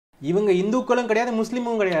இவங்க இந்துக்களும் கிடையாது,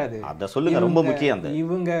 முஸ்லீமும் கிடையாது. அத சொல்லுங்க, ரொம்ப முக்கியம்.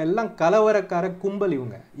 இவங்க எல்லாம் கலவரக்கார கும்பல்.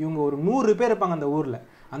 இவங்க ஒரு 100 பேர் இருப்பாங்க அந்த ஊர்ல.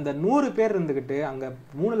 அந்த 100 பேர் இருந்துகிட்டு அங்க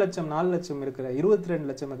 3 லட்சம் 4 லட்சம் இருக்கிற 22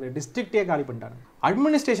 லட்சம் இருக்கிற டிஸ்ட்ரிக்டே காலி பண்ணிட்டாங்க.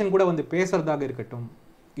 அட்மினிஸ்ட்ரேஷன் கூட வந்து பேசுறதாக இருக்கட்டும்,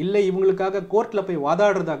 இல்லை இவங்களுக்காக கோர்ட்ல போய்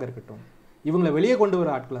வாதாடுறதாக இருக்கட்டும், இவங்களை வெளியே கொண்டு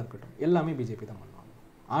வர ஆட்களாக இருக்கட்டும், எல்லாமே பிஜேபி தான் பண்ணுவாங்க.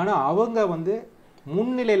 ஆனா அவங்க வந்து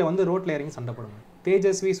முன்னிலையில வந்து ரோட்ல இறங்கி சண்டை போடுவாங்க.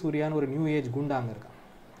 தேஜஸ்வி சூர்யான்னு ஒரு நியூ ஏஜ் குண்டாங்க இருக்காங்க.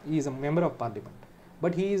 he is a member of parliament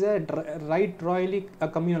but he is a royally a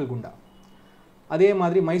communal குண்டா. அதே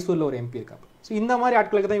மாதிரி மைசூர்ல ஒரு எம்பி இருக்காங்க. ஸோ இந்த மாதிரி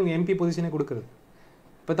ஆட்களுக்கு தான் இவங்க எம்பி பொசிஷனே கொடுக்குறது.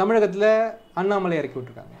 இப்போ தமிழகத்தில் அண்ணாமலை இறக்கி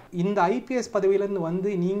விட்டுருக்காங்க. இந்த ஐபிஎஸ் பதவியிலேருந்து வந்து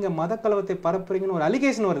நீங்கள் மத கலவரத்தை பரப்புறீங்கன்னு ஒரு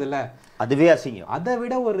அலிகேஷன் வருது இல்லை, அதுவே அசிங்கம். அதை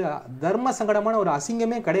விட ஒரு தர்ம சங்கடமான ஒரு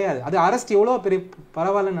அசிங்கமே கிடையாது. அது அரெஸ்ட் எவ்வளோ பெரிய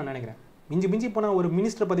பரவாயில்லன்னு நான் நினைக்கிறேன். மிஞ்சி போனால் ஒரு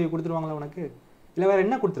மினிஸ்டர் பதவி கொடுத்துருவாங்களா உனக்கு, இல்லை வேற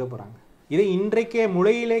என்ன கொடுத்துட போகிறாங்க? இதை இன்றைக்கே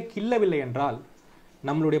முளையிலே கிள்ளவில்லை என்றால்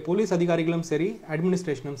நம்மளுடைய போலீஸ் அதிகாரிகளும் சரி,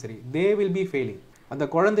 அட்மினிஸ்ட்ரேஷனும் சரி, தே வில் பி ஃபெயிலிங். அந்த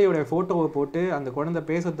குழந்தையோட ஃபோட்டோவை போட்டு அந்த குழந்தை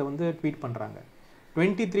பேசுறதை வந்து ட்வீட் பண்ணுறாங்க.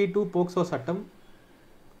 23(2) போக்சோ சட்டம்,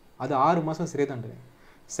 அது 6 மாதம் சிறை தண்டனை.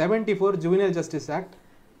 74 ஜுவெனல் ஜஸ்டிஸ் ஆக்ட்,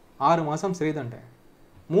 6 மாதம் சிறை தண்டனை.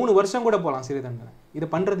 3 வருஷம் கூட போகலாம் சிறை தண்டனை. இது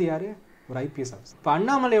பண்ணுறது யார்? ஒரு ஐபிஎஸ் ஆஃபீஸர். இப்போ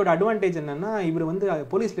அண்ணாமலையோட அட்வான்டேஜ் என்னன்னா, இவர் வந்து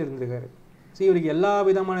போலீஸில் இருந்திருக்காரு. ஸோ இவருக்கு எல்லா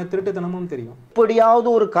விதமான திருட்டுத்தனமும் தெரியும். எப்படியாவது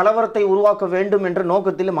ஒரு கலவரத்தை உருவாக்க வேண்டும் என்ற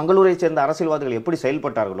நோக்கத்தில் மங்களூரை சேர்ந்த அரசியல்வாதிகள் எப்படி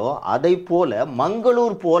செயல்பட்டார்களோ அதை போல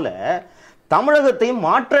மங்களூர் போல தமிழகத்தையும்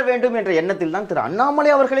மாற்ற வேண்டும் என்ற எண்ணத்தில் தான் திரு அண்ணாமலை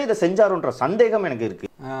அவர்களே இதை செஞ்சாருன்ற சந்தேகம் எனக்கு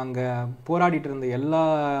இருக்கு. அங்கே போராடிட்டு இருந்த எல்லா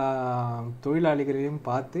தொழிலாளிகளையும்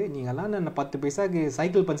பார்த்து நீங்கள்லாம் என்ன 10 பைசாக்கு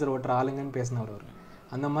சைக்கிள் பஞ்சர் ஓட்டுற ஆளுங்கன்னு பேசினவர் அவர்.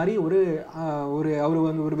 அந்த மாதிரி அவர்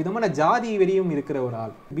வந்து ஒரு விதமான ஜாதி வெறியும் இருக்கிற ஒரு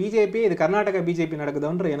ஆள். பிஜேபி, இது கர்நாடகா பிஜேபி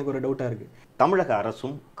நடக்குதுன்ற எனக்கு ஒரு டவுட்டாக இருக்குது. தமிழக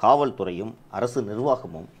அரசும் காவல்துறையும் அரசு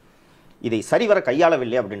நிர்வாகமும் இதை சரிவர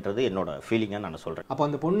கையாளவில்லை அப்படின்றது என்னோட ஃபீலிங்காக நான் சொல்கிறேன். அப்போ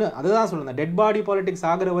அந்த பொண்ணு அதுதான் சொல்லுங்கள், டெட் பாடி பாலிடிக்ஸ்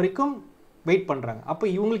ஆகிற வரைக்கும் வெயிட் பண்ணுறாங்க. அப்போ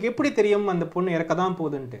இவங்களுக்கு எப்படி தெரியும் அந்த பொண்ணு இறக்க தான்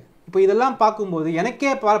போகுதுன்ட்டு? இப்போ இதெல்லாம் பார்க்கும்போது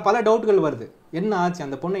எனக்கே பல டவுட்கள் வருது. என்ன ஆச்சு,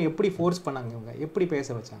 அந்த பொண்ணை எப்படி ஃபோர்ஸ் பண்ணாங்க, இவங்க எப்படி பேச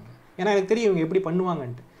வச்சாங்க? ஏன்னா எனக்கு தெரியும் இவங்க எப்படி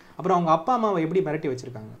பண்ணுவாங்கன்ட்டு. அப்புறம் அவங்க அப்பா அம்மாவை எப்படி மிரட்டி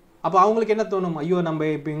வச்சுருக்காங்க. அப்போ அவங்களுக்கு என்ன தோணும், ஐயோ நம்ம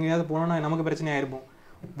இப்போ எங்கேயாவது போனோம்னா நமக்கு பிரச்சனையாக இருப்போம்.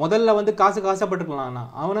 முதல்ல வந்து காசுப்பட்டுக்கலாம்னா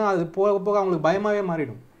அவனா அது போக போக அவங்களுக்கு பயமாகவே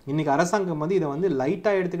மாறிடும். இன்றைக்கி அரசாங்கம் வந்து இதை வந்து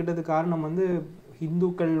லைட்டாக எடுத்துக்கிட்டது காரணம் வந்து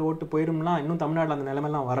இந்துக்கள் ஓட்டு போயிடும்லாம் இன்னும் தமிழ்நாட்டில் அந்த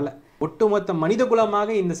நிலைமைலாம் வரலை. ஒட்டுமொத்த மனித குலமாக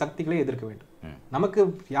இந்த சக்திகளை எதிர்க்க வேண்டும். நமக்கு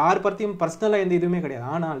யார் பற்றியும் பர்சனலாக எந்த இதுவுமே கிடையாது.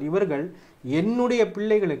 ஆனால் இவர்கள் என்னுடைய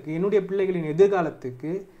பிள்ளைகளின்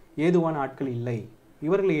எதிர்காலத்துக்கு ஏதுவான ஆட்கள் இல்லை.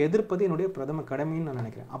 இவர்களை எதிர்ப்பது என்னுடைய பிரதம கடமைன்னு நான்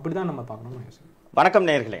நினைக்கிறேன். அப்படிதான் நம்ம பார்க்கணும்னு யோசிக்கிறேன். வணக்கம்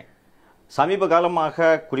நேயர்களே. சமீப காலமாக,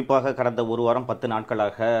 குறிப்பாக கடந்த 1 வாரம் 10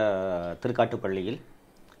 நாட்களாக திருக்காட்டுப்பள்ளியில்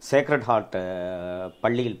சேக்ரட் ஹார்ட்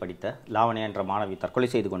பள்ளியில் படித்த லாவண்யா என்ற மாணவி தற்கொலை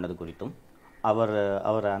செய்து கொண்டது குறித்தும்,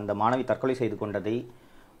 அவர் அந்த மாணவி தற்கொலை செய்து கொண்டதை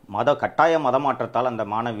கட்டாய மதமாற்றத்தால் அந்த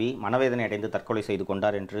மாணவி மனவேதனை அடைந்து தற்கொலை செய்து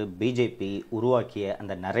கொண்டார் என்று பிஜேபி உருவாக்கிய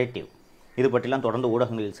அந்த நரேட்டிவ், இது பற்றிலாம் தொடர்ந்து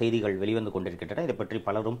ஊடகங்களில் செய்திகள் வெளிவந்து கொண்டிருக்கின்றன. இதை பற்றி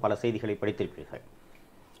பலரும் பல செய்திகளை படித்திருப்பீர்கள்.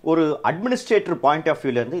 ஒரு அட்மினிஸ்ட்ரேட்டர் பாயிண்ட் ஆஃப்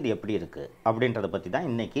வியூலேருந்து இது எப்படி இருக்குது அப்படின்றத பற்றி தான்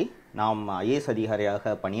இன்றைக்கி நாம் ஐஏஎஸ்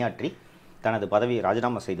அதிகாரியாக பணியாற்றி தனது பதவியை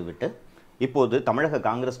ராஜினாமா செய்துவிட்டு இப்போது தமிழக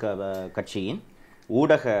காங்கிரஸ் கட்சியின்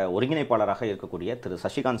ஊடக ஒருங்கிணைப்பாளராக இருக்கக்கூடிய திரு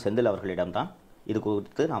சசிகாந்த் செந்தில் அவர்களிடம்தான் இது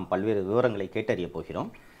குறித்து நாம் பல்வேறு விவரங்களை கேட்டறிய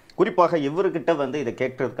போகிறோம். குறிப்பாக இவர்கிட்ட வந்து இதை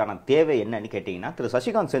கேட்கறதுக்கான தேவை என்னன்னு கேட்டிங்கன்னா, திரு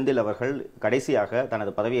சசிகாந்த் செந்தில் அவர்கள் கடைசியாக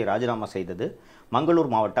தனது பதவியை ராஜினாமா செய்தது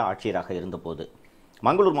மங்களூர் மாவட்ட ஆட்சியராக இருந்தபோது.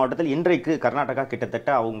 மங்களூர் மாவட்டத்தில் இன்றைக்கு கர்நாடகா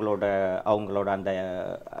கிட்டத்தட்ட அவங்களோட அந்த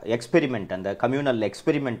எக்ஸ்பெரிமெண்ட், அந்த கம்யூனல்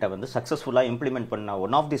எக்ஸ்பெரிமெண்ட்டை வந்து சக்ஸஸ்ஃபுல்லாக இம்ப்ளிமெண்ட் பண்ண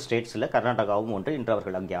ஒன் ஆஃப் தி ஸ்டேட்ஸில் கர்நாடகாவும் ஒன்று. இன்று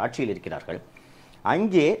அவர்கள் அங்கே ஆட்சியில் இருக்கிறார்கள்.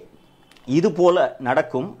 அங்கே இதுபோல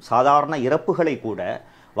நடக்கும் சாதாரண இறப்புகளை கூட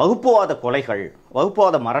வகுப்புவாத கொலைகள்,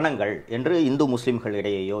 வகுப்புவாத மரணங்கள் என்று இந்து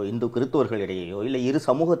முஸ்லிம்களிடையேயோ இந்து கிறிஸ்துவர்களிடையேயோ இல்லை இரு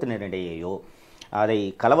சமூகத்தினரிடையேயோ அதை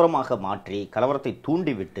கலவரமாக மாற்றி கலவரத்தை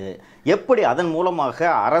தூண்டிவிட்டு எப்படி அதன் மூலமாக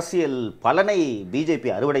அரசியல் பலனை பிஜேபி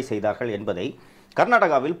அறுவடை செய்தார்கள் என்பதை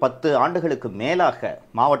கர்நாடகாவில் 10 ஆண்டுகளுக்கு மேலாக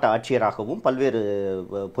மாவட்ட ஆட்சியராகவும் பல்வேறு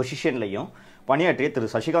பொசிஷன்லையும் பணியாற்றிய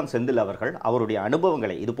திரு சசிகாந்த் செந்தில் அவர்கள் அவருடைய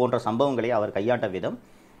அனுபவங்களை, இது போன்ற சம்பவங்களை அவர் கையாண்ட விதம்,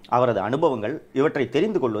 அவரது அனுபவங்கள், இவற்றை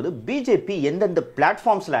தெரிந்து கொள்வது, பிஜேபி எந்தெந்த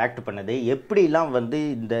பிளாட்ஃபார்ம்ஸில் ஆக்ட் பண்ணது, எப்படிலாம் வந்து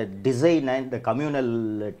இந்த டிசைனை, இந்த கம்யூனல்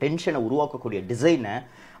டென்ஷனை உருவாக்கக்கூடிய டிசைனை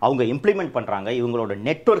அவங்க இம்ப்ளிமெண்ட் பண்ணுறாங்க, இவங்களோட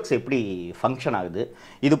நெட்வொர்க்ஸ் எப்படி ஃபங்க்ஷன் ஆகுது,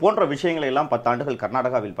 இது போன்ற விஷயங்களை எல்லாம் 10 ஆண்டுகள்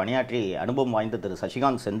கர்நாடகாவில் பணியாற்றி அனுபவம் வாய்ந்த திரு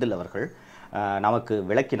சசிகாந்த் செந்தில் அவர்கள் நமக்கு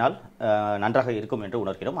விளக்கினால் நன்றாக இருக்கும் என்று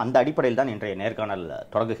உணர்கிறோம். அந்த அடிப்படையில் தான் இன்றைய நேர்காணல்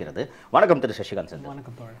தொடங்குகிறது. வணக்கம் திரு சசிகாந்த் செந்தில்.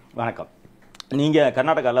 வணக்கம். வணக்கம். நீங்கள்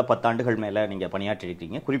கர்நாடகாவில் 10 ஆண்டுகள் மேலே நீங்கள்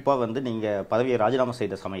பணியாற்றிருக்கீங்க. குறிப்பாக வந்து நீங்கள் பதவியை ராஜினாமா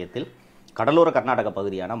செய்த சமயத்தில் கடலோர கர்நாடக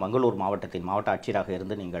பகுதியான மங்களூர் மாவட்டத்தின் மாவட்ட ஆட்சியராக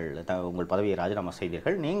இருந்து நீங்கள் உங்கள் பதவியை ராஜினாமா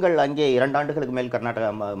செய்தீர்கள். நீங்கள் அங்கே 2 ஆண்டுகளுக்கு மேல்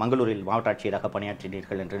மங்களூரில் மாவட்ட ஆட்சியராக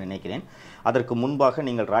பணியாற்றினீர்கள் என்று நினைக்கிறேன். அதற்கு முன்பாக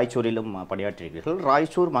நீங்கள் ராய்ச்சூரிலும் பணியாற்றினீர்கள்.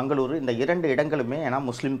 ராய்ச்சூர், மங்களூர் இந்த 2 இடங்களுமே ஏன்னா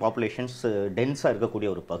முஸ்லீம் பாப்புலேஷன்ஸ் டென்ஸாக இருக்கக்கூடிய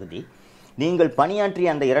ஒரு பகுதி. நீங்கள்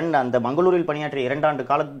பணியாற்றிய அந்த மங்களூரில் பணியாற்றிய 2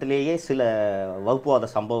 ஆண்டு காலத்திலேயே சில வகுப்புவாத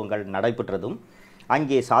சம்பவங்கள் நடைபெற்றதும்,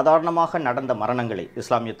 அங்கே சாதாரணமாக நடந்த மரணங்களை,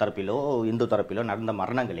 இஸ்லாமிய தரப்பிலோ இந்து தரப்பிலோ நடந்த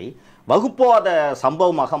மரணங்களை வகுப்புவாத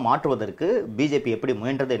சம்பவமாக மாற்றுவதற்கு பிஜேபி எப்படி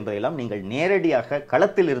முயன்றது என்பதையெல்லாம் நீங்கள் நேரடியாக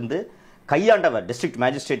களத்தில் இருந்து கையாண்டவர். டிஸ்ட்ரிக்ட்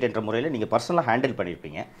மேஜிஸ்ட்ரேட் என்ற முறையில் நீங்கள் பர்சனலாக ஹேண்டில்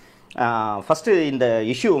பண்ணியிருப்பீங்க. ஃபஸ்ட்டு இந்த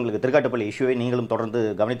இஷ்யூ, உங்களுக்கு திருக்காட்டுப்பள்ளி இஷ்யூவை நீங்களும் தொடர்ந்து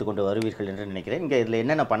கவனித்து கொண்டு வருவீர்கள் என்று நினைக்கிறேன். இங்கே இதில்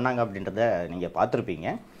என்னென்ன பண்ணாங்க அப்படின்றத நீங்கள் பார்த்துருப்பீங்க.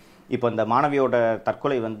 இப்போ இந்த மாணவியோட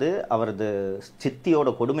தற்கொலை அவரது சித்தியோட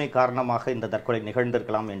கொடுமை காரணமாக இந்த தற்கொலை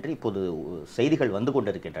நிகழ்ந்திருக்கலாம் என்று இப்போது செய்திகள் வந்து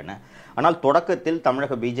கொண்டிருக்கின்றன. ஆனால் தொடக்கத்தில்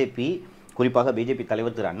தமிழக பிஜேபி, குறிப்பாக பிஜேபி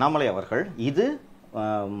தலைவர் திரு அண்ணாமலை அவர்கள் இது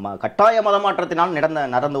கட்டாய மதமாற்றத்தினால்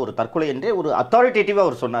நடந்த ஒரு தற்கொலை என்றே ஒரு அத்தாரிட்டேட்டிவாக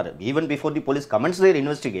அவர் சொன்னார். Even before the police comments there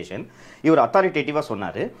investigation இவர் அத்தாரிட்டேட்டிவாக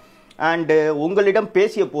சொன்னார். அண்டு உங்களிடம்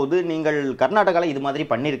பேசிய போது நீங்கள் கர்நாடகாவில் இது மாதிரி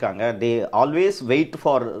பண்ணியிருக்காங்க, they always wait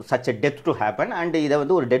for such a death to happen, and இதை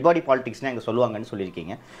ஒரு டெட் பாடி பாலிடிக்ஸ்னு எங்கே சொல்லுவாங்கன்னு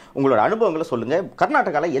சொல்லியிருக்கீங்க. உங்களோட அனுபவங்களை சொல்லுங்கள்.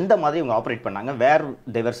 கர்நாடகாவில் எந்த மாதிரி இவங்க ஆப்ரேட் பண்ணாங்க, வேர்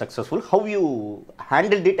தேவர் successful, how you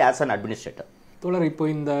handled it as an administrator? தோழர், இப்போ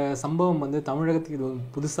இந்த சம்பவம் தமிழகத்துக்கு இது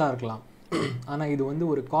புதுசாக இருக்கலாம், ஆனால்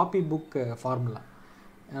இது ஒரு காப்பி புக் ஃபார்முலா.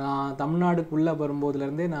 நான் தமிழ்நாடுக்குள்ளே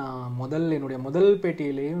வரும்போதுலேருந்தே என்னுடைய முதல்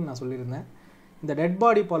பேட்டியிலேயும் நான் சொல்லியிருந்தேன், இந்த டெட்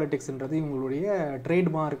பாடி பாலிடிக்ஸ்ன்றது இவங்களுடைய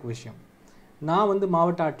ட்ரேட்மார்க் விஷயம். நான்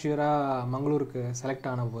மாவட்ட ஆட்சியராக மங்களூருக்கு செலக்ட்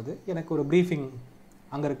ஆன போது எனக்கு ஒரு ப்ரீஃபிங்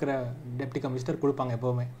அங்கே இருக்கிற டெப்டி கமிஷனர் கொடுப்பாங்க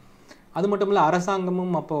எப்போவுமே. அது மட்டும் இல்லை,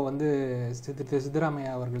 அரசாங்கமும் அப்போது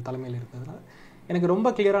சித்தராமையா அவர்கள் தலைமையில் இருக்கிறதுனால எனக்கு ரொம்ப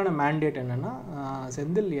கிளியரான மேண்டேட் என்னென்னா,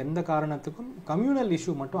 செந்தில் எந்த காரணத்துக்கும் கம்யூனல்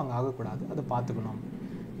இஷ்யூ மட்டும் அங்கே ஆகக்கூடாது, அதை பார்த்துக்கணும்.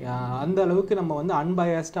 அந்த அளவுக்கு நம்ம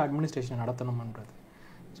அன்பயஸ்டாக அட்மினிஸ்ட்ரேஷன் நடத்தணும்ன்றது.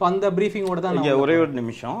 ஸோ அந்த ப்ரீஃபிங்கோட தான் இங்கே ஒரே ஒரு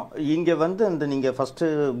நிமிஷம். இங்கே அந்த நீங்கள் ஃபஸ்ட்டு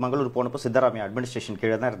மங்களூர் போனப்போ சித்தராமையா அட்மினிஸ்ட்ரேஷன்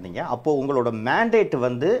கீழே தான் இருந்தீங்க. அப்போது உங்களோட மேண்டேட்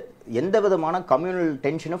எந்த விதமான கம்யூனல்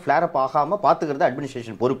டென்ஷனும் ஃப்ளேர் அப் ஆகாமல் பார்த்துக்கிறது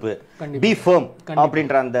அட்மினிஸ்ட்ரேஷன் பொறுப்பு, பி ஃபர்ம்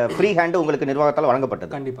அப்படின்ற அந்த ஃப்ரீ ஹேண்டு உங்களுக்கு நிர்வாகத்தால்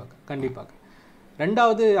வழங்கப்பட்டது. கண்டிப்பாக.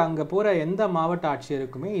 ரெண்டாவது, அங்கே போகிற எந்த மாவட்ட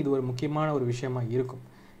ஆட்சியருக்குமே இது ஒரு முக்கியமான ஒரு விஷயமா இருக்கும்.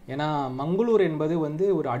 ஏன்னா மங்களூர் என்பது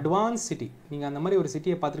ஒரு அட்வான்ஸ் சிட்டி. நீங்கள் அந்த மாதிரி ஒரு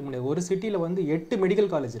சிட்டியை பார்த்துருக்க முடியாது. ஒரு சிட்டியில் 8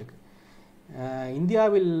 மெடிக்கல் காலேஜ் இருக்குது.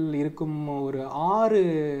 இந்தியாவில் இருக்கும் ஒரு 6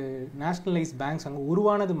 நேஷ்னலைஸ் பேங்க்ஸ் அங்கே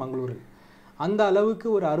உருவானது மங்களூரில். அந்த அளவுக்கு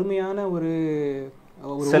ஒரு அருமையான ஒரு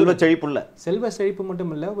செல்வ செழிப்பு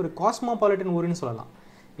மட்டும் இல்லை, ஒரு காஸ்மோபாலிட்டன் ஊருன்னு சொல்லலாம்.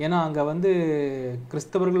 ஏன்னா அங்கே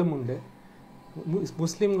கிறிஸ்தவர்களும் உண்டு,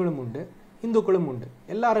 முஸ்லீம்களும் உண்டு, இந்துக்களும் உண்டு.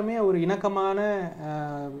 எல்லாருமே ஒரு இணக்கமான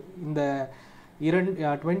இந்த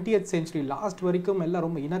 20th century லாஸ்ட் வரைக்கும் எல்லாம்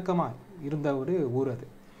ரொம்ப இணக்கமாக இருந்த ஒரு ஊர் அது.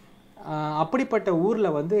 அப்படிப்பட்ட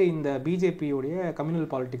ஊரில் இந்த பிஜேபியோடைய கம்யூனல்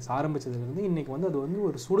பாலிடிக்ஸ் ஆரம்பித்ததுலேருந்து இன்றைக்கி அது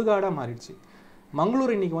ஒரு சுடுகாடாக மாறிடுச்சு.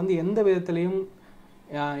 மங்களூர் இன்றைக்கி எந்த விதத்துலேயும்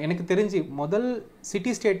எனக்கு தெரிஞ்சு முதல்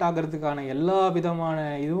சிட்டி ஸ்டேட் ஆகிறதுக்கான எல்லா விதமான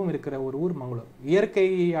இதுவும் இருக்கிற ஒரு ஊர் மங்களூர். இயற்கை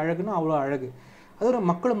அழகுன்னா அவ்வளோ அழகு, அதோட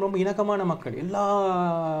மக்களும் ரொம்ப இணக்கமான மக்கள்.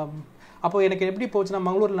 அப்போ எனக்கு எப்படி போச்சுன்னா,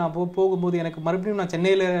 மங்களூரில் நான் போகும்போது எனக்கு மறுபடியும் நான்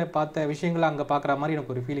சென்னையில் பார்த்த விஷயங்களை அங்கே பார்க்குற மாதிரி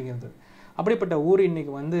எனக்கு ஒரு ஃபீலிங் இருந்தது. அப்படிப்பட்ட ஊர்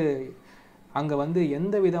இன்றைக்கி அங்கே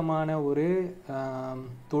எந்த விதமான ஒரு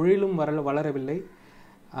தொழிலும் வளரவில்லை.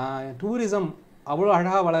 டூரிசம் அவ்வளோ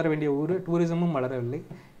அழகாக வளர வேண்டிய ஊர், டூரிசமும் வளரவில்லை.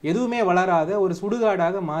 எதுவுமே வளராத ஒரு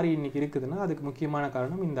சுடுகாடாக மாறி இன்றைக்கி இருக்குதுன்னா அதுக்கு முக்கியமான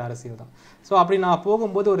காரணம் இந்த அரசியல் தான். ஸோ அப்படி நான்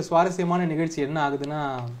போகும்போது ஒரு சுவாரஸ்யமான நிகழ்ச்சி என்ன ஆகுதுன்னா,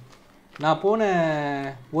 நான் போன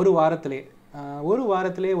ஒரு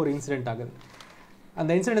வாரத்திலே ஒரு இன்சிடெண்ட் ஆகுது.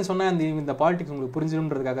 அந்த இன்சிடென்ட் சொன்னால் இந்த பாலிடிக்ஸ் உங்களுக்கு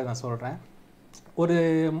புரிஞ்சிடும்ன்றதுக்காக நான் சொல்கிறேன்.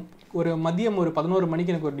 ஒரு மதியம் ஒரு 11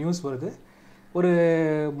 மணிக்கு எனக்கு ஒரு நியூஸ் வருது, ஒரு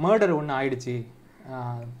மர்டர் ஒன்று ஆயிடுச்சு,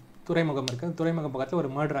 துறைமுகம் இருக்குது, துறைமுகம் பக்கத்தில் ஒரு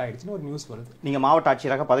மர்டர் ஆயிடுச்சுன்னு ஒரு நியூஸ் வருது. நீங்கள் மாவட்ட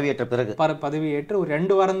ஆட்சியராக பதவியேற்ற பிறகு? பதவியேற்று ஒரு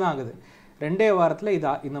 2 வாரம் தான் ஆகுது. 2 வாரத்தில்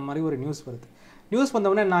இந்த மாதிரி ஒரு நியூஸ் வருது. நியூஸ்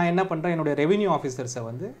வந்தவுடனே நான் என்ன பண்ணுறேன், என்னுடைய ரெவென்யூ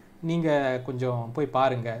ஆஃபீஸர்ஸை நீங்கள் கொஞ்சம் போய்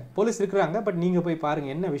பாருங்கள், போலீஸ் இருக்கிறாங்க, பட் நீங்கள் போய்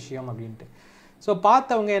பாருங்கள் என்ன விஷயம் அப்படின்ட்டு. ஸோ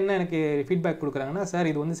பார்த்தவங்க என்ன எனக்கு ஃபீட்பேக் கொடுக்குறாங்கன்னா, சார்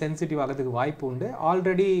இது சென்சிட்டிவ் ஆகிறதுக்கு வாய்ப்பு உண்டு,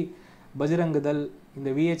 ஆல்ரெடி பஜ்ரங்குதல் இந்த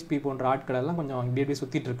விஹெச்பி போன்ற ஆட்களெல்லாம் கொஞ்சம் இப்படி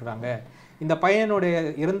சுற்றிட்டு இருக்கிறாங்க, இந்த பையனுடைய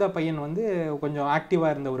இறந்த பையன் கொஞ்சம்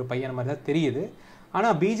ஆக்டிவாக இருந்த ஒரு பையன் மாதிரி தான் தெரியுது,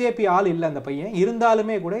 ஆனால் பிஜேபி ஆள் இல்லை அந்த பையன்,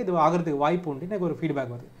 இருந்தாலுமே கூட இது ஆகிறதுக்கு வாய்ப்பு உண்டு எனக்கு ஒரு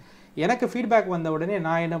ஃபீட்பேக் வருது. எனக்கு ஃபீட்பேக் வந்த உடனே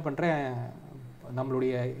நான் என்ன பண்ணுறேன்,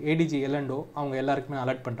 நம்மளுடைய ஏடிஜி எல்என்டோ அவங்க எல்லாருக்குமே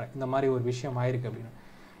அலர்ட் பண்ணுறேன், இந்த மாதிரி ஒரு விஷயம் ஆயிருக்கு அப்படின்னு.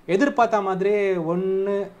 எதிர்பார்த்த மாதிரியே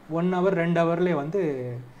 1 hour 2 hourலேயே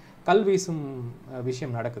கல் வீசும்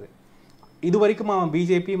விஷயம் நடக்குது. இது வரைக்கும் அவன்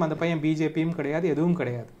பிஜேபியும் அந்த பையன் பிஜேபியும் கிடையாது, எதுவும்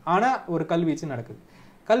கிடையாது, ஆனால் ஒரு கல்வீச்சு நடக்குது.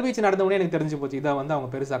 கல்வீச்சு நடந்த உடனே எனக்கு தெரிஞ்சு போச்சு இதை வந்து அவங்க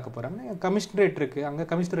பெருசாக்க போகிறாங்க. கமிஷனரேட் இருக்குது, அங்கே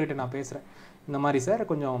கமிஷனரேட்டை நான் பேசுகிறேன், இந்த மாதிரி சார்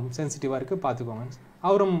கொஞ்சம் சென்சிட்டிவாக இருக்குது பார்த்துக்கோங்க.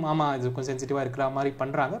 அவரும் ஆமாம் இது கொஞ்சம் சென்சிட்டிவாக இருக்கிற மாதிரி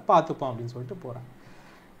பண்ணுறாங்க பார்த்துப்போம் அப்படின்னு சொல்லிட்டு போகிறாங்க.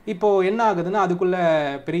 இப்போது என்ன ஆகுதுன்னா அதுக்குள்ளே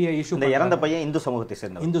பெரிய இஷ்யூ. இந்த இறந்த பையன் இந்து சமூகத்தை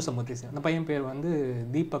சேர்ந்த அந்த பையன் பேர் வந்து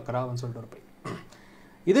தீபக் ராவ்னு சொல்லிட்டு ஒரு பையன்.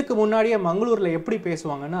 இதுக்கு முன்னாடியே மங்களூரில் எப்படி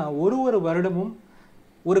பேசுவாங்கன்னா ஒரு வருடமும்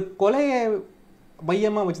ஒரு கொலையை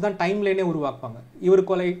மையமாக வச்சு தான் டைம் லைனே உருவாக்குவாங்க. இவர்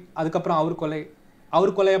கொலை, அதுக்கப்புறம்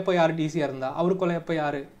அவர் கொலையப்போ யார் டிசியாக இருந்தா, அவர் கொலையப்போ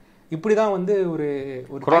யார், இப்படி தான் வந்து ஒரு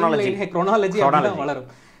குரோனாலஜி தான்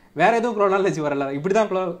வளரும். வேற எதுவும் குரோனாலஜி வரல, இப்படி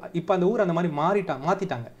தான். இப்போ அந்த ஊர் அந்த மாதிரி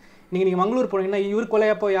மாற்றிட்டாங்க. நீங்கள் மங்களூர் போனீங்கன்னா இவர்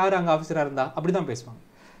கொலையப்போ யார் அங்கே ஆஃபீஸராக இருந்தா அப்படி தான் பேசுவாங்க.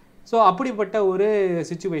 ஸோ அப்படிப்பட்ட ஒரு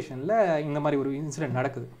சுச்சுவேஷனில் இந்த மாதிரி ஒரு இன்சிடென்ட்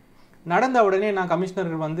நடக்குது. நடந்த உடனே நான்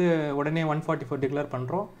கமிஷனர் வந்து உடனே 144 டிக்ளேர்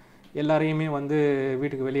பண்ணுறோம், எல்லாரையுமே வந்து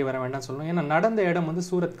வீட்டுக்கு வெளியே வர வேண்டாம்னு சொல்லணும். ஏன்னா நடந்த இடம் வந்து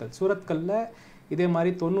சூரத்கல்ல இதே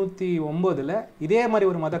மாதிரி 99 இதே மாதிரி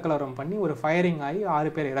ஒரு மதக்கலவரம் பண்ணி ஒரு ஃபயரிங் ஆகி 6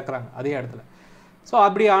 பேர் இறக்குறாங்க அதே இடத்துல. ஸோ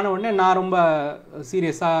அப்படி ஆன உடனே நான் ரொம்ப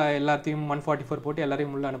சீரியஸாக எல்லாத்தையும் 144 போட்டு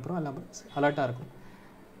எல்லாரையும் உள்ளே அனுப்புகிறோம், எல்லாம் அலர்ட்டாக இருக்கும்.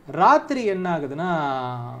 ராத்திரி என்ன ஆகுதுன்னா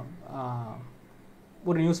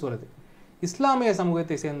ஒரு நியூஸ் வருது, இஸ்லாமிய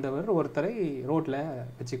சமூகத்தை சேர்ந்தவர் ஒருத்தரை ரோட்டில்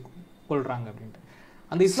வச்சு கொள்றாங்க அப்படின்ட்டு.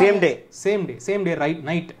 அந்த சேம் டே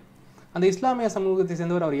நைட் அந்த இஸ்லாமிய சமூகத்தை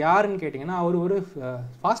சேர்ந்தவர் அவர் யாருன்னு கேட்டிங்கன்னா அவர் ஒரு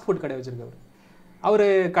ஃபாஸ்ட் ஃபுட் கடை வச்சுருக்கவர். அவர்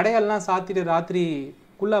கடையெல்லாம் சாத்திட்டு ராத்திரி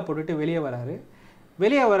குள்ளா போட்டுட்டு வெளியே வராரு.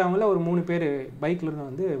 வெளியே வரவங்கள ஒரு 3 பேர் பைக்கில்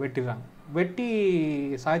வந்து வெட்டி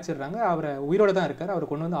சாய்ச்சிடுறாங்க. அவரை உயிரோடு தான் இருக்கார், அவரை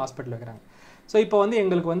கொண்டு வந்து ஹாஸ்பிட்டல் வைக்கிறாங்க. ஸோ இப்போ வந்து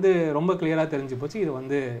எங்களுக்கு வந்து ரொம்ப கிளியராக தெரிஞ்சு போச்சு இது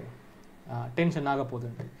வந்து டென்ஷன் ஆக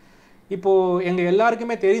போகுதுன்ட்டு. இப்போது எங்கள்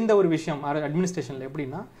எல்லாருக்குமே தெரிந்த ஒரு விஷயம் அட்மினிஸ்ட்ரேஷனில்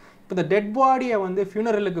எப்படின்னா, இப்போ இந்த டெட் பாடியை வந்து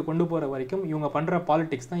ஃபியூனரலுக்கு கொண்டு போகிற வரைக்கும் இவங்க பண்ணுற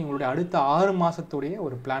பாலிடிக்ஸ் தான் இவங்களுடைய அடுத்த 6 மாதத்துடைய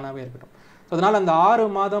ஒரு பிளானாகவே இருக்கட்டும். ஸோ அதனால் அந்த 6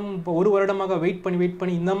 மாதம் இப்போ 1 வருடமாக வெயிட்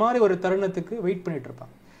பண்ணி இந்த மாதிரி ஒரு தருணத்துக்கு வெயிட் பண்ணிட்டு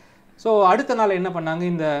இருப்பாங்க. ஸோ அடுத்த நாள் என்ன பண்ணாங்க,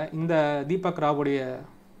 இந்த தீபக் ராவுடைய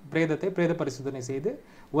பிரேத பரிசோதனை செய்து,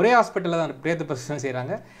 ஒரே ஹாஸ்பிட்டலில் தான் பிரேத பரிசோதனை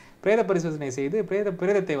செய்கிறாங்க. பிரேத பரிசோதனை செய்து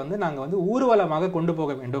பிரேதத்தை வந்து நாங்கள் வந்து ஊர்வலமாக கொண்டு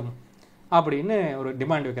போக வேண்டும் அப்படின்னு ஒரு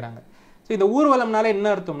டிமாண்ட் வைக்கிறாங்க. ஸோ இந்த ஊர்வலம்னால என்ன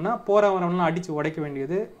அர்த்தம்னா, போகிறவரெல்லாம் அடித்து உடைக்க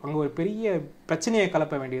வேண்டியது, அங்கே ஒரு பெரிய பிரச்சனையை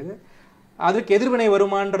கலப்ப வேண்டியது, அதுக்கு எதிர்வினை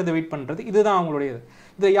வருமானதை வெயிட் பண்ணுறது, இதுதான் அவங்களுடையது.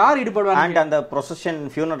 இதை யார் ஈடுபடுவாங்க? அண்ட் அந்த ப்ரொசஷன்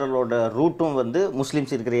ஃபியூனரலோட ரூட்டும் வந்து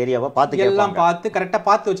முஸ்லீம்ஸ் இருக்கிற ஏரியாவை எல்லாம் கரெக்டாக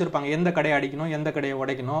பார்த்து வச்சுருப்பாங்க. எந்த கடையை அடிக்கணும், எந்த கடையை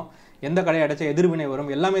உடைக்கணும், எந்த கடையை அடைச்சா எதிர்வினை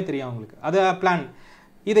வரும், எல்லாமே தெரியும் அவங்களுக்கு. அதை பிளான்.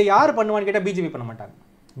 இதை யார் பண்ணுவான்னு கேட்டால் பிஜேபி பண்ண மாட்டாங்க.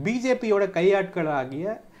 பிஜேபியோட கையாட்களாகிய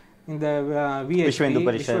இந்த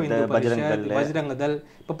பஜ்ரங் தள்,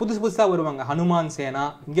 இப்போ புதுசா வருவாங்க, ஹனுமான் சேனா,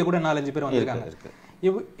 இங்கே கூட 4-5 பேர் வந்திருக்காங்க.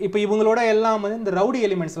 இப்போ இவங்களோட எல்லாம் வந்து இந்த ரவுடி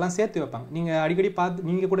எலிமெண்ட்ஸ் எல்லாம் சேர்த்து வைப்பாங்க. நீங்கள் அடிக்கடி பார்த்து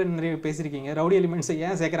நீங்கள் கூட நிறைய பேசியிருக்கீங்க, ரவுடி எலிமெண்ட்ஸை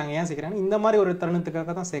ஏன் சேர்க்குறாங்க இந்த மாதிரி ஒரு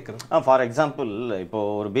தருணத்துக்காக தான் சேர்க்குறது. ஃபார் எக்ஸாம்பிள் இப்போ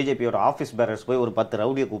ஒரு பிஜேபியோட ஆஃபீஸ் பேரர்ஸ் போய் ஒரு 10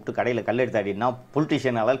 ரவுடியை கூப்பிட்டு கடையில் கல்லெடுத்து ஆடினா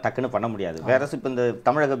பொலிட்டிஷியனால டக்குன்னு பண்ண முடியாது. வேற இப்போ இந்த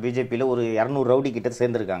தமிழக பிஜேபியில் ஒரு 200 ரவுடி கிட்ட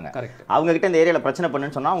சேர்ந்துருக்காங்க. அவங்க கிட்ட இந்த ஏரியாவில் பிரச்சனை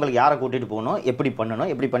பண்ணுன்னு சொன்னால் அவங்களுக்கு யாரை கூட்டிட்டு போகணும், எப்படி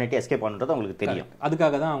பண்ணணும், எப்படி பண்ணிட்டு எஸ்கேப் பண்ணுறது அவங்களுக்கு தெரியும்.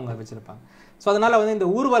 அதுக்காக தான் அவங்க வச்சிருப்பாங்க. ஸோ அதனால் வந்து இந்த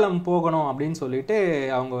ஊர்வலம் போகணும் அப்படின்னு சொல்லிட்டு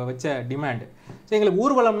அவங்க வச்ச டிமாண்டு. ஸோ எங்களுக்கு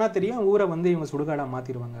ஊர்வலம்னா தெரியும், ஊரை வந்து இவங்க சுடுகாடாக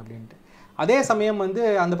மாற்றிடுவாங்க அப்படின்ட்டு. அதே சமயம் வந்து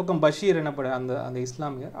அந்த பக்கம் பஷீர் என்னப்பட அந்த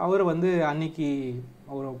இஸ்லாமியர், அவர் வந்து அன்னைக்கு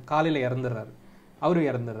ஒரு காலையில்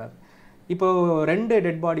இறந்துடுறாரு. இப்போது 2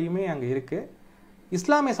 டெட் பாடியுமே அங்கே இருக்குது.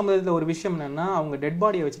 இஸ்லாமிய சமுதாயத்தில் ஒரு விஷயம் என்னென்னா, அவங்க டெட்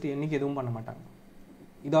பாடியை வச்சுட்டு என்றைக்கு எதுவும் பண்ண மாட்டாங்க.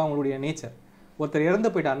 இது அவங்களுடைய நேச்சர். ஒருத்தர் இறந்து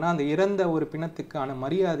போயிட்டாருன்னா அந்த இறந்த ஒரு பிணத்துக்கான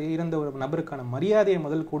மரியாதையை, இறந்த ஒரு நபருக்கான மரியாதையை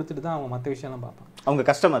முதல் கொடுத்துட்டு தான் அவங்க மற்ற விஷயம்லாம் பார்ப்பாங்க. அவங்க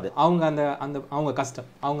கஷ்டம் அது, அவங்க கஷ்டம்.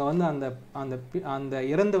 அவங்க வந்து அந்த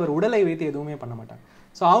இறந்தவர் உடலை வைத்து எதுவுமே பண்ண மாட்டாங்க.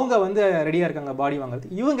 ஸோ அவங்க வந்து ரெடியாக இருக்காங்க பாடி வாங்குறது.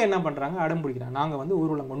 இவங்க என்ன பண்ணுறாங்க, அடம் பிடிக்கிறாங்க, நாங்கள் வந்து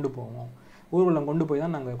ஊர்வலம் கொண்டு போய்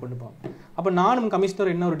தான் நாங்கள் கொண்டு போவோம். அப்போ நானும்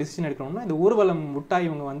கமிஷனர் என்ன ஒரு டிசிஷன் எடுக்கணும்னா, இந்த ஊர்வலம் விட்டா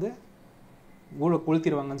இவங்க வந்து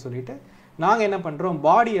கொளுத்திடுவாங்கன்னு சொல்லிட்டு நாங்கள் என்ன பண்ணுறோம்,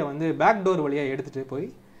 பாடியை வந்து பேக் டோர் வழியாக எடுத்துகிட்டு போய்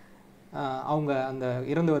அவங்க அந்த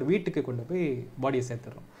இறந்தவர் வீட்டுக்கு கொண்டு போய் பாடியை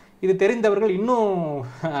சேர்த்துடுறோம். இது தெரிந்தவர்கள் இன்னும்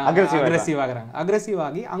அக்ரெசிவ்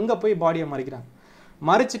ஆகி அங்கே போய் பாடியை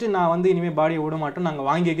மறிச்சிட்டு நான் வந்து இனிமேல் பாடியை விட மாட்டோம், நாங்கள்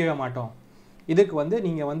வாங்கிக்கவே மாட்டோம், இதுக்கு வந்து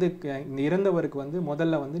நீங்கள் வந்து இந்த இறந்தவருக்கு வந்து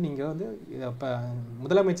முதல்ல வந்து நீங்கள் வந்து இப்போ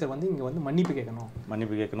முதலமைச்சர் வந்து இங்கே வந்து மன்னிப்பு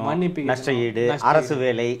கேட்கணும், நஷ்ட ஈடு, அரசு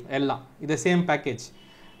வேலை எல்லாம் இதை சேம் பேக்கேஜ்,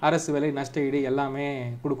 அரசு வேலை, நஷ்ட ஈடு எல்லாமே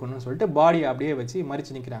கொடுக்கணும்னு சொல்லிட்டு பாடியை அப்படியே வச்சு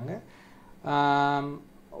மறித்து நிற்கிறாங்க.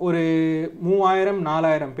 ஒரு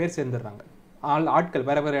 3000-4000 பேர் சேர்ந்துடுறாங்க. ஆட்கள்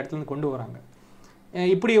வேறு இடத்துலேருந்து கொண்டு வராங்க.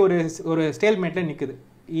 இப்படி ஒரு ஸ்டேல்மேட்டில் நிற்குது.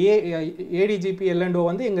 ஏடிஜிபி எல்என்டோ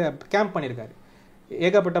வந்து எங்கே கேம்ப் பண்ணியிருக்காரு.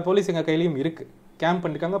 ஏகப்பட்ட போலீஸ் எங்கள் கையிலையும் இருக்குது, கேம்ப்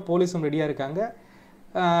பண்ணியிருக்காங்க, போலீஸும் ரெடியாக இருக்காங்க.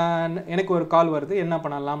 எனக்கு ஒரு கால் வருது, என்ன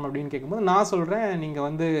பண்ணலாம் அப்படின்னு கேட்கும்போது நான் சொல்கிறேன், நீங்கள்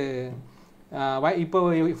வந்து இப்போ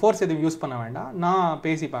ஃபோர்ஸ் எதுவும் யூஸ் பண்ண வேண்டாம், நான்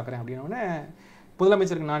பேசி பார்க்குறேன் அப்படின்னோடனே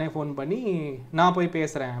முதலமைச்சருக்கு நானே ஃபோன் பண்ணி நான் போய்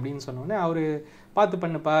பேசுகிறேன் அப்படின்னு சொன்னோடனே அவர் பார்த்து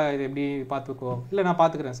பண்ணுப்பா, இது எப்படி பார்த்துக்கோ, இல்லை நான்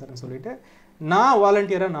பார்த்துக்கிறேன் சார்ன்னு சொல்லிட்டு நான்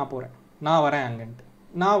வாலண்டியராக நான் போகிறேன், நான் வரேன் அங்கன்ட்டு.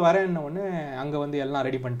 நான் வரேன்னொடனே அங்கே வந்து எல்லாம்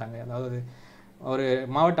ரெடி பண்ணிட்டாங்க. அதாவது ஒரு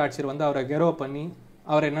மாவட்ட ஆட்சியர் வந்து அவரை கெரோ பண்ணி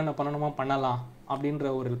அவர் என்னென்ன பண்ணணுமோ பண்ணலாம் அப்படின்ற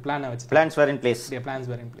ஒரு பிளானை வச்சு plans where in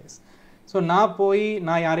place. So நான் போய்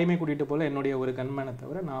நான் யாரையுமே கூட்டிகிட்டு போகல, என்னுடைய ஒரு கண்மனை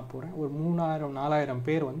தவிர நான் போகிறேன். ஒரு 3000-4000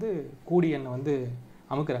 பேர் வந்து கூடி என்னை வந்து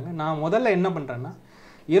அமுக்குறாங்க. நான் முதல்ல என்ன பண்ணுறேன்னா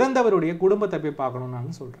இறந்தவருடைய குடும்பத்தை போய் பார்க்கணும்னு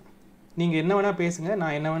நான் சொல்கிறேன். நீங்கள் என்ன வேணால் பேசுங்க,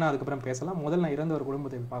 நான் என்ன வேணால் அதுக்கப்புறம் பேசலாம், முதல்ல நான் இறந்தவர்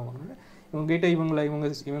குடும்பத்தை போய் பார்க்கணும்னு இவங்ககிட்ட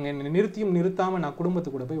இவங்க என்னை நிறுத்தியும் நிறுத்தாமல் நான் குடும்பத்து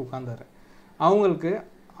கூட போய் உட்காந்துடுறேன்.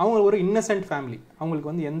 அவங்க ஒரு இன்னசென்ட் ஃபேமிலி,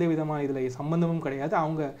 அவங்களுக்கு வந்து எந்த விதமான இதில் சம்பந்தமும் கிடையாது.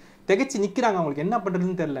 அவங்க திகைச்சு நிற்கிறாங்க, அவங்களுக்கு என்ன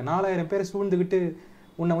பண்ணுறதுன்னு தெரியல. 4000 பேர் சூழ்ந்துக்கிட்டு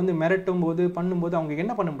உன்னை வந்து மிரட்டும் போது பண்ணும்போது அவங்க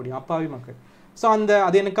என்ன பண்ண முடியும், அப்பாவி மக்கள். ஸோ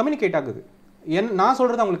அது எனக்கு கம்யூனிகேட் ஆகுது, நான்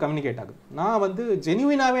சொல்கிறது அவங்களுக்கு கம்யூனிகேட் ஆகுது. நான் வந்து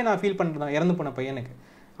ஜெனுவினாகவே நான் ஃபீல் பண்ணுறேன். இறந்து போன பையனுக்கு,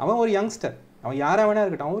 அவன் ஒரு யங்ஸ்டர், அவன் யாராக வேணா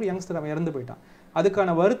இருக்கட்டும், அவன் ஒரு யங்ஸ்டர், அவன் இறந்து போயிட்டான்.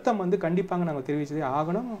 அதுக்கான வருத்தம் வந்து கண்டிப்பாக நாங்கள் தெரிவிச்சதே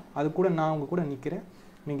ஆகணும். அது கூட நான் அவங்க கூட நிற்கிறேன்,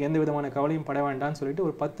 நீங்கள் எந்த விதமான கவலையும் பட வேண்டாம்னு சொல்லிட்டு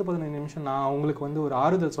ஒரு 10-15 நிமிஷம் நான் அவங்களுக்கு வந்து ஒரு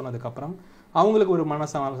ஆறுதல் சொன்னதுக்கப்புறம் அவங்களுக்கு ஒரு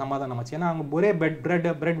சமாதானம் ஆச்சு. ஏன்னா அவங்க ஒரே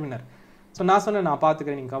பிரெட் வின்னர். ஸோ நான் சொன்னேன், நான்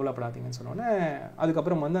பார்த்துக்கிறேன், நீங்கள் கவலைப்படாதீங்கன்னு சொன்னோன்னே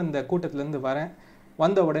அதுக்கப்புறம் வந்து அந்த கூட்டத்திலேருந்து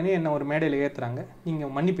வந்த உடனே என்ன ஒரு மேடையில் ஏற்றுறாங்க.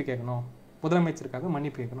 நீங்கள் மன்னிப்பு கேட்கணும், முதலமைச்சருக்காக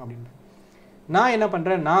மன்னிப்பு கேட்கணும் அப்படின்ற. நான் என்ன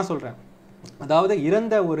பண்ணுறேன், நான் சொல்கிறேன், அதாவது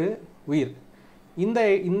இறந்த ஒரு உயிர்,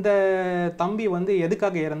 இந்த தம்பி வந்து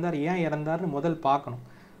எதுக்காக இறந்தார், ஏன் இறந்தார்னு முதல் பார்க்கணும்.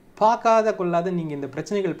 பார்க்காத கொள்ளாத நீங்கள் இந்த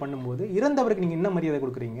பிரச்சனைகள் பண்ணும்போது இறந்தவருக்கு நீங்கள் என்ன மரியாதை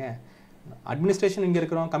கொடுக்குறீங்க? அட்மினிஸ்ட்ரேஷன் இங்கே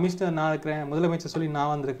இருக்கிறோம், கமிஷனர் நான் இருக்கிறேன், முதலமைச்சர் சொல்லி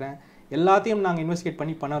நான் வந்திருக்கிறேன், எல்லாத்தையும் நாங்கள் இன்வெஸ்டிகேட்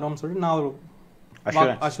பண்ணி பண்ணுறோம்னு சொல்லிட்டு நான் ஒரு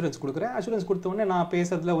அஷூரன்ஸ் கொடுக்குறேன். அஷூரன்ஸ் கொடுத்த உடனே நான்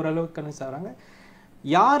பேசுறதுல ஓரளவுக்கு கன்வின்ஸ் ஆகிறாங்க.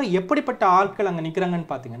 யார் எப்படிப்பட்ட ஆட்கள் அங்கே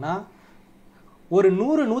நிற்கிறாங்கன்னு பார்த்தீங்கன்னா ஒரு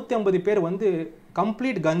 100-150 பேர் வந்து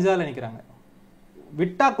கம்ப்ளீட் கஞ்சாவில் நிற்கிறாங்க,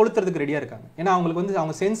 விட்டா கொளுத்துறதுக்கு ரெடியாக இருக்காங்க. ஏன்னா அவங்களுக்கு வந்து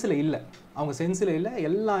அவங்க சென்ஸில் இல்லை,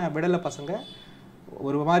 எல்லாம் விடலை பசங்க,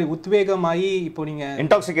 ஒரு மாதிரி உத்வேகமாயி இப்போ நீங்க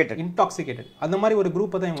இன்டாக்சிகேட்டட் அந்த மாதிரி ஒரு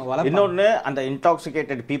குரூப்பை தான் இவங்க வளர்ப்பாங்க. இன்னொன்று, அந்த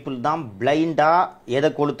இன்டாக்சிகேட்டட் பீப்புள் தான் பிளைண்டா எதை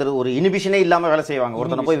கொளுத்துறது ஒரு இனிபிஷனே இல்லாம வேலை செய்வாங்க.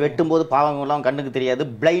 ஒருத்தனை போய் வெட்டும் போது பாவங்க எல்லாம் கண்ணுக்கு தெரியாது,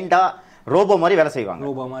 பிளைண்டா ரோபோ மாதிரி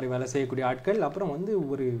வேலை செய்யக்கூடிய ஆட்கள். அப்புறம் வந்து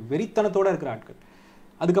ஒரு வெறித்தனத்தோட இருக்கிற ஆட்கள்.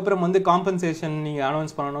 அதுக்கப்புறம் வந்து காம்பன்சேஷன் நீங்கள்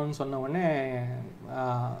அனௌன்ஸ் பண்ணணும்னு சொன்ன உடனே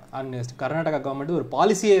கர்நாடகா கவர்மெண்ட் ஒரு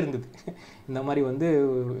பாலிசியே இருந்தது, இந்த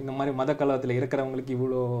மாதிரி மத கலவரத்தில் இருக்கிறவங்களுக்கு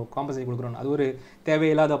இவ்வளோ காம்பன்சேஷன் கொடுக்குறோம். அது ஒரு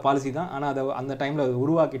தேவையில்லாத பாலிசி தான், ஆனால் அதை அந்த டைமில் அதை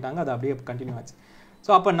உருவாக்கிட்டாங்க, அது அப்படியே கண்டினியூ ஆச்சு.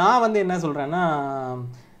 ஸோ அப்போ நான் வந்து என்ன சொல்கிறேன்னா,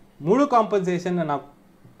 முழு காம்பன்சேஷன்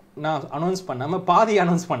நான் அனௌன்ஸ் பண்ணாமல் பாதி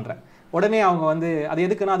அனௌன்ஸ் பண்ணுறேன். உடனே அவங்க வந்து அது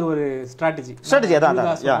எதுக்குன்னா அது ஒரு ஸ்ட்ராட்டஜி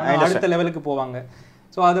அடுத்த லெவலுக்கு போவாங்க.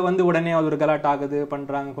 ஸோ அது வந்து உடனே அது ஒரு கலாட் ஆகுது,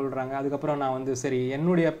 பண்ணுறாங்க, கொள்கிறாங்க. அதுக்கப்புறம் நான் வந்து சரி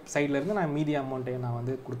என்னுடைய சைட்லேருந்து நான் மீதி அமௌண்ட்டை நான்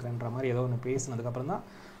வந்து கொடுக்குறேன்ற மாதிரி ஏதோ ஒன்று பேசினதுக்கப்புறம் தான்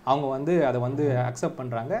அவங்க வந்து அதை வந்து அக்செப்ட்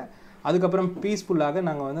பண்ணுறாங்க. அதுக்கப்புறம் பீஸ்ஃபுல்லாக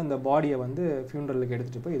நாங்கள் வந்து அந்த பாடியை வந்து ஃபியூனரலுக்கு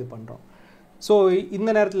எடுத்துகிட்டு போய் இது பண்ணுறோம். ஸோ இந்த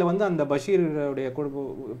நேரத்தில் வந்து அந்த பஷீருடைய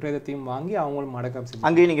பிரேதத்தையும் வாங்கி அவங்களும் அடக்கம்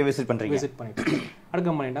அங்கேயும் நீங்கள் விசிட் பண்ணிட்டு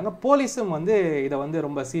அடக்கம் பண்ணிட்டாங்க. போலீஸும் வந்து இதை வந்து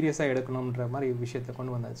ரொம்ப சீரியஸாக எடுக்கணுன்ற மாதிரி விஷயத்தை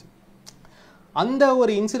கொண்டு வந்தாச்சு. அந்த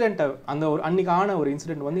ஒரு இன்சிடெண்ட்டை அன்றைக்கான ஒரு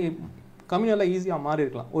இன்சிடெண்ட் வந்து கம்யூனலாக ஈஸியாக மாறி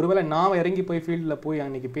இருக்கலாம். ஒருவேளை நான் இறங்கி போய் ஃபீல்டில் போய்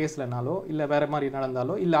அன்றைக்கி பேசலைனாலோ, இல்லை வேறு மாதிரி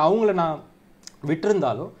நடந்தாலோ, இல்லை அவங்கள நான்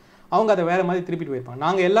விட்டுருந்தாலோ அவங்க அதை வேறு மாதிரி திருப்பிட்டு போயிருப்பாங்க.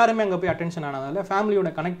 நாங்கள் எல்லாருமே அங்கே போய் அட்டென்ஷன் ஆனதால்,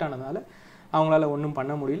 ஃபேமிலியோட கனெக்ட் ஆனதால் அவங்களால ஒன்றும்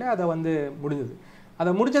பண்ண முடியல. அதை வந்து முடிஞ்சது.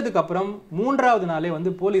 அதை முடிஞ்சதுக்கப்புறம் 3வது நாளே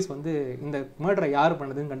வந்து போலீஸ் வந்து இந்த மர்டரை யார்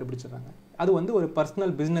பண்ணதுன்னு கண்டுபிடிச்சிடுறாங்க. அது வந்து ஒரு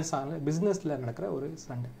பர்சனல் பிஸ்னஸில் நடக்கிற ஒரு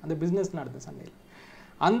சண்டை. அந்த பிஸ்னஸ் நடந்த சண்டையில்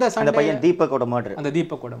அந்த தீபக்கோட மர்டர்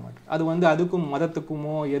அது வந்து அதுக்கும்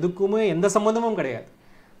மதத்துக்குமோ எதுக்குமே எந்த சம்மந்தமும் கிடையாது.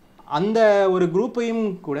 அந்த ஒரு குரூப்பையும்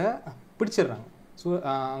கூட பிடிச்சிடுறாங்க. ஸோ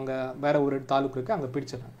அங்கே வேற ஒரு தாலுக்கு இருக்குது, அங்கே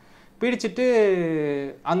பிடிச்சிட்டு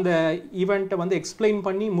அந்த ஈவெண்ட்டை வந்து எக்ஸ்பிளைன்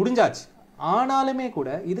பண்ணி முடிஞ்சாச்சு. ஆனாலுமே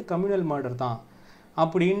கூட இது கம்யூனல் மர்டர் தான்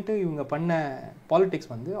அப்படின்ட்டு இவங்க பண்ண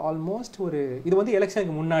பாலிடிக்ஸ் வந்து ஆல்மோஸ்ட் இது வந்து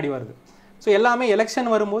எலெக்ஷனுக்கு முன்னாடி வருது. ஸோ எல்லாமே எலெக்ஷன்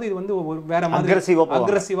வரும்போது இது வந்து ஒரு வேற மாதிரி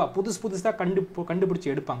அக்ரெசிவாக புதுசாக கண்டுபிடிச்சி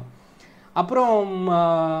எடுப்பாங்க. அப்புறம்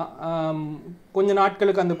கொஞ்ச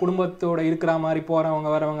நாட்களுக்கு அந்த குடும்பத்தோட இருக்கிற மாதிரி போகிறவங்க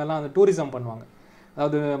வரவங்கெல்லாம் அந்த டூரிசம் பண்ணுவாங்க.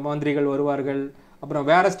 அதாவது மந்திரிகள் வருவார்கள், அப்புறம்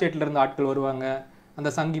வேற ஸ்டேட்ல இருந்து ஆட்கள் வருவாங்க,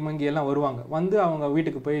 அந்த சங்கி மங்கி எல்லாம் வருவாங்க, வந்து அவங்க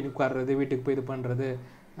வீட்டுக்கு போய் உட்கார்றது, வீட்டுக்கு போய் இது பண்ணுறது,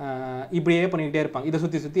 இப்படியே பண்ணிக்கிட்டே இருப்பாங்க. இதை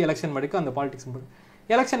சுற்றி எலெக்ஷன் வரைக்கும் அந்த பாலிடிக்ஸ்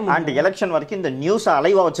எலெக்ஷன் வரைக்கும் இந்த நியூஸ்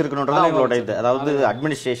அலைவா வச்சிருக்கணும்ன்றது அவங்களோட இது. அதாவது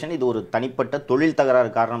அட்மினிஸ்ட்ரேஷன் இது ஒரு தனிப்பட்ட தொழில் தகராறு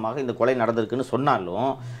காரணமாக இந்த கொலை நடந்திருக்குன்னு சொன்னாலும்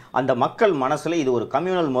அந்த மக்கள் மனசுல இது ஒரு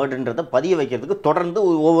கம்யூனல் மர்டர்ன்றதை பதிய வைக்கிறதுக்கு தொடர்ந்து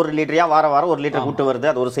ஒவ்வொரு லிட்டரையா வாரம் ஒரு லிட்டர் கூட்டு வருது.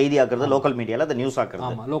 அது ஒரு செய்தி ஆக்குறது, லோக்கல் மீடியால அதை நியூஸ்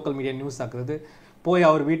ஆக்குறது. லோக்கல் மீடியா நியூஸ் ஆக்குறது, போய்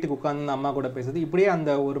அவர் வீட்டுக்கு உட்காந்து அம்மா கூட பேசுறது, இப்படியே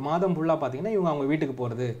அந்த ஒரு மாதம் ஃபுல்லா பாத்தீங்கன்னா இவங்க அவங்க வீட்டுக்கு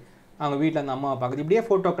போறது, அவங்க வீட்டில் அந்த அம்மாவை பார்க்குறது, இப்படியே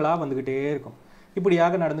ஃபோட்டோக்களாக வந்துக்கிட்டே இருக்கும்.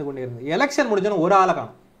 இப்படியாக நடந்து கொண்டே இருந்தது. எலெக்ஷன் முடிஞ்சோன்னு ஒரு ஆளை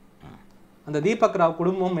காணும். அந்த தீபக் ராவ்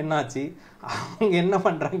குடும்பம் என்னாச்சு, அவங்க என்ன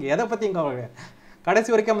பண்ணுறாங்க, எதை பற்றியும் கவலை. கடைசி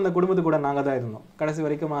வரைக்கும் அந்த குடும்பத்து கூட நாங்கள் தான் இருந்தோம். கடைசி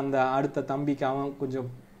வரைக்கும் அந்த அடுத்த தம்பிக்கு அவன் கொஞ்சம்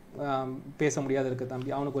பேச முடியாத இருக்க தம்பி,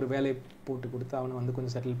 அவனுக்கு ஒரு வேலையை போட்டு கொடுத்து அவனை வந்து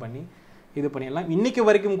கொஞ்சம் செட்டில் பண்ணி இது பண்ணிடலாம். இன்னைக்கு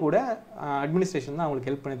வரைக்கும் கூட அட்மினிஸ்ட்ரேஷன் தான்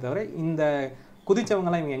அவங்களுக்கு ஹெல்ப் பண்ணி தவிர இந்த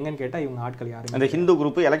குதிச்சவங்கலாம் இவங்க எங்கன்னு கேட்டால் இவங்க ஆட்கள் யாரும். அந்த ஹிந்து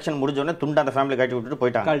குரூப் எலெக்ஷன் முடிஞ்சோடனே துண்டு அந்த ஃபேமிலி கட்டி விட்டுட்டு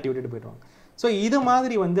போயிடுவாங்க. ஸோ இது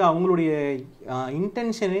மாதிரி வந்து அவங்களுடைய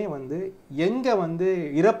இன்டென்ஷனே வந்து எங்கே வந்து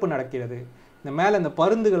இறப்பு நடக்கிறது, இந்த மேலே இந்த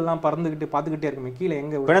பருந்துகள்லாம் பறந்துக்கிட்டு பார்த்துக்கிட்டே இருக்குமே, கீழே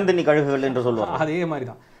எங்கே பிணந்தண்ணி கழுகுகள் என்று சொல்லுவாங்க. அதே மாதிரி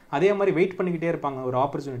தான், அதே மாதிரி வெயிட் பண்ணிக்கிட்டே இருப்பாங்க ஒரு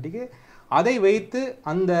ஆப்பர்ச்சுனிட்டிக்கு. அதை வைத்து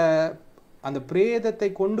அந்த அந்த பிரேதத்தை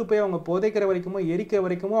கொண்டு போய் அவங்க புதைக்கிற வரைக்குமோ எரிக்கிற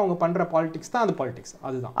வரைக்குமோ அவங்க பண்ற பாலிடிக்ஸ் தான். அது பாலிடிக்ஸ்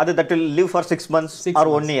அதுதான். அது that will live for 6 months or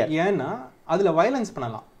 1 year. ஏன்னா அதுல வயலன்ஸ்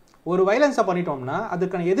பண்ணலாம். ஒரு வயலன்ஸை பண்ணிட்டோம்னா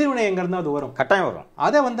அதுக்கான எதிர்வினை எங்க இருந்தா அது வரும், கட்டாயம் வரும்.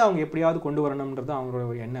 அதை வந்து அவங்க எப்படியாவது கொண்டு வரணும்ன்றது அவங்களோட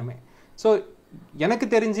ஒரு எண்ணமே. ஸோ எனக்கு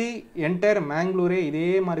தெரிஞ்சு என்டையர் மேங்களூரே இதே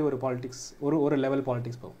மாதிரி ஒரு பாலிடிக்ஸ், ஒரு லெவல்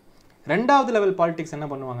பாலிடிக்ஸ் போகும். ரெண்டாவது லெவல் பாலிடிக்ஸ் என்ன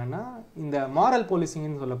பண்ணுவாங்கன்னா இந்த மாரல்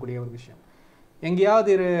போலீசிங்னு சொல்லக்கூடிய ஒரு விஷயம்.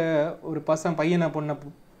 எங்கேயாவது ஒரு பையனை பொண்ணை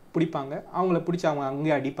பிடிப்பாங்க, அவங்கள பிடிச்சி அவங்க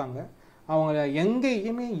அங்கேயே அடிப்பாங்க. அவங்கள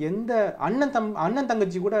எங்கேயுமே எந்த அண்ணன்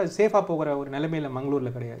தங்கச்சி கூட சேஃபாக போகிற ஒரு நிலைமையில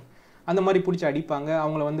மங்களூரில் கிடையாது. அந்த மாதிரி பிடிச்சி அடிப்பாங்க,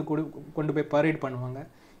 அவங்கள வந்து கொண்டு போய் பரேட் பண்ணுவாங்க.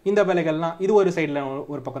 இந்த வேலைகள்லாம் இது ஒரு சைடில்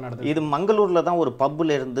ஒரு பக்கம் நடந்தது. இது மங்களூரில் தான் ஒரு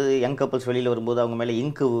பப்பில் இருந்து யங் கப்பிள்ஸ் வெளியில் வரும்போது அவங்க மேலே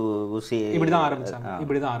இங்கு ஊசி இப்படி தான்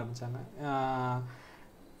ஆரம்பித்தாங்க.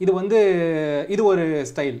 இது வந்து இது ஒரு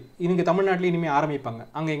ஸ்டைல். இங்கே தமிழ்நாட்டில் இனிமேல் ஆரம்பிப்பாங்க.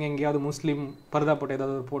 அங்கே எங்கேயாவது முஸ்லீம் பர்தா போட்ட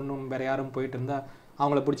ஏதாவது ஒரு பொண்ணும் வேறு யாரும் போயிட்டு இருந்தால்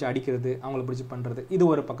அவங்கள பிடிச்சி அடிக்கிறது, அவங்கள பிடிச்சி பண்ணுறது, இது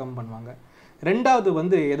ஒரு பக்கம் பண்ணுவாங்க. ரெண்டாவது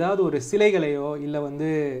வந்து ஏதாவது ஒரு சிலைகளையோ இல்லை வந்து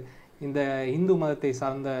இந்த இந்து மதத்தை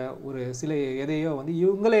சார்ந்த ஒரு சிலை எதையோ வந்து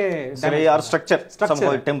இவங்களே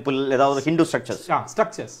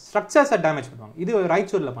ஸ்ட்ரக்சர்ஸை டேமேஜ் பண்ணுவாங்க. இது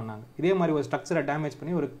ராய்ச்சூரில் பண்ணாங்க. இதே மாதிரி ஒரு ஸ்ட்ரக்சரை டேமேஜ்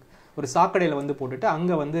பண்ணி ஒரு சாக்கடையில் வந்து போட்டுட்டு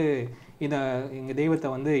அங்கே வந்து எங்கள் தெய்வத்தை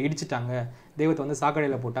வந்து இடிச்சிட்டாங்க, தெய்வத்தை வந்து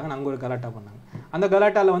சாக்கடையில் போட்டாங்கன்னு அங்கே ஒரு கலாட்டா பண்ணாங்க. அந்த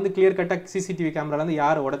கலாட்டாவில் வந்து கிளியர் கட்டாக சிசிடிவி கேமராலேருந்து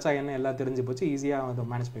யார் உடைச்சா என்ன எல்லாம் தெரிஞ்சு போச்சு, ஈஸியாக அதை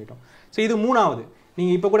மேனேஜ் பண்ணிட்டோம். ஸோ இது மூணாவது.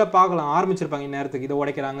 நீங்கள் இப்போ கூட பார்க்கலாம், ஆரம்பிச்சிருப்பாங்க இந்நேரத்துக்கு இதை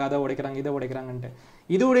உடைக்கிறாங்க, அதை உடைக்கிறாங்க, இதை உடைக்கிறாங்கன்ட்டு.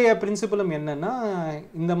 இதோடைய பிரின்சிபலும் என்னன்னா,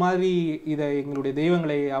 இந்த மாதிரி இதை எங்களுடைய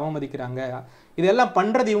தெய்வங்களை அவமதிக்கிறாங்க, இதெல்லாம்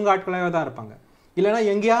பண்ணுறது இவங்க ஆட்களாக தான் இருப்பாங்க. இல்லைனா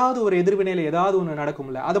எங்கேயாவது ஒரு எதிர்வினையில் ஏதாவது ஒன்று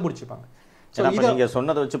நடக்கும்ல, அதை பிடிச்சிப்பாங்க. நீங்க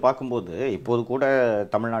சொன்னதை வச்சு பார்க்கும்போது இப்போது கூட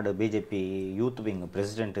Tamil Nadu BJP youth wing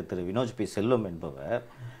president திரு வினோஜ் பி செல்வம் என்பவர்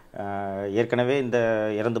ஏற்கனவே இந்த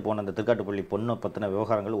இறந்து போன அந்த திருக்காட்டுப்பள்ளி பொண்ணை பற்றின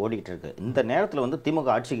விவகாரங்கள் ஓடிக்கிட்டு இருக்கு. இந்த நேரத்தில் வந்து திமுக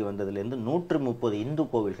ஆட்சிக்கு வந்ததுலேருந்து 130 இந்து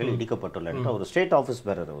கோவில்கள் இடிக்கப்பட்டுள்ள ஒரு ஸ்டேட் ஆஃபீஸ்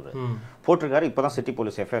பேரர் அவர் போட்டிருக்காரு. இப்போதான் சிட்டி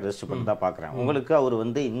போலீஸ் எஃப்ஐஆர் ரெஜிஸ்டர் பண்ணி தான் பார்க்குறேன். உங்களுக்கு அவர்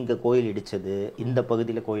வந்து இங்கே கோயில் இடிச்சது, இந்த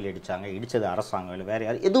பகுதியில் கோயில் இடிச்சாங்க, இடிச்சது அரசாங்கம் இல்லை வேற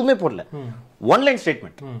யாரும் எதுவுமே போடல. ஒன்லைன்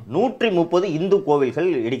ஸ்டேட்மெண்ட் 130 இந்து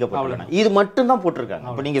கோவில்கள் இடிக்கப்பட்டுள்ளன, இது மட்டும் தான் போட்டிருக்காங்க.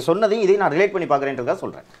 அப்போ நீங்கள் சொன்னதையும் இதை நான் ரிலேட் பண்ணி பார்க்குறேன்றதா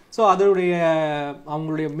சொல்கிறேன். ஸோ அதோடைய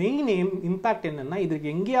அவங்களுடைய மெயின் இம்பாக்ட் என்னன்னா,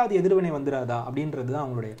 இதுக்கு எங்கேயாவது எதிர்வினை வந்துடாதா அப்படின்றது தான்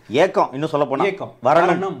அவங்களுடைய ஏக்கம். இன்னும் சொல்ல போனா ஏக்கம்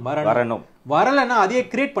வரலன்னா அதையே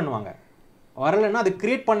கிரியேட் பண்ணுவாங்க. வரலன்னா அது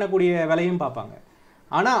கிரியேட் பண்ணக்கூடிய வேலையும் பார்ப்பாங்க.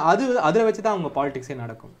 ஆனா அதில் வச்சு தான் அவங்க பாலிடிக்ஸே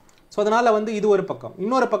நடக்கும். ஸோ அதனால வந்து இது ஒரு பக்கம்.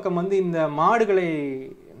 இன்னொரு பக்கம் வந்து இந்த மாடுகளை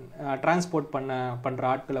டிரான்ஸ்போர்ட் பண்ற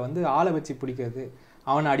ஆட்களை வந்து ஆளை வச்சு பிடிக்கிறது,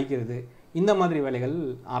 அவனை அடிக்கிறது, இந்த மாதிரி வேலைகள்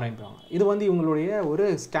ஆரம்பிப்பாங்க. இது வந்து இவங்களுடைய ஒரு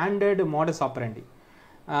ஸ்டாண்டர்டு மாடஸ் ஆப்பரண்டி.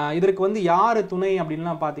 இதற்கு வந்து யார் துணை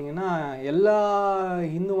அப்படின்லாம் பார்த்தீங்கன்னா, எல்லா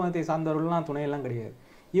இந்து மதத்தை சார்ந்தவர்கள்லாம் துணையெல்லாம் கிடையாது.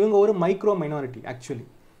 இவங்க ஒரு மைக்ரோ மைனாரிட்டி. ஆக்சுவலி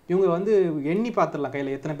இவங்க வந்து எண்ணி பார்த்துடலாம்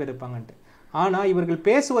கையில் எத்தனை பேர் இருப்பாங்கன்ட்டு. ஆனால் இவர்கள்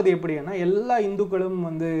பேசுவது எப்படின்னா, எல்லா இந்துக்களும்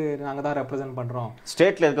வந்து நாங்கள் தான் ரெப்ரசென்ட் பண்ணுறோம்,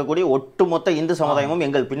 ஸ்டேட்டில் இருக்கக்கூடிய ஒட்டுமொத்த இந்து சமுதாயமும்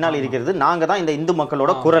எங்கள் பின்னால் இருக்கிறது, நாங்கள் தான் இந்த இந்து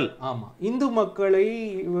மக்களோட குரல். ஆமாம், இந்து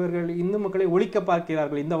மக்களை ஒழிக்க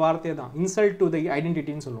பார்க்கிறார்கள். இந்த வார்த்தையை தான் இன்சல்ட் டு தி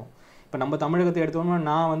ஐடென்டிட்டின்னு சொல்லுவோம். இப்போ நம்ம தமிழகத்தை எடுத்தோம்னா,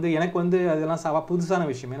 நான் வந்து எனக்கு வந்து அதெல்லாம் புதுசான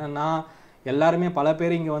விஷயம். ஏன்னா நான் எல்லாருமே பல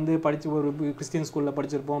பேர் இங்கே வந்து படிச்சு ஒரு கிறிஸ்டியன் ஸ்கூலில்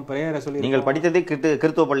படிச்சிருப்போம், பிரேயரை சொல்லி. நீங்கள் படித்ததே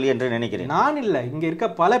கிறிஸ்துவ பள்ளி என்று நினைக்கிறேன். நான் இல்லை, இங்கே இருக்க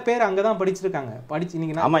பல பேர் அங்கே தான் படிச்சிருக்காங்க.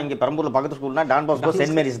 நீங்கள் ஆமாம், இங்கே பெரம்பூரில் பக்கத்து ஸ்கூல்னா டான் பாஸ்கோ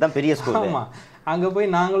சென்ட் மேரிஸ் தான் பெரிய ஸ்கூல். ஆமாம், அங்கே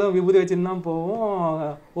போய் நாங்களும் விபூதி வச்சுன்னு தான் போவோம்,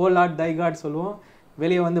 ஓ லார்ட் தை காட் சொல்லுவோம்.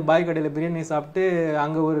 வெளியே வந்து பாய் கடையில் பிரியாணி சாப்பிட்டு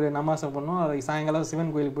அங்கே ஒரு நமாசம் பண்ணுவோம். சாயங்காலம்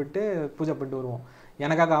சிவன் கோயிலுக்கு போயிட்டு பூஜை பண்ணிட்டு வருவோம்.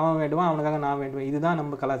 எனக்காக அவன் வேண்டுவான், அவனுக்காக நான் வேண்டுவேன். இதுதான்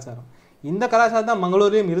நம்ம கலாச்சாரம். இந்த கலாச்சாரம் தான்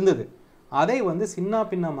மங்களூர்லேயும் இருந்தது. அதை வந்து சின்ன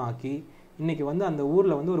பின்னமாக்கி இன்னைக்கு வந்து அந்த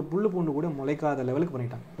ஊரில் வந்து ஒரு புல்லு பூண்டு கூட முளைக்காத லெவலுக்கு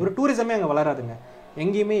பண்ணிட்டாங்க. ஒரு டூரிசமே அங்கே வளராதுங்க.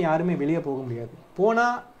 எங்கேயுமே யாருமே வெளியே போக முடியாது.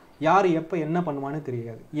 போனால் யார் எப்போ என்ன பண்ணுவான்னு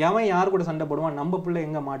தெரியாது. எவன் யார் கூட சண்டை போடுவான், நம்ம பிள்ளை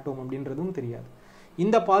எங்கே மாட்டோம் அப்படின்றதும் தெரியாது.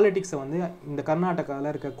 இந்த பாலிடிக்ஸை வந்து இந்த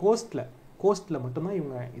கர்நாடகாவில் இருக்க கோஸ்ட்டில் மட்டும்தான்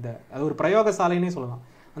இவங்க அது ஒரு பிரயோக சாலைன்னே சொல்லலாம்.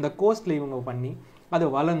 அந்த கோஸ்ட்டில் இவங்க பண்ணி அது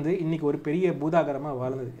வளர்ந்து இன்னைக்கு ஒரு பெரிய பூதாகரமாக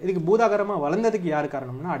வளர்ந்தது. இதுக்கு பூதாகரமாக வளர்ந்ததுக்கு யார்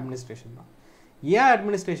காரணம்னா அட்மினிஸ்ட்ரேஷன் தான். ஏன்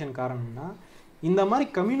அட்மினிஸ்ட்ரேஷன் காரணம்னா இந்த மாதிரி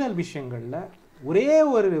கம்யூனல் விஷயங்களில் ஒரே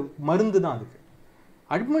ஒரு மருந்து தான் அதுக்கு.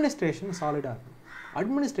 அட்மினிஸ்ட்ரேஷன் சாலிடாக இருக்கும்.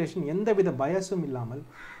 அட்மினிஸ்ட்ரேஷன் எந்த வித பயசும் இல்லாமல்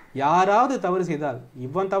யாராவது தவறு செய்தால்,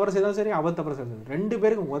 இவன் தவறு செய்தாலும் சரி, அவன் தவறு செய்தாலும் ரெண்டு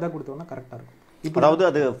பேருக்கும் உத கொடுத்தோம்னா கரெக்டாக இருக்கும். அதாவது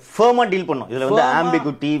அது ஃபர்மா டீல் பண்ணும். இதுல வந்து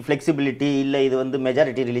ஆம்பிகுட்டி, ஃபிளெக்சிபிலிட்டி, இல்ல இது வந்து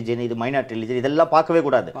மெஜாரிட்டி ரிலிஜன், இது மைனாரிட்டி ரிலிஜன், இதெல்லாம் பார்க்கவே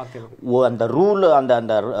கூடாது. அந்த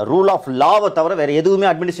ரூல் ஆஃப் லாவை தவிர வேற எதுவுமே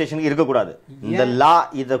அட்மினிஸ்ட்ரேஷனுக்கு இருக்கக்கூடாது. இந்த லா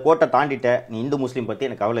இத கோட்டை தாண்டிட்ட நீ இந்து முஸ்லீம் பத்தி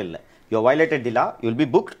எனக்கு கவலை இல்லை. You violated the law, you will be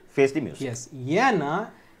booked, face the music. S. ஏன்னா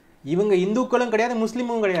இவங்க இந்துக்களும் கிடையாது,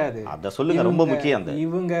 முஸ்லீமும் கிடையாது. அத சொல்லுங்க, ரொம்ப முக்கியம்.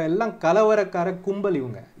 இவங்க எல்லாம் கலவரக்கார கும்பல்.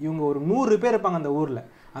 இவங்க ஒரு 100 பேர் இருப்பாங்க அந்த ஊர்ல.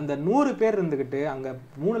 அந்த 100 பேர் இருந்துகிட்டு அங்க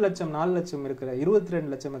 3 லட்சம் 4 லட்சம் இருக்கிற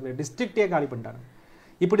 22 லட்சம் இருக்கிற டிஸ்ட்ரிக்டே காலி பண்ணிட்டாங்க.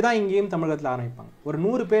 இப்படிதான் இங்கேயும் தமிழகத்தில் ஆரம்பிப்பாங்க. ஒரு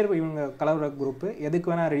 100 பேர் இவங்க கலவர குரூப்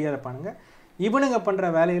எதுக்கு வேணா ரெடியா இருப்பானுங்க. இவனுங்க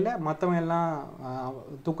பண்ற வேலையில மற்றவங்க எல்லாம்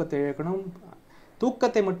தூக்கத்தை இழக்கணும்.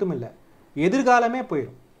 தூக்கத்தை மட்டும் இல்லை, எதிர்காலமே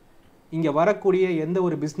போயிடும். இங்க வரக்கூடிய எந்த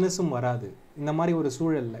ஒரு பிசினஸும் வராது. இந்த மாதிரி ஒரு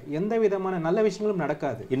சூழல்ல எந்த விதமான நல்ல விஷயங்களும்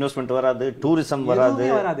நடக்காது. இன்வெஸ்ட்மெண்ட் வராது, டூரிசம்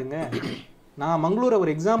வராதுங்க. நான் மங்களூரை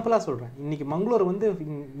ஒரு எக்ஸாம்பிளா சொல்றேன். இன்னைக்கு மங்களூர் வந்து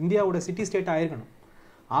இந்தியாவோட சிட்டி ஸ்டேட் ஆயிருக்கணும்.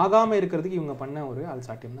 ஆகாம இருக்கிறதுக்கு இவங்க பண்ண ஒரு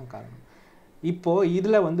அல்சாட்டியம் தான் காரணம். இப்போ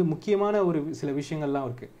இதுல வந்து முக்கியமான ஒரு சில விஷயங்கள்லாம்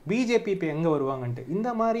இருக்கு. பிஜேபி இப்போ எங்க வருவாங்கன்ட்டு இந்த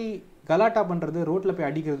மாதிரி கலாட்டா பண்றது, ரோட்ல போய்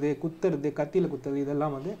அடிக்கிறது, குத்துறது, கத்தியில குத்துறது,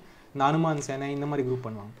 இதெல்லாம் வந்து இந்த அனுமான் சேனை இந்த மாதிரி குரூப்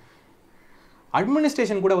பண்ணுவாங்க.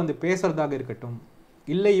 அட்மினிஸ்ட்ரேஷன் கூட வந்து பேசுறதாக இருக்கட்டும்,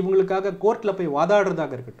 இல்லை இவங்களுக்காக கோர்ட்ல போய்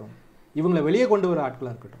வாதாடுறதாக இருக்கட்டும், இவங்களை வெளியே கொண்டு வர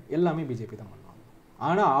ஆட்களாக இருக்கட்டும், எல்லாமே பிஜேபி தான் பண்ணுவாங்க.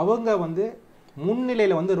 ஆனா அவங்க வந்து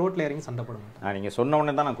முன்னிலையில வந்து ரோட்ல இறங்கி சண்டை போட மாட்டாங்க. நீங்க சொன்ன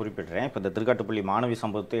உடனே தான் நான் குறிப்பிடுறேன். இப்போ இந்த திருக்காட்டுப்பள்ளி மாணவி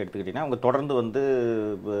சம்பவத்தை எடுத்துக்கிட்டீங்கன்னா அவங்க தொடர்ந்து வந்து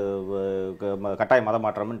கட்டாய மத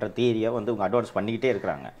மாற்றம்ன்ற தியரியை வந்து அவங்க அட்வான்ஸ் பண்ணிக்கிட்டே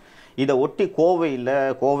இருக்கிறாங்க. இதை ஒட்டி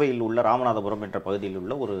கோவையில் உள்ள ராமநாதபுரம் என்ற பகுதியில்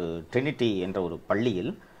உள்ள ஒரு ட்ரினிட்டி என்ற ஒரு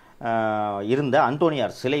பள்ளியில் இருந்த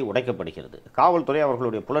அந்தோனியார் சிலை உடைக்கப்படுகிறது. காவல்துறை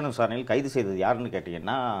அவர்களுடைய புலன் விசாரணையில் கைது செய்தது யாருன்னு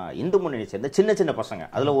கேட்டீங்கன்னா இந்து முன்னணி சேர்ந்த சின்ன சின்ன பசங்க.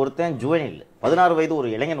 அதுல ஒருத்தன் ஜுவனில் 16 வயது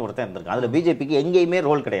ஒரு இளைஞன் ஒருத்தன் இருந்திருக்கான். அதுல பிஜேபிக்கு எங்கேயுமே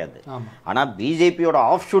ரோல் கிடையாது. ஆனா பிஜேபியோட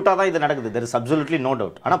ஆஃப் ஷூட்டா தான் இது நடக்குது. There is absolutely no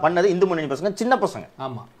doubt. ஆனா பண்ணது இந்து முன்னணி பசங்க, சின்ன பசங்க.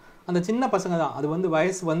 ஆமா, அந்த சின்ன பசங்க தான். அது வந்து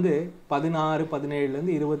வயசு வந்து 16,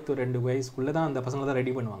 17லேருந்து 22 வயசுக்குள்ள தான் அந்த பசங்களை தான்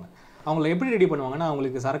ரெடி பண்ணுவாங்க. அவங்கள எப்படி ரெடி பண்ணுவாங்கன்னா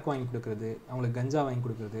அவங்களுக்கு சரக்கு வாங்கி கொடுக்குறது, அவங்களுக்கு கஞ்சா வாங்கி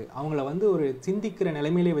கொடுக்குறது, அவங்கள வந்து ஒரு சிந்திக்கிற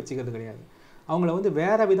நிலைமையிலே வச்சுக்கிறது கிடையாது. அவங்கள வந்து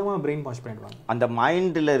வேற விதமாக பிரெயின் வாஷ் பண்ணிடுவாங்க. அந்த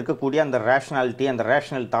மைண்டில் இருக்கக்கூடிய அந்த ரேஷனாலிட்டி, அந்த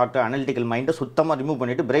ரேஷனல் தாட், அனலிட்டிக்கல் மைண்டை சுத்தமாக ரிமூவ்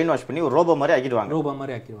பண்ணிட்டு பிரெயின் வாஷ் பண்ணி ஒரு ரோபோ மாதிரி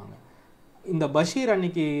ஆக்கிடுவாங்க. இந்த பஷீர்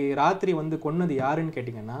அன்னைக்கு ராத்திரி வந்து கொன்னது யாருன்னு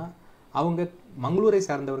கேட்டிங்கன்னா அவங்க மங்களூரை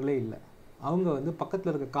சார்ந்தவர்களே இல்லை. அவங்க வந்து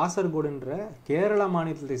பக்கத்தில் இருக்க காசர்கோடுன்ற கேரளா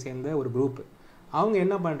மாநிலத்தை சேர்ந்த ஒரு குரூப்பு. அவங்க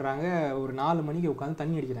என்ன பண்ணுறாங்க, ஒரு 4 மணிக்கு உட்காந்து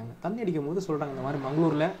தண்ணி அடிக்கிறாங்க. தண்ணி அடிக்கும் போது சொல்கிறாங்க, இந்த மாதிரி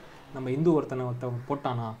மங்களூரில் நம்ம இந்து ஒருத்தன்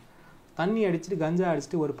போட்டானா, தண்ணி அடிச்சுட்டு கஞ்சா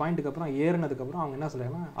அடிச்சுட்டு ஒரு பாயிண்ட்டுக்கு அப்புறம் ஏறினதுக்கப்புறம் அவங்க என்ன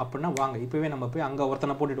சொல்கிறாங்கன்னா, அப்படின்னா வாங்க இப்போவே நம்ம போய் அங்கே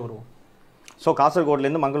ஒருத்தனை போட்டுட்டு வருவோம். So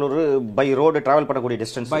காசர்கோட்லேருந்து Mangalore by road travel பண்ணக்கூடிய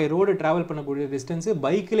டிஸ்டன்ஸ்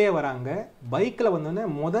பைக்கிலே வராங்க. பைக்கில் வந்தோடனே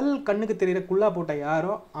முதல் கண்ணுக்கு தெரிகிற குள்ளா போட்ட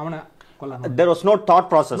யாரோ அவனை there was no thought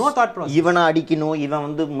process. இவனை அடிக்கணும், இவன்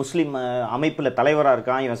வந்து முஸ்லீம் அமைப்புல தலைவரா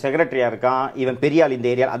இருக்கான், இவன் செக்ரட்டரியா இருக்கான், இவன் பெரியாள் இந்த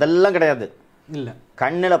ஏரியா, அதெல்லாம் கிடையாது. இல்ல,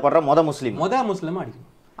 கண்ணுல படுற முஸ்லீம் அடிக்கணும்.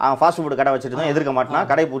 அவன் ஃபாஸ்ட் ஃபுட் கடை வச்சுட்டு தான் எதிர்க்க மாட்டான்,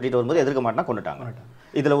 கடை பூட்டிட்டு வரும்போது எதிர்க்க மாட்டான், கொண்டுட்டாங்க.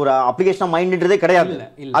 இதுல ஒரு அப்ளிகேஷன் மைண்ட்ன்றதே கிடையாது.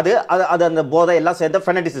 அது அந்த போதை எல்லாம் சேர்ந்த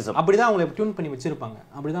ஃபெனடிசிசம். அப்படிதான் அவங்களை டியூன் பண்ணி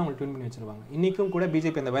வச்சிருப்பாங்க. இன்னைக்கும் கூட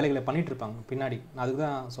பிஜேபி அந்த வேலைகளை பண்ணிட்டு இருப்பாங்க பின்னாடி. நான் அதுக்கு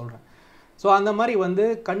தான் சொல்றேன். ஸோ அந்த மாதிரி வந்து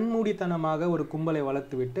கண்மூடித்தனமாக ஒரு கும்பலை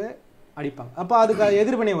வளர்த்து விட்டு அடிப்பாங்க. அப்போ அதுக்கு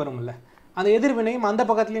எதிர்வினை வரும்ல, அந்த எதிர்வினையும் அந்த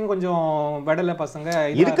பக்கத்துலயும் கொஞ்சம் வெடல பசங்க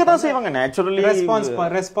இருக்கதான் செய்வாங்க. நேச்சுரலி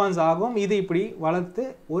ரெஸ்பான்ஸ் ஆகும். இது இப்படி வளர்த்து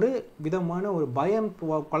ஒரு விதமான ஒரு பயம்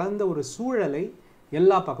கலந்த ஒரு சூழலை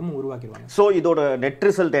எல்லா பக்கமும் உருவாக்கிடுவாங்க. ஸோ இதோட நெட்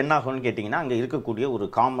ரிசல்ட் என்ன ஆகும்னு கேட்டிங்கன்னா, அங்கே இருக்கக்கூடிய ஒரு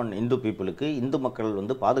காமன் இந்து பீப்புளுக்கு, இந்து மக்கள்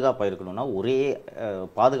வந்து பாதுகாப்பாக இருக்கணும்னா ஒரே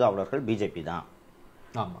பாதுகாவலர்கள் பிஜேபி தான்.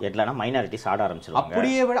 எட்லானா மைனாரிட்டிஸ் ஆட ஆரம்பிச்சிருவாங்க.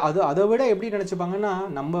 அப்படியே விட அதை விட எப்படி நினச்சிப்பாங்கன்னா,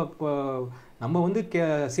 நம்ம வந்து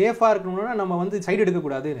சேஃபாக இருக்கணும்னா நம்ம வந்து சைடு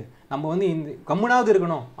எடுக்கக்கூடாது, நம்ம வந்து இந்த கம்முனாவது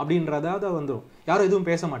இருக்கணும் அப்படின்றதாவது வந்துடும். யாரும் எதுவும்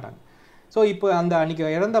பேச மாட்டாங்க. ஸோ இப்போ அந்த அன்றைக்கி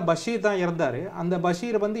இறந்த பஷீர் தான் இறந்தார். அந்த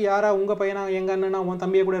பஷீர் வந்து யாரா உங்கள் பையனா எங்கள் அண்ணனா உன்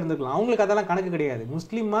தம்பியை கூட இருந்துக்கலாம். அவங்களுக்கு அதெல்லாம் கணக்கு கிடையாது.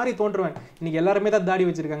 முஸ்லீம் மாதிரி தோன்றுவேன். இன்றைக்கி எல்லாருமே தான் தாடி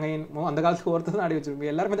வச்சுருக்காங்க. அந்த காலத்துக்கு ஒருத்தர் தான் தாடி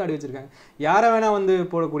வச்சுருக்காங்க. எல்லாருமே தாடி வச்சுருக்காங்க. யாரை வேணால் வந்து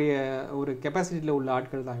போடக்கூடிய ஒரு கெப்பாசிட்டியில் உள்ள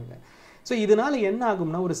ஆட்கள் தான் இல்லை. ஸோ இதனால என்ன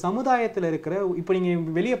ஆகும்னா ஒரு சமுதாயத்தில் இருக்கிற இப்போ நீங்கள்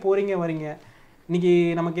வெளியே போகிறீங்க வரீங்க, இன்னைக்கு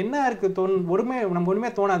நமக்கு என்ன இருக்குது நம்ம ஒன்றுமே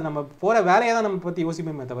தோணாது, நம்ம போகிற வேலையை தான் நம்ம பற்றி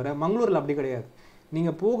யோசிப்போமே தவிர மங்களூரில் அப்படி கிடையாது.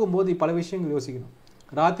 நீங்கள் போகும்போது பல விஷயங்கள் யோசிக்கணும்.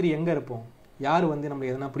 ராத்திரி எங்கே இருப்போம், யார் வந்து நம்மளை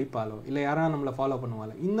எதனா பிடிப்பாலோ இல்லை யாராவது நம்மளை ஃபாலோ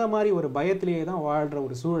பண்ணுவாளோ, இந்த மாதிரி ஒரு பயத்திலேயே தான் வாழ்கிற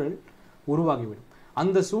ஒரு சூழல் உருவாகிவிடும்.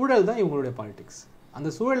 அந்த சூழல் தான் இவங்களுடைய பாலிடிக்ஸ். அந்த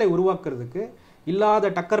சூழலை உருவாக்குறதுக்கு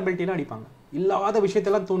இல்லாத டக்கர் பெல்ட்டிலாம் அடிப்பாங்க, இல்லாத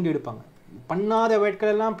விஷயத்தெல்லாம் தூண்டி எடுப்பாங்க, பண்ணாத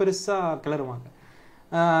வேட்களெல்லாம் பெருசாக கிளறுவாங்க.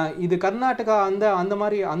 இது கர்நாடகா அந்த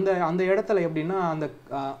மாதிரி அந்த இடத்துல எப்படின்னா அந்த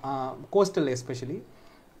கோஸ்டல் எஸ்பெஷலி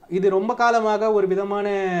இது ரொம்ப காலமாக ஒரு விதமான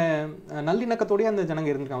நல்லிணக்கத்தோடய அந்த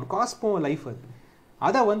ஜனங்க இருந்திருக்காங்க. ஒரு காஸ்மோ லைஃப்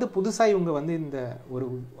அதை வந்து புதுசாக இவங்க வந்து இந்த ஒரு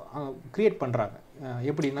கிரியேட் பண்ணுறாங்க.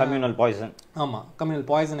 எப்படின்னா கம்யூனல் பாய்சன். ஆமாம், கம்யூனல்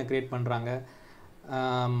பாய்சனை கிரியேட் பண்ணுறாங்க.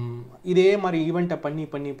 இதே மாதிரி ஈவெண்ட்டை பண்ணி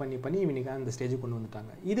பண்ணி பண்ணி பண்ணி இவனுக்கு அந்த ஸ்டேஜுக்கு கொண்டு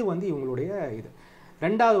வந்துட்டாங்க. இது வந்து இவங்களுடைய இது.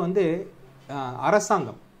 ரெண்டாவது வந்து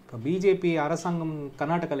அரசாங்கம். இப்போ பிஜேபி அரசாங்கம்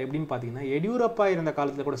கர்நாடகாவில் எப்படின்னு பார்த்தீங்கன்னா, எடியூரப்பா இருந்த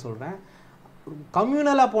காலத்தில் கூட சொல்கிறேன்,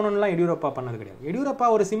 கம்யூனலாக போனோம்லாம் எடியூரப்பா பண்ணது கிடையாது. எடியூரப்பா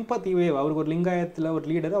ஒரு சிம்பத்தி வேவ், அவருக்கு ஒரு லிங்காயத்தில் ஒரு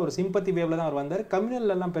லீடர், அவர் சிம்பத்தி வேவில் தான் அவர் வந்தார்.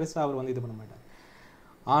 கம்யூனல்லாம் பெருசாக அவர் வந்து இது பண்ண மாட்டார்.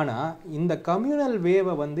 ஆனால் இந்த கம்யூனல்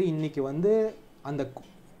வேவை வந்து இன்னைக்கு வந்து அந்த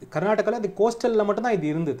கர்நாடகாவில் அது கோஸ்டலில் மட்டும்தான் இது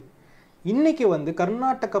இருந்தது. இன்னைக்கு வந்து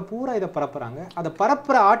கர்நாடகா பூரா இதை பரப்புறாங்க. அதை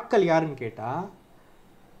பரப்புகிற ஆட்கள் யாருன்னு கேட்டால்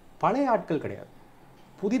பழைய ஆட்கள் கிடையாது,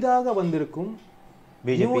 புதிதாக வந்திருக்கும்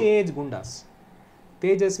நியூ ஏஜ் குண்டாஸ்.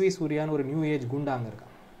 தேஜஸ்வி சூர்யான்னு ஒரு நியூ ஏஜ் குண்டாங்க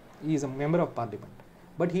இருக்கான். he is a member of parliament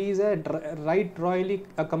but he is a royally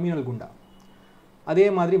a communal குண்டா. அதே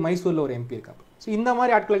மாதிரி மைசூரில் ஒரு எம்பி இருக்கா. ஸோ இந்த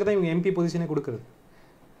மாதிரி ஆட்களுக்கு தான் இவங்க எம்பி பொசிஷனே கொடுக்குறது.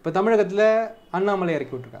 இப்போ தமிழகத்தில் அண்ணாமலை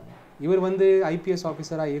இறக்கி விட்டுருக்காங்க. இவர் வந்து ஐபிஎஸ்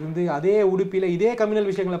ஆஃபீஸராக இருந்து அதே உடுப்பியில் இதே கம்யூனல்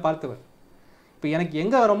விஷயங்களை பார்த்தவர். இப்போ எனக்கு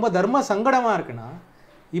எங்கே ரொம்ப தர்ம சங்கடமாக இருக்குன்னா,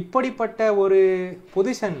 இப்படிப்பட்ட ஒரு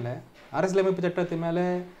பொசிஷனில் அரசியலமைப்பு சட்டத்து மேலே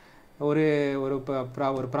ஒரு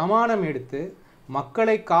ஒரு பிரமாணம் எடுத்து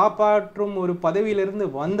மக்களை காப்பாற்றும் ஒரு பதவியிலிருந்து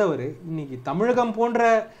வந்தவர் இன்னைக்கு தமிழகம் போன்ற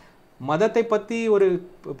மதத்தை பற்றி ஒரு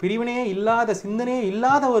பிரிவினையே இல்லாத சிந்தனையே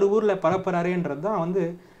இல்லாத ஒரு ஊரில் பரப்புறாருன்றது தான் வந்து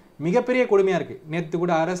மிகப்பெரிய கொடுமையாக இருக்குது. நேற்று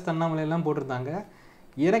கூட அரசு அண்ணாமலையெல்லாம் போட்டிருந்தாங்க.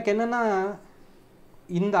 எனக்கு என்னென்னா,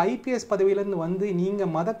 இந்த ஐபிஎஸ் பதவியிலேருந்து வந்து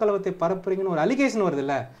நீங்கள் மத கலவத்தை பரப்புறீங்கன்னு ஒரு அலிகேஷன்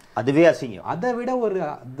வருதுல்ல, அதுவே அசிங்கம். அதை விட ஒரு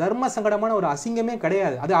தர்ம சங்கடமான ஒரு அசிங்கமே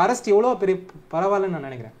கிடையாது. அது அரெஸ்ட் எவ்வளோ பெரிய பரவாயில்லன்னு நான்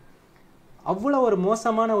நினைக்கிறேன். அவ்வளோ ஒரு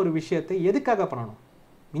மோசமான ஒரு விஷயத்தை எதுக்காக பண்ணணும்?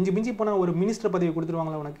 மிஞ்சி மிஞ்சி போனால் ஒரு மினிஸ்டர் பதவி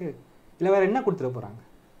கொடுத்துருவாங்களா உனக்கு, இல்லை வேறு என்ன கொடுத்துட போகிறாங்க?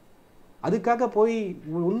 அதுக்காக போய்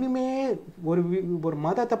ஒன்றுமே ஒரு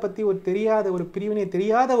மதத்தை பற்றி ஒரு தெரியாத ஒரு பிரிவினை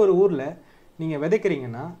தெரியாத ஒரு ஊரில் நீங்கள்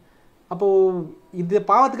விதைக்கிறீங்கன்னா, அப்போது இது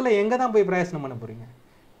பாவத்துக்குள்ள எங்கே தான் போய் பிரயோசனம் பண்ண போகிறீங்க?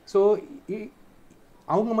 ஸோ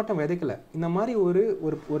அவங்க மட்டும் விதைக்கல, இந்த மாதிரி ஒரு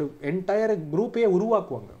ஒரு என்டையர் குரூப்பே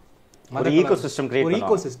உருவாக்குவாங்க. ஒரு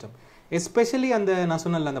ஈகோ சிஸ்டம். எஸ்பெஷலி அந்த நான்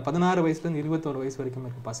சொன்னல அந்த 16 வயசுலேருந்து 21 வயசு வரைக்கும்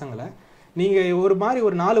இருக்க பசங்களை நீங்கள் ஒரு மாதிரி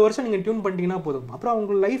ஒரு 4 வருஷம் நீங்கள் டியூன் பண்ணிட்டீங்கன்னா போதும், அப்புறம்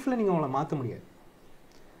அவங்க லைஃப்பில் நீங்கள் அவங்கள மாற்ற முடியாது.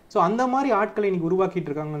 ஸோ அந்த மாதிரி ஆட்களை இன்னைக்கு உருவாக்கிட்டு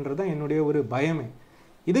இருக்காங்கன்றது தான் என்னுடைய ஒரு பயமே.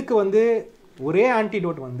 இதுக்கு வந்து ஒரே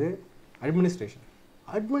ஆன்டிடோட் வந்து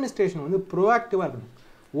அட்மினிஸ்ட்ரேஷன் வந்து ப்ரோஆக்டிவாக இருக்கணும்.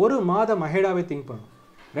 ஒரு மாதம் அஹெடாவே திங்க் பண்ணணும்.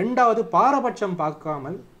 ரெண்டாவது, பாரபட்சம்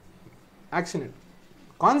பார்க்காமல் ஆக்ஷன் எடு.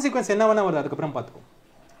 கான்சிக்வன்ஸ் என்ன வேணா வருது அதுக்கப்புறம் பார்த்துக்கோ.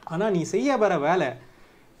 ஆனால் நீ செய்ய வர வேலை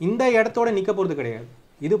இந்த இடத்தோட நிற்க போகிறது கிடையாது.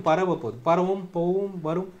 இது பரவும் போவும்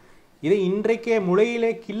வரும். இதை இன்றைக்கே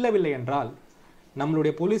முளையிலே கிள்ளவில்லை என்றால்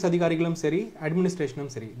நம்மளுடைய போலீஸ் அதிகாரிகளும் சரி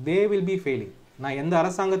அட்மினிஸ்ட்ரேஷனும் சரி தே வில் பி ஃபெயிலிங். நான் எந்த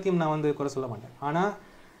அரசாங்கத்தையும் நான் வந்து குறை சொல்ல மாட்டேன். ஆனால்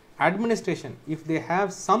administration if they have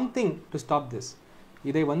something to stop this,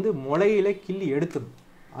 இதை வந்து முளையிலே கிள்ளி எடுத்துடும்.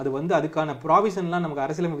 அது வந்து அதுக்கான ப்ராவிஷன்லாம் நமக்கு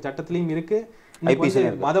அரசியலமைப்பு சட்டத்திலையும்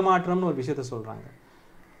இருக்குது. மதமாற்றம்னு ஒரு விஷயத்த சொல்கிறாங்க.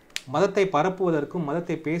 மதத்தை பரப்புவதற்கும்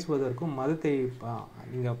மதத்தை பேசுவதற்கும் மதத்தை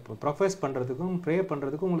நீங்கள் ப்ரொஃபஸ் பண்ணுறதுக்கும் ப்ரே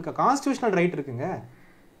பண்ணுறதுக்கும் உங்களுக்கு கான்ஸ்டியூஷனல் ரைட் இருக்குங்க.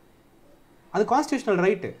 அது constitutional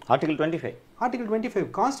right. Article 25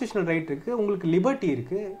 constitutional right இருக்குது. உங்களுக்கு லிபர்ட்டி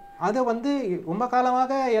இருக்குது. அதை வந்து ரொம்ப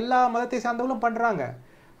காலமாக எல்லா மதத்தை சார்ந்தவங்களும் பண்ணுறாங்க.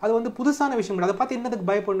 அது வந்து புதுசான விஷயம் இல்லை. அதை பார்த்து என்னதுக்கு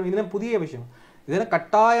பயப்படணும்? இதுதான் புதிய விஷயம். இதெல்லாம்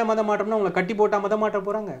கட்டாய மதம் மாற்றம்னா உங்களை கட்டி போட்டால் மதம் மாற்ற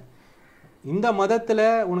போகிறாங்க. இந்த மதத்தில்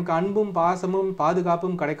உனக்கு அன்பும் பாசமும்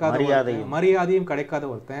பாதுகாப்பும் கிடைக்காத, மரியாதையும் கிடைக்காத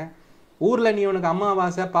ஒருத்தன் ஊரில் நீ உனக்கு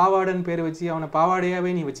அம்மாவாசை பாவாடைன்னு பேர் வச்சு அவனை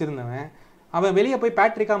பாவாடையாகவே நீ வச்சுருந்தவன், அவன் வெளியே போய்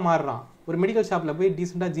பேட்ரிக்காக மாறுறான். ஒரு மெடிக்கல் ஷாப்பில் போய்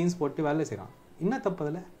டீசெண்டாக ஜீன்ஸ் போட்டு வேலை செய்கிறான். என்ன தப்பு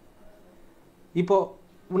அதில்? இப்போது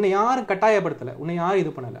உன்னை யாரும் கட்டாயப்படுத்தலை, உன்னை யாரும்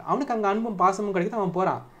இது பண்ணலை. அவனுக்கு அங்கே அன்பும் பாசமும் கிடைக்குது.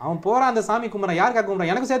 அவன் போகிறான் அந்த சாமி கும்பிட்றான். யாருக்காக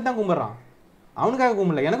கும்பிட்றான்? எனக்கும் சேர்த்து தான் கும்பிட்றான். அவனுக்காக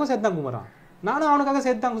கும்பிடல, எனக்கும் சேர்த்து தான் கும்பிட்றான். நானும் அவனுக்காக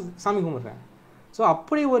சேர்த்து தான் சாமி கும்பிட்றேன். ஸோ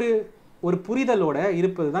அப்படி ஒரு புரிதலோட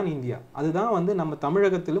இருப்பது தான் இந்தியா. அதுதான் வந்து நம்ம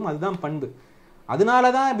தமிழகத்திலும் அதுதான் பண்பு.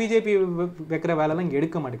 அதனால தான் பிஜேபி வைக்கிற வேலைலாம் இங்கே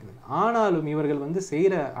எடுக்க மாட்டேங்குது. ஆனாலும் இவர்கள் வந்து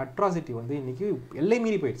செய்கிற அட்ராசிட்டி வந்து இன்னைக்கு எல்லை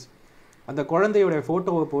மீறி போயிடுச்சு. அந்த குழந்தையோட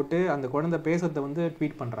ஃபோட்டோவை போட்டு அந்த குழந்தை பேசுறதை வந்து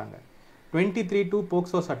ட்வீட் பண்ணுறாங்க. 23(2)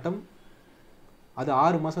 போக்சோ சட்டம், அது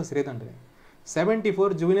 6 மாதம் சிறை தண்டனை.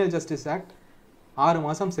 74 ஜுவெனைல் ஜஸ்டிஸ் ஆக்ட், 6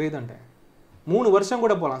 மாதம் சிறை தண்டனை. 3 வருஷம்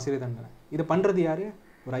கூட போகலாம் சிறை தண்டனை. இது பண்ணுறது யாரு?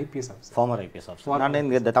 ஒரு IPS officer, farmer IPS officer.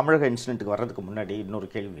 நான் இந்த தமிழக இன்சிடென்ட்டுக்கு வர்றதுக்கு முன்னாடி இன்னொரு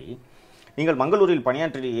கேள்வி. நீங்கள் மங்களூரில்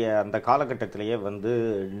பணியாற்றிய அந்த காலகட்டத்திலேயே வந்து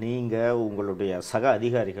நீங்கள் உங்களுடைய சக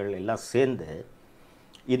அதிகாரிகள் எல்லாம் சேர்ந்து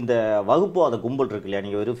இந்த வகுப்புவாத கும்பல் இருக்கு இல்லையா,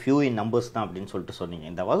 நீங்கள் வெறும் ஃபியூ இன் நம்பர்ஸ் தான் அப்படின்னு சொல்லிட்டு சொன்னீங்க.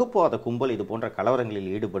 இந்த வகுப்புவாத கும்பல் இது போன்ற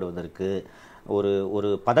கலவரங்களில் ஈடுபடுவதற்கு,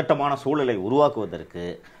 ஒரு பதட்டமான சூழலை உருவாக்குவதற்கு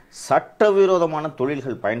சட்டவிரோதமான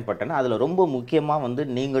தொழில்கள் பயன்பட்டன. அதில் ரொம்ப முக்கியமாக வந்து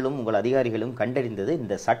நீங்களும் உங்கள் அதிகாரிகளும் கண்டறிந்தது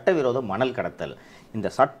இந்த சட்டவிரோத மணல் கடத்தல். இந்த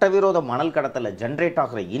சட்டவிரோத மணல் கடத்தலில் ஜென்ரேட்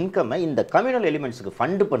ஆகிற இன்கம்மை இந்த கம்யூனல் எலிமெண்ட்ஸுக்கு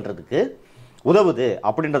ஃபண்டு பண்ணுறதுக்கு உதவுது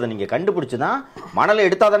அப்படின்றத நீங்கள் கண்டுபிடிச்சி தான் மணலை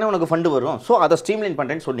எடுத்தால் தானே உனக்கு ஃபண்டு வரும். ஸோ அதை ஸ்ட்ரீம்லைன்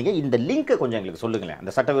பண்ணுறேன்னு சொன்னீங்க. இந்த லிங்கை கொஞ்சம் எங்களுக்கு சொல்லுங்களேன்.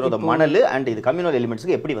 அந்த சட்டவிரோத மணல் அண்ட் இது கம்யூனல்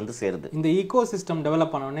எலிமெண்ட்ஸுக்கு எப்படி வந்து சேருது? இந்த ஈகோ சிஸ்டம்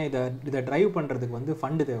டெவலப் பண்ணோடனே இதை ட்ரைவ் பண்ணுறதுக்கு வந்து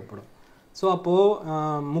ஃபண்டு தேவைப்படும். ஸோ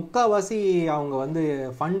அப்போது முக்கால்வாசி அவங்க வந்து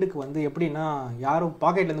ஃபண்டுக்கு வந்து எப்படின்னா யாரும்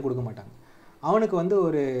பாக்கெட்லேருந்து கொடுக்க மாட்டாங்க. அவனுக்கு வந்து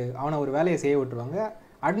அவனை ஒரு வேலையை செய்ய விட்டுருவாங்க.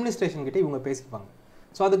 அட்மினிஸ்ட்ரேஷன் கிட்டே இவங்க பேசிப்பாங்க.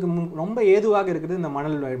 ஸோ அதுக்கு ரொம்ப ஏதுவாக இருக்குது இந்த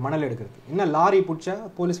மணல் எடுக்கிறது. இன்னும் லாரி பிடிச்சா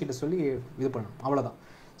போலீஸ்கிட்ட சொல்லி இது பண்ணணும், அவ்வளோதான்.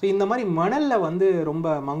 ஸோ இந்த மாதிரி மணலில் வந்து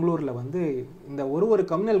ரொம்ப மங்களூரில் வந்து இந்த ஒரு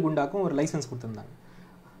கம்யூனல் குண்டாக்கும் ஒரு லைசன்ஸ் கொடுத்துருந்தாங்க.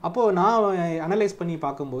 அப்போது நான் அனலைஸ் பண்ணி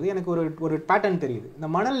பார்க்கும்போது எனக்கு ஒரு பேட்டர்ன் தெரியுது. இந்த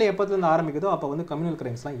மணலில் எப்போத்துலேருந்து ஆரம்பிக்குதோ அப்போ வந்து கம்யூனல்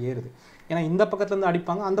கிரைம்ஸ்லாம் ஏறுது. ஏன்னா இந்த பக்கத்துலேருந்து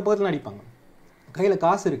அடிப்பாங்க, அந்த பக்கத்துலேருந்து அடிப்பாங்க. கையில்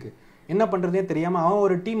காசு இருக்குது, என்ன பண்ணுறதே தெரியாமல் அவன்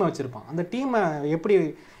ஒரு டீமை வச்சுருப்பான். அந்த டீமை எப்படி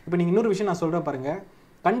இப்போ நீங்கள் இன்னொரு விஷயம் நான் சொல்கிறேன் பாருங்கள்.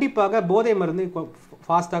 கண்டிப்பாக போதை மருந்து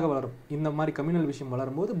ஃபாஸ்ட்டாக வளரும். இந்த மாதிரி கம்யூனல் விஷயம்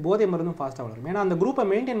வளரும்போது போதை மருந்தும் ஃபாஸ்ட்டாக வளரும். ஏன்னா அந்த குரூப்பை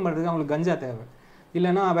மெயின்டைன் பண்ணுறதுக்கு அவங்களுக்கு கஞ்சா தேவை,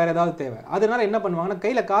 இல்லைன்னா வேறு ஏதாவது தேவை. அதனால என்ன பண்ணுவாங்கன்னா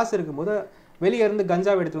கையில் காசு இருக்கும்போது வெளியே இருந்து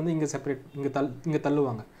கஞ்சாவை எடுத்து வந்து இங்கே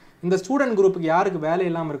தள்ளுவாங்க. இந்த ஸ்டூடெண்ட் குரூப்புக்கு யாருக்கு வேலை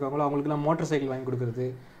இல்லாமல் இருக்காங்களோ அவங்களுக்குலாம் மோட்டார் சைக்கிள் வாங்கி கொடுக்குறது,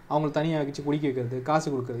 அவங்களுக்கு தனியாக வச்சு குடிக்க வைக்கிறது, காசு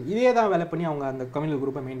கொடுக்குறது, இதே தான் வேலை பண்ணி அவங்க அந்த கம்யூனல்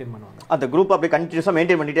குரூப்பை மெயின்டைன் பண்ணுவாங்க. அந்த குரூப் அப்படியே கண்டினியூஸாக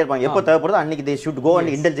மெயின்டைன் பண்ணிட்டே இருப்பாங்க. எப்போ தேவைப்படுதோ அன்னைக்கு they should go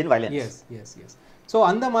and intelligent violence. S. So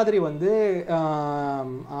அந்த மாதிரி வந்து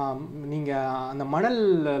நீங்கள் அந்த மணல்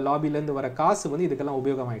லாபிலேருந்து வர காசு வந்து இதுக்கெல்லாம்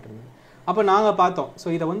உபயோகமாகிட்டு இருந்தது. அப்போ நாங்கள் பார்த்தோம். ஸோ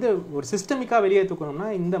இதை வந்து ஒரு சிஸ்டமிக்காக வெளியே தூக்கணும்னா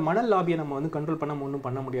இந்த மணல் லாபியை நம்ம வந்து கண்ட்ரோல் ஒன்றும்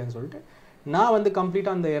பண்ண முடியாதுன்னு சொல்லிட்டு நான் வந்து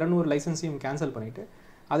கம்ப்ளீட்டாக அந்த 200 லைசன்ஸையும் கேன்சல் பண்ணிவிட்டு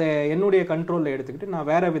அதை என்னுடைய கண்ட்ரோலில் எடுத்துக்கிட்டு நான்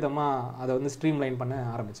வேறு விதமாக அதை வந்து ஸ்ட்ரீம்லைன் பண்ண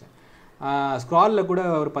ஆரம்பித்தேன். ஸ்க்ராலில் கூட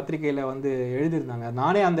ஒரு பத்திரிகையில் வந்து எழுதியிருந்தாங்க.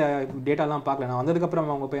 நானே அந்த டேட்டாலாம் பார்க்கல. நான்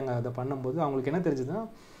வந்ததுக்கப்புறம் அவங்க போய் அங்கே அதை பண்ணும்போது அவங்களுக்கு என்ன தெரிஞ்சுதுன்னா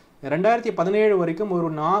 2017 வரைக்கும்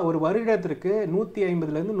ஒரு வருடத்திற்கு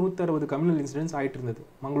 150லேருந்து 160 கம்யூனல் இன்சிடென்ட்ஸ் ஆகிட்டு இருந்தது.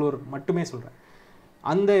 மங்களூர் மட்டுமே சொல்கிறேன்.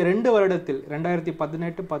 அந்த 2 வருடத்தில்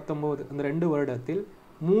 2018-19 அந்த 2 வருடத்தில்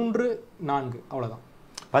 3-4 அவ்வளோதான்.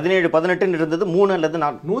 17-18 இருந்தது 3 அல்லது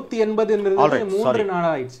 180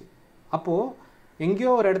 3-4 ஆயிடுச்சு. அப்போது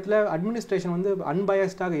எங்கேயோ ஒரு இடத்துல அட்மினிஸ்ட்ரேஷன் வந்து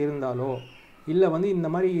அன்பயஸ்டாக இருந்தாலோ இல்லை வந்து இந்த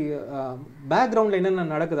மாதிரி பேக்ரவுண்டில் என்னென்ன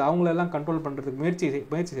நடக்குது அவங்களெல்லாம் கண்ட்ரோல் பண்ணுறதுக்கு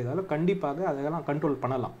முயற்சி செய்தாலும் கண்டிப்பாக அதெல்லாம் கண்ட்ரோல்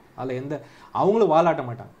பண்ணலாம். அதில் அவங்களும் வாலாட்ட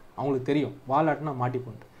மாட்டாங்க. அவங்களுக்கு தெரியும் வாலாட்டினா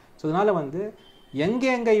மாட்டிப்போன்ட்டு. ஸோ அதனால் வந்து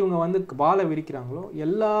எங்கே இவங்க வந்து வாழை விரிக்கிறாங்களோ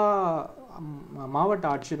எல்லா மாவட்ட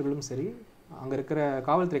ஆட்சியர்களும் சரி, அங்கே இருக்கிற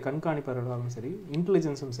காவல்துறை கண்காணிப்பாளர்களும் சரி,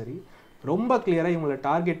 இன்டெலிஜென்ஸும் சரி ரொம்ப கிளியராக இவங்களை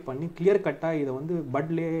டார்கெட் பண்ணி கிளியர் கட்டாக இதை வந்து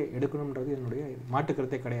பட்லேயே எடுக்கணுன்றது என்னுடைய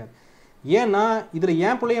மாட்டுக்கிறதே கிடையாது. ஏன்னா இதில்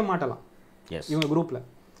என் பிள்ளைய மாட்டலாம் இவங்க குரூப்பில்.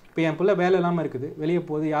 இப்போ என் பிள்ளை வேலை இல்லாமல் இருக்குது, வெளியே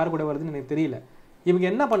போகுது, யார் கூட வருதுன்னு எனக்கு தெரியல. இவங்க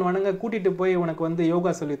என்ன பண்ணுவானுங்க, கூட்டிகிட்டு போய் உனக்கு வந்து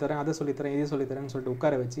யோகா சொல்லித்தரேன், அதை சொல்லித்தரேன், இதை சொல்லித்தரேன்னு சொல்லிட்டு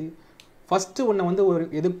உட்கார வச்சு ஃபஸ்ட்டு உன்னை வந்து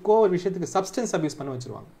எதுக்கோ ஒரு விஷயத்துக்கு சப்ஸ்டன்ஸ் அபியூஸ் பண்ண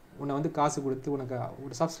வச்சுருவாங்க. உன்னை வந்து காசு கொடுத்து உனக்கு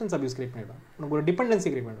ஒரு சப்ஸ்டன்ஸ் அபியூஸ் கிரியேட் பண்ணிடுவாங்க, உனக்கு ஒரு டிபெண்டன்சி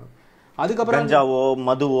கிரியேட் பண்ணிடுவாங்க. அதுக்கப்புறம் கஞ்சாவோ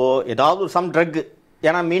மதுவோ ஏதாவது ஒரு சம் ட்ரக்.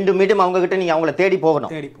 ஏன்னா மீண்டும் அவங்க கிட்ட நீங்கள் அவங்கள தேடி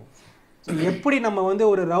போகணும். ஸோ எப்படி நம்ம வந்து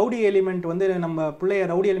ஒரு ரவுடி எலிமெண்ட் வந்து நம்ம பிள்ளைய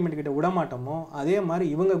ரவுடி எலிமெண்ட் கிட்ட விடமாட்டோமோ அதே மாதிரி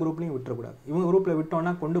இவங்க குரூப்லையும் விட்டுறக்கூடாது. இவங்க குரூப்பில்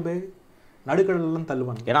விட்டோன்னா கொண்டு போய் நடுக்கடலாம்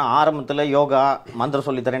தள்ளுவாங்க. ஏன்னா ஆரம்பத்தில் யோகா மந்திரம்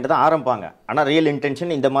சொல்லித்தரேன்ட்டு தான் ஆரம்பிப்பாங்க. ஆனால் ரியல்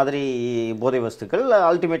இன்டென்ஷன் இந்த மாதிரி போதை வஸ்துக்கள்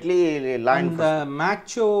அல்டிமேட்லி இந்த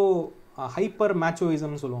மேட்சோ ஹைப்பர்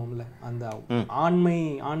மேட்சோயிசம்னு சொல்லுவோம்ல, அந்த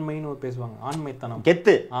ஆண்மைன்னு பேசுவாங்க. ஆண்மைத்தனம்,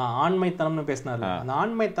 கெத்து, ஆண்மைத்தனம்னு பேசினாரு. அந்த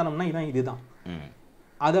ஆண்மைத்தனம்னா இதுதான்.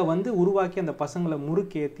 அதை வந்து உருவாக்கி அந்த பசங்களை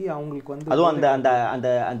முறுக்கேற்றி அவங்களுக்கு வந்து அதுவும் அந்த அந்த அந்த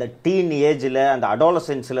அந்த டீன் ஏஜில் அந்த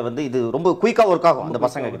அடாலசன்ஸில் வந்து இது ரொம்ப குயிக்காக ஒர்க் ஆகும் அந்த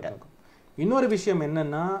பசங்க கிட்ட. இன்னொரு விஷயம்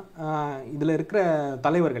என்னன்னா, இதில் இருக்கிற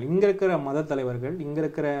தலைவர்கள், இங்கே இருக்கிற மத தலைவர்கள், இங்கே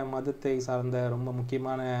இருக்கிற மதத்தை சார்ந்த ரொம்ப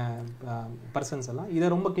முக்கியமான பர்சன்ஸ் எல்லாம்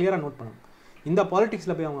இதை ரொம்ப கிளியராக நோட் பண்ணணும். இந்த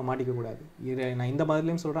பாலிடிக்ஸில் போய் அவங்க மாட்டிக்கக்கூடாது. நான் இந்த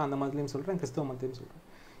மதத்துலையும் சொல்கிறேன், அந்த மதத்துலையும் சொல்கிறேன், கிறிஸ்தவ மதத்தையும் சொல்கிறேன்.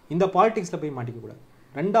 இந்த பாலிடிக்ஸில் போய் மாட்டிக்கக்கூடாது.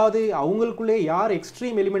 ரெண்டாவது, அவங்களுக்குள்ளே யார்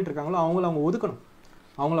எக்ஸ்ட்ரீம் எலிமெண்ட் இருக்காங்களோ அவங்க ஒதுக்கணும்.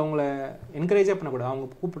 அவங்கள என்கரேஜே பண்ணக்கூடாது. அவங்க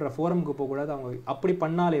கூப்பிடுற ஃபோரமுக்கு போகக்கூடாது. அவங்க அப்படி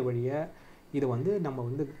பண்ணாலே வழிய இதை வந்து நம்ம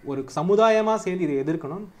வந்து ஒரு சமுதாயமாக சேர்ந்து இதை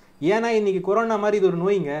எதிர்க்கணும். ஏன்னா இன்னைக்கு கொரோனா மாதிரி இது ஒரு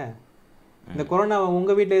நோய்ங்க. இந்த கொரோனாவை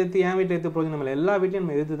உங்கள் வீட்டில் எதிர்த்து என் வீட்டில் எதிர்த்து போகிறது நம்மள எல்லா வீட்லையும்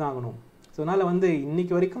நம்ம எதிர்த்து தான் ஆகணும். ஸோ அதனால் வந்து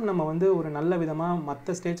இன்னைக்கு வரைக்கும் நம்ம வந்து ஒரு நல்ல விதமாக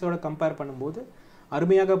மற்ற ஸ்டேட்ஸோட கம்பேர் பண்ணும்போது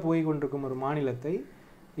அருமையாக போய் கொண்டிருக்கும் ஒரு மாநிலத்தை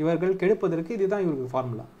இவர்கள் கெடுப்பதற்கு இதுதான் இவருக்கு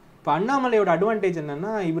ஃபார்முலா. இப்போ அண்ணாமலையோட அட்வான்டேஜ்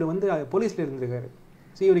என்னென்னா இவர் வந்து போலீஸில் இருந்திருக்காரு.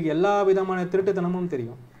 ஸோ இவருக்கு எல்லா விதமான திருட்டுத்தனமும்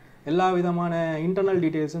தெரியும், எல்லா விதமான இன்டர்னல்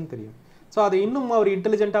டீட்டெயில்ஸும் தெரியும். ஸோ அதை இன்னும் அவர்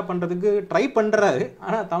இன்டெலிஜென்ட்டாக பண்ணுறதுக்கு ட்ரை பண்ணுறாரு.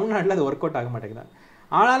 ஆனால் தமிழ்நாட்டில் அது ஒர்க் அவுட் ஆக மாட்டேங்கிறார்.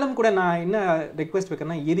 ஆனாலும் கூட நான் என்ன ரெக்வெஸ்ட்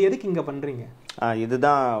வைக்கிறேன்னா, இது எதுக்கு இங்கே பண்ணுறீங்க?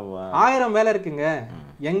 இதுதான் 1000 வேலை இருக்குங்க,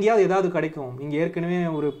 எங்கேயாவது ஏதாவது கிடைக்கும். இங்கே ஏற்கனவே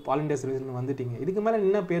ஒரு ஆல் இண்டியா சர்வீஸ்ல வந்துட்டீங்க, இதுக்கு மேலே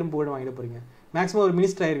என்ன பேரும் புகழும் வாங்கிட போறீங்க? மேக்ஸிமம் ஒரு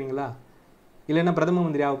மினிஸ்டர் ஆயிருவீங்களா, இல்லைன்னா பிரதம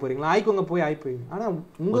மந்திரி ஆக போறீங்களா? ஆய்க்கோங்க, போய் ஆய்ப்போய். ஆனால்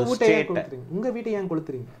உங்கள் வீட்டை ஏன் கொளுத்துறீங்க? உங்கள் வீட்டை ஏன்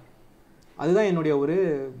கொளுத்துறீங்க? அதுதான் என்னுடைய ஒரு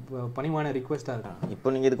பணிவான ரிக்வெஸ்டாக இருக்கும்.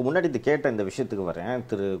 இப்போ நீங்கள் இதுக்கு முன்னாடி இது கேட்ட இந்த விஷயத்துக்கு வரேன்.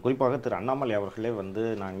 குறிப்பாக திரு அண்ணாமலை அவர்களே வந்து,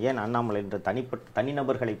 நான் ஏன் அண்ணாமலை என்ற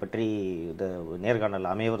தனிநபர்களை பற்றி இந்த நேர்காணல்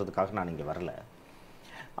அமைவதற்காக நான் இங்கே வரல.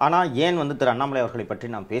 ஆனால் ஏன் வந்து திரு அண்ணாமலை அவர்களை பற்றி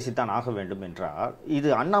நாம் பேசித்தான் ஆக வேண்டும் என்றால், இது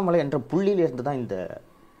அண்ணாமலை என்ற புள்ளியிலிருந்து தான் இந்த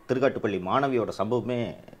திருக்காட்டுப்பள்ளி மாணவியோட சம்பவமே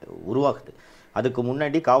உருவாகுது. அதுக்கு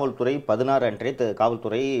முன்னாடி காவல்துறை 16 அன்றே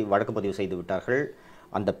காவல்துறை வழக்கு பதிவு செய்து விட்டார்கள்.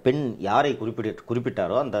 அந்த பெண் யாரை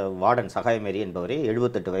குறிப்பிட்டாரோ அந்த வார்டன் சகாயமேரி என்பவரை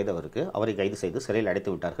 78 வயது அவருக்கு, அவரை கைது செய்து சிறையில்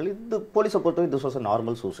அடைத்து விட்டார்கள். இது போலீஸை பொறுத்தவரை திஸ் வாஸ்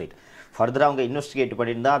நார்மல் சூசைட். ஃபர்தராக அவங்க இன்வெஸ்டிகேட்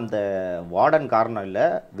பண்ணியிருந்தால் அந்த வார்டன் காரணம் இல்லை,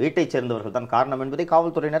 வீட்டைச் சேர்ந்தவர்கள் தான் காரணம் என்பதை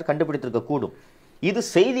காவல்துறையினர் கண்டுபிடித்திருக்க கூடும். இது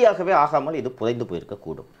செய்தியாகவே ஆகாமல் இது புதைந்து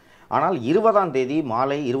போயிருக்கக்கூடும். ஆனால் 20ஆம் தேதி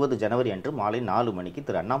மாலை 20 ஜனவரி அன்று மாலை 4 மணிக்கு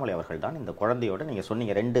திரு அண்ணாமலை அவர்கள் தான் இந்த குழந்தையோட, நீங்கள்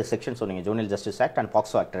சொன்னீங்க 2 செக்ஷன் சொன்னீங்க, junior justice act and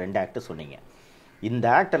பாக்ஸோ act, 2 act சொன்னீங்க. இந்த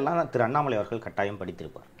ஆக்ட் எல்லாம் திரு அண்ணாமலை அவர்கள் கட்டாயம்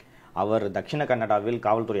படித்திருப்பார். அவர் தட்சிண கன்னடாவில்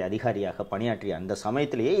காவல்துறை அதிகாரியாக பணியாற்றிய அந்த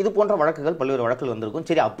சமயத்திலேயே இது போன்ற வழக்குகள், பல்வேறு வழக்குகள் வந்திருக்கும்.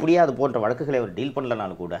 சரி, அப்படியே அது போன்ற வழக்குகளை அவர் டீல்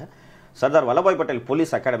பண்ணலனாலும் கூட சர்தார் வல்லபாய் பட்டேல்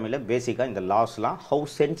போலீஸ் அகாடமியில் பேசிக்காக இந்த லாஸ்லாம் how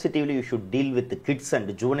சென்சிட்டிவ்லி you should deal with kids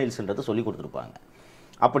and ஜுவனைல்ஸ்ன்றது சொல்லி கொடுத்துருப்பாங்க.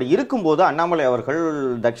 அப்படி இருக்கும்போது அண்ணாமலை அவர்கள்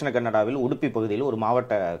தட்சிண கன்னடாவில் உடுப்பி பகுதியில் ஒரு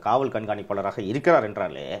மாவட்ட காவல் கண்காணிப்பாளராக இருக்கிறார்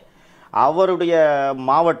என்றாலே, அவருடைய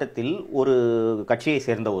மாவட்டத்தில் ஒரு கட்சியை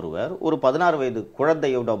சேர்ந்த ஒருவர் ஒரு 16 வயது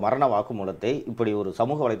குழந்தையோட மரண வாக்குமூலத்தை இப்படி ஒரு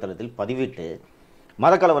சமூக வலைத்தளத்தில் பதிவிட்டு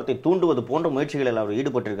மதக்கலவரத்தை தூண்டுவது போன்ற முயற்சிகளில் அவர்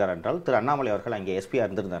ஈடுபட்டிருக்கார் என்றால், திரு அண்ணாமலை அவர்கள் அங்கே எஸ்பியாக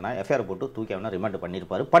இருந்திருந்தானா எஃப்ஐஆர் போட்டு தூக்கி அவனை ரிமாண்ட்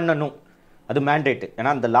பண்ணியிருப்பார். பண்ணணும், அது மேண்டேட்.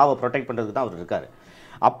 ஏன்னா அந்த லாவை ப்ரொடெக்ட் பண்ணுறதுக்கு தான் அவர் இருக்கார்.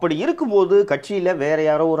 அப்படி இருக்கும்போது கட்சியில் வேற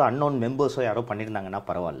யாரோ ஒரு அன்னோன் மெம்பர்ஸோ யாரோ பண்ணியிருந்தாங்கன்னா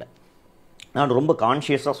பரவாயில்ல. நான் ரொம்ப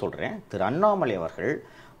கான்ஷியஸாக சொல்கிறேன், திரு அண்ணாமலை அவர்கள்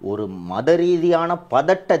ஒரு மத ரீதியான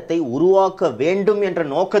பதட்டத்தை உருவாக்க வேண்டும் என்ற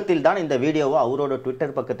நோக்கத்தில் தான் இந்த வீடியோவை அவரோட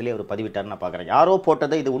ட்விட்டர் பக்கத்திலே அவர் பதிவிட்டார். நான் பார்க்குறேன், யாரோ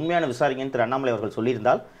போட்டதை இது உண்மையான விசாரிங்கன்னு திரு அண்ணாமலை அவர்கள்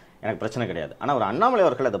சொல்லியிருந்தால் எனக்கு பிரச்சனை கிடையாது. ஆனால் ஒரு அண்ணாமலை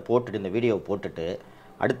அவர்கள் அதை போட்டுட்டு, இந்த வீடியோவை போட்டுட்டு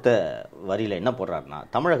அடுத்த வரியில் என்ன போடுறாருன்னா,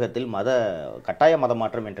 தமிழகத்தில் கட்டாய மத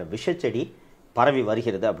மாற்றம் என்ற விஷச்செடி பரவி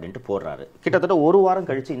வருகிறது அப்படின்ட்டு போடுறாரு. கிட்டத்தட்ட ஒரு வாரம்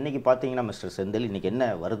கழித்து இன்றைக்கி பார்த்தீங்கன்னா மிஸ்டர் செந்தில், இன்றைக்கி என்ன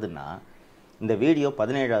வருதுன்னா, இந்த வீடியோ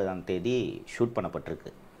 17ஆம் தேதி ஷூட்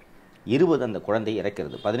பண்ணப்பட்டிருக்கு. 20 அந்த குழந்தை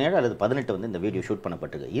இறக்கிறது. 17 அல்லது 18 வந்து இந்த வீடியோ ஷூட்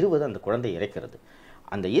பண்ணப்பட்டிருக்கு. 20 அந்த குழந்தை இறக்கிறது.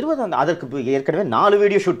 அந்த 20 அதற்கு ஏற்கனவே 4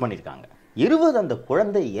 வீடியோ ஷூட் பண்ணியிருக்காங்க. 20 அந்த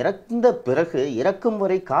குழந்தை இறந்த பிறகு இறக்கும்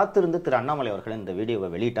வரை காத்திருந்து திரு அண்ணாமலை அவர்கள் இந்த வீடியோவை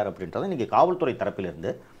வெளியிட்டார் அப்படின்றத இன்றைக்கி காவல்துறை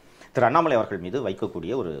தரப்பிலிருந்து திரு அண்ணாமலை அவர்கள் மீது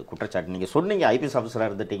வைக்கக்கூடிய ஒரு குற்றச்சாட்டு. நீங்கள் சொன்னீங்க, ஐபிஎஸ் ஆஃபீஸராக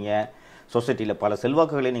இருந்துட்டீங்க, சொசைட்டியில் பல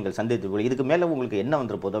செல்வாக்குகளை நீங்கள் சந்தித்து, இதுக்கு மேலே உங்களுக்கு என்ன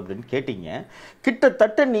வந்துட போகுது அப்படின்னு கேட்டீங்க.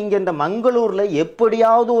 கிட்டத்தட்ட நீங்கள் இந்த மங்களூரில்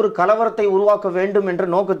எப்படியாவது ஒரு கலவரத்தை உருவாக்க வேண்டும் என்ற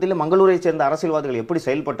நோக்கத்தில் மங்களூரை சேர்ந்த அரசியல்வாதிகள் எப்படி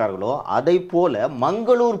செயல்பட்டார்களோ அதை போல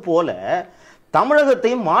மங்களூர் போல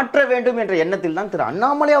தமிழகத்தையும் மாற்ற வேண்டும் என்ற எண்ணத்தில் தான் திரு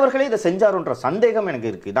அண்ணாமலை அவர்களே இதை செஞ்சாருன்ற சந்தேகம் எனக்கு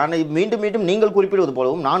இருக்குது. நான் மீண்டும் மீண்டும் நீங்கள் குறிப்பிடுவது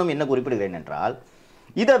போலவும் நானும் என்ன குறிப்பிடுகிறேன் என்றால்,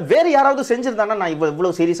 இதை வேறு யாராவது செஞ்சிருந்தானா நான்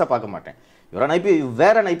இவ்வளவு சீரியஸாக பார்க்க மாட்டேன்.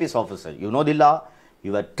 வேற an IPS officer, you know the law,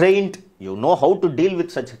 you are trained, you know how to deal with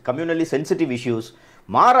such communally sensitive issues.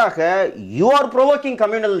 மாறாக you are provoking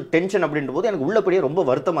communal tension அப்படின்ற போது எனக்கு உள்ளபடியே ரொம்ப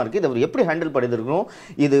வருத்தமாக இருக்குது. இதை அவர் எப்படி ஹேண்டில் பண்ணியிருக்கணும்,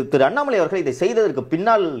 இது திரு அண்ணாமலை அவர்கள் இதை செய்ததற்கு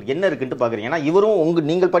பின்னால் என்ன இருக்குன்னு பார்க்குறீங்க? ஏன்னா இவரும்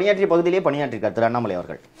நீங்கள் பணியாற்றிய பகுதியிலேயே பணியாற்றிருக்கார் திரு அண்ணாமலை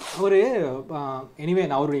அவர்கள். அவர் எனிவே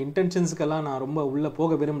நான் அவருடைய இன்டென்ஷன்ஸ்க்கெல்லாம் நான் ரொம்ப உள்ளே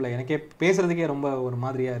போக விரும்பல. எனக்கே பேசுகிறதுக்கே ரொம்ப ஒரு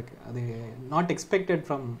மாதிரியாக இருக்குது. அது not expected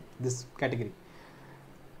from this category.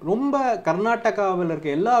 ரொம்ப கர்நாடகாவில் இருக்க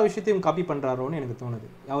எல்லா விஷயத்தையும் காப்பி பண்றாரோன்னு எனக்கு தோணுது.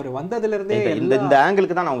 அவர் வந்ததுலேருந்தே இந்த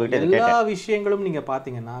ஆங்கிளுக்கு தான் எல்லா விஷயங்களும் நீங்கள்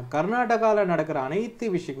பார்த்தீங்கன்னா கர்நாடகாவில் நடக்கிற அனைத்து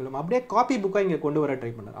விஷயங்களும் அப்படியே காப்பி புக்காக இங்கே கொண்டு வர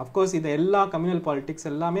ட்ரை பண்ணார். அஃப்கோர்ஸ் இது எல்லா கம்யூனல் பாலிடிக்ஸ்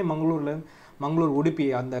எல்லாமே மங்களூர் உடுப்பி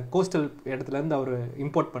அந்த கோஸ்டல் இடத்துலேருந்து அவர்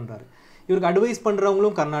இம்போர்ட் பண்ணுறாரு. இவருக்கு அட்வைஸ்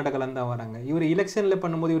பண்ணுறவங்களும் கர்நாடகாலேருந்து தான் வராங்க. இவர் எலெக்ஷனில்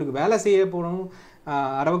பண்ணும்போது இவருக்கு வேலை செய்ய போகணும்.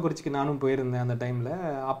 அரவக்குறிச்சிக்கு நானும் போயிருந்தேன் அந்த டைமில்.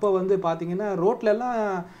 அப்போ வந்து பார்த்தீங்கன்னா ரோட்லெல்லாம்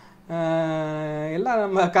எல்லாம்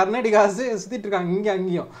நம்ம கர்நாடகாஸு சுற்றிட்டு இருக்காங்க இங்கே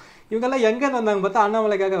அங்கேயும். இவங்கெல்லாம் எங்கேருந்து வந்தாங்க பார்த்தா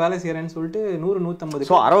அண்ணாமலைக்காக வேலை செய்யறேன்னு சொல்லிட்டு 100-150.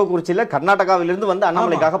 ஸோ அரவக்குறிச்சியில் கர்நாடகாவிலிருந்து வந்து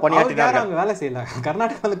அண்ணாமலைக்காக பணியாற்றினாங்க. அவங்க வேலை செய்யல,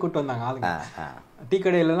 கர்நாடகாவில் கூப்பிட்டு வந்தாங்க ஆளுங்க. டீ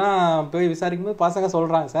கடையிலலாம் போய் விசாரிக்கும் போது பசங்க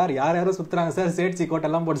சொல்றாங்க, சார் யார் யாரும் சுத்துறாங்க சார், சேட்சி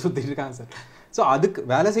கோட்டெல்லாம் போட்டு சுத்திட்டு இருக்காங்க சார். ஸோ அதுக்கு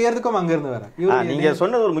வேலை செய்யறதுக்கும் அங்கிருந்து வர நீங்க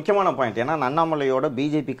சொன்னது ஒரு முக்கியமான பாயிண்ட். ஏன்னா அண்ணாமலையோட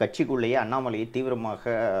பிஜேபி கட்சிக்குள்ளேயே அண்ணாமலையை தீவிரமாக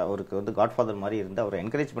அவருக்கு வந்து காட்ஃபாதர் மாதிரி இருந்து அவரை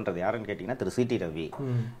என்கரேஜ் பண்றது யாருன்னு கேட்டீங்கன்னா திரு சி.டி. ரவி,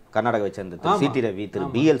 கர்நாடகாவை சேர்ந்த திரு சி.டி. ரவி, திரு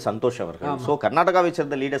பி.எல். சந்தோஷ் அவர்கள். ஸோ கர்நாடகாவை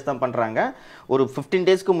சேர்ந்த லீடர்ஸ் தான் பண்றாங்க. ஒரு 15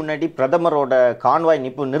 டேஸ்க்கு முன்னாடி பிரதமரோட கான்வாய்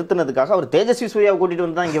நிறுத்தினதுக்காக அவர் தேஜஸ்வி சூர்யாவை கூட்டிட்டு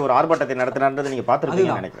வந்து தான் இங்க ஒரு ஆர்ப்பாட்டத்தை நடத்தினார்ன்றது நீங்க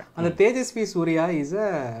பார்த்துருக்கீங்கன்னு நினைக்கிறேன். அந்த தேஜஸ்வி சூர்யா இஸ் a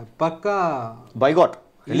பக்கா boycott,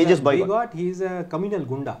 religious boycott. He is a communal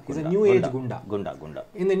gunda. He is a new age gunda.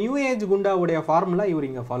 இந்த நியூ ஏஜ் குண்டாவுடைய ஃபார்முலா இவர்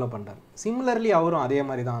இங்க ஃபாலோ பண்றாரு. சிமிலர்லி அவரும் அதே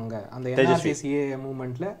மாதிரி தான் அங்க அந்த NRCCA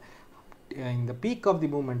மூவ்மெண்ட்ல, இந்த பீக் ஆஃப் தி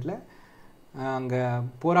மூவ்மெண்ட்ல அங்க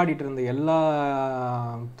போராடிட்டு இருந்த எல்லா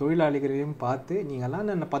தொழிலாளிகளையும் பார்த்து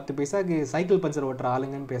நீங்கெல்லாம் என்ன 10 பைசாக்கு சைக்கிள் பஞ்சர் ஓட்டுற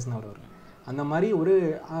ஆளுங்கன்னு பேசினவர் அவர். அந்த மாதிரி ஒரு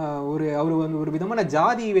அவர் வந்து ஒரு விதமான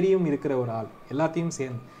ஜாதி வெறியும் இருக்கிற ஒரு ஆள், எல்லாத்தையும்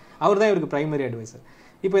சேர்ந்து அவர் தான் இவருக்கு பிரைமரி அட்வைசர்.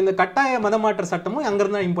 இப்போ இந்த கட்டாய மதமாற்ற சட்டமும்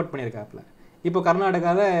அங்கிருந்து தான் இம்போர்ட் பண்ணியிருக்காப்புல. இப்போ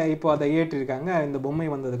கர்நாடகாவில் இப்போ அதை ஏற்றிருக்காங்க. இந்த பொம்மை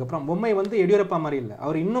வந்ததுக்கப்புறம் பொம்மை வந்து எடியூரப்பா மாதிரி இல்லை,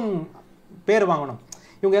 அவர் இன்னும் பேர் வாங்கணும்.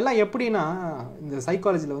 இவங்க எல்லாம் எப்படின்னா இந்த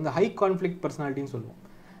சைக்காலஜியில் வந்து ஹை கான்ஃப்ளிக்ட் பர்சனாலிட்டின்னு சொல்லுவோம்.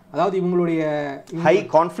 அதாவது இவங்களுடைய ஹை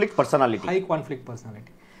கான்ஃப்ளிக்ட்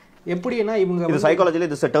பர்சனாலிட்டி எப்படின்னா இவங்க சைக்காலஜியில்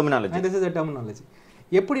திஸ் இஸ் a terminology.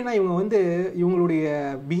 எப்படின்னா இவங்க வந்து இவங்களுடைய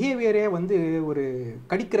பிஹேவியரே வந்து ஒரு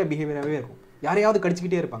கடிக்கிற பிஹேவியராகவே இருக்கும். யாரையாவது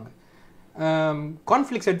கடிச்சிக்கிட்டே இருப்பாங்க,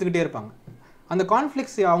 கான்ஃப்ளிக்ஸ் எடுத்துக்கிட்டே இருப்பாங்க. அந்த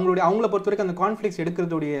கான்ஃப்ளிக்ஸ் அவங்கள பொறுத்த வரைக்கும் அந்த கான்ஃப்ளிக்ஸ்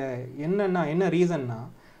எடுக்கிறதுடைய என்ன ரீசன்னா,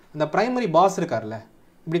 அந்த பிரைமரி பாஸ் இருக்கார்ல,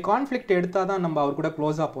 இப்படி கான்ஃப்ளிக்ட் எடுத்தால் தான் நம்ம அவர் கூட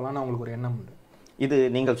க்ளோஸாக போகலான்னு அவங்களுக்கு ஒரு எண்ணம் உண்டு. இது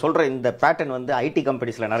நீங்கள் சொல்ற இந்த பேட்டர்ன் வந்து ஐடி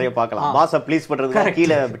கம்பெனிஸ்ல நிறைய பார்க்கலாம். பாஸை ப்ளீஸ் பண்றதுக்கு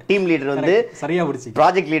கீழே டீம் லீடர் வந்து சரியா பிடிச்சி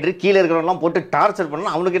ப்ராஜெக்ட் லீடர் கீழே இருக்கிறவங்கலாம் போட்டு டார்ச்சர்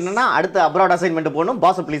பண்ணணும். அவனுக்கு என்னன்னா அடுத்த அப்ராட் அசைன்மெண்ட் போகணும்,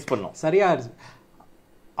 பாஸை ப்ளீஸ் பண்ணணும். சரியா இருக்கு.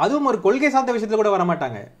 அதுவும் ஒரு கொள்கை சார்ந்த விஷயத்துல கூட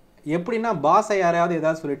வரமாட்டாங்க. எப்படின்னா பாஸை யாரையாவது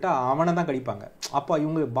ஏதாவது சொல்லிட்டா அவனை தான் கடிப்பாங்க. அப்போ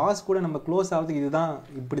இவங்க பாஸ் கூட நம்ம க்ளோஸ் ஆகிறதுக்கு இதுதான்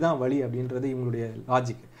இப்படிதான் வழி அப்படின்றது இவங்களுடைய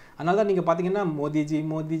லாஜிக். அதனால தான் நீங்கள் பார்த்தீங்கன்னா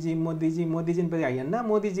மோதிஜின்னு பேர், என்ன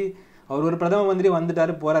மோதிஜி, அவர் ஒரு பிரதம மந்திரி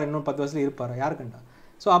வந்துட்டாரு போறாரு, இன்னும் 10 வருஷத்துல இருப்பாரு, யாரு கண்டா.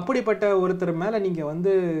 ஸோ அப்படிப்பட்ட ஒருத்தர் மேலே நீங்கள்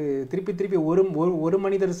வந்து திருப்பி ஒரு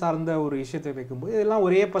மனிதர் சார்ந்த ஒரு விஷயத்தை வைக்கும்போது இதெல்லாம்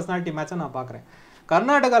ஒரே பர்சனாலிட்டி மேட்சாக நான் பார்க்குறேன்.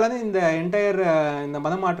 கர்நாடகாவிலேருந்து இந்த என்டையர் இந்த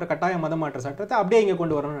கட்டாய மதமாற்ற சட்டத்தை அப்படியே இங்கே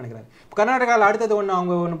கொண்டு வரணும்னு நினைக்கிறாரு. கர்நாடகாவில் அடுத்தது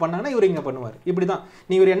அவங்க ஒன்று பண்ணாங்கன்னா இவர் இங்கே பண்ணுவார். இப்படி தான்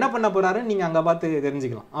நீ இவர் என்ன பண்ண போறாருன்னு நீங்கள் அங்கே பார்த்து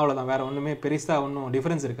தெரிஞ்சுக்கலாம். அவ்வளோதான், வேற ஒன்றுமே பெருசாக ஒன்றும்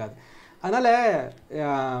டிஃப்ரென்ஸ் இருக்காது. அதனால்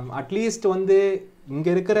அட்லீஸ்ட் வந்து இங்கே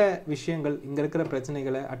இருக்கிற விஷயங்கள், இங்கே இருக்கிற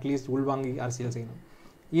பிரச்சனைகளை அட்லீஸ்ட் உள்வாங்கி அரசியல் செய்யணும்.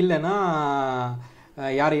 இல்லைன்னா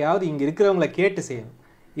யாரையாவது இங்கே இருக்கிறவங்கள கேட்டு செய்யணும்.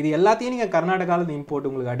 இது எல்லாத்தையும் நீங்கள் கர்நாடகாவில் இம்போர்ட்,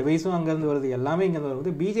 உங்களுக்கு அட்வைஸும் அங்கேருந்து வருது, எல்லாமே இங்கேருந்து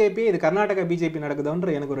வருது. பிஜேபி, இது கர்நாடகா பிஜேபி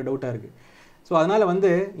நடக்குதுன்ற எனக்கு ஒரு டவுட்டாக இருக்குது. ஸோ அதனால்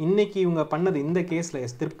வந்து இன்னைக்கு இவங்க பண்ணது இந்த கேஸில்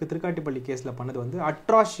திருக்காட்டுப்பள்ளி கேஸில் பண்ணது வந்து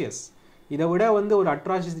அட்ராஷியஸ். இதை விட வந்து ஒரு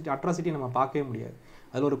அட்ராசிட்டி நம்ம பார்க்கவே முடியாது.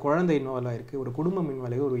 அதில் ஒரு குழந்தை இன்வால்வ் ஆகிருக்கு, ஒரு குடும்பம்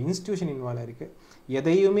இன்வால்வ் ஆகி, ஒரு இன்ஸ்டிடியூஷன் இன்வால்வ் ஆகிருக்கு.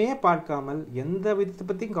 எதையுமே பார்க்காமல், எந்த விதத்தை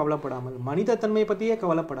பற்றியும் கவலைப்படாமல், மனிதத்தன்மை பற்றியே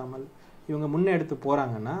கவலைப்படாமல் இவங்க முன்னே எடுத்து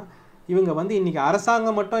போகிறாங்கன்னா, இவங்க வந்து இன்னைக்கு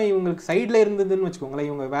அரசாங்கம் மட்டும் இவங்களுக்கு சைடில் இருந்ததுன்னு வச்சுக்கோங்களேன்,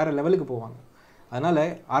 இவங்க வேற லெவலுக்கு போவாங்க. அதனால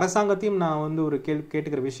அரசாங்கத்தையும் நான் வந்து ஒரு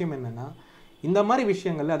கேட்டுக்கிற விஷயம் என்னன்னா, இந்த மாதிரி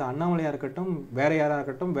விஷயங்கள்ல அது அண்ணாமலையாக இருக்கட்டும், வேற யாராக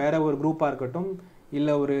இருக்கட்டும், வேற ஒரு குரூப்பாக இருக்கட்டும்,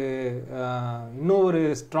 இல்லை ஒரு இன்னும் ஒரு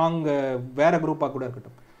ஸ்ட்ராங் வேற குரூப்பாக கூட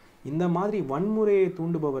இருக்கட்டும், இந்த மாதிரி வன்முறையை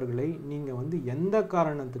தூண்டுபவர்களை நீங்கள் வந்து எந்த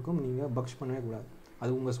காரணத்துக்கும் நீங்கள் பக்ஷ் பண்ணவே கூடாது.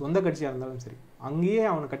 அது உங்கள் சொந்த கட்சியாக இருந்தாலும் சரி, அங்கேயே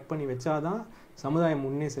அவனை கட் பண்ணி வச்சாதான் சமுதாயம்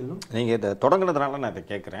முன்னே செல்லும். நீங்கள் இதை தொடங்குனதுனால நான் இதை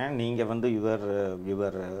கேட்குறேன். நீங்கள் வந்து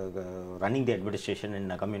your running the administration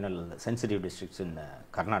in communal sensitive districts இன்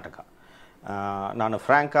கர்நாடகா. நான்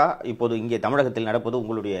ஃப்ராங்காக இப்போது இங்கே தமிழகத்தில் நடப்பது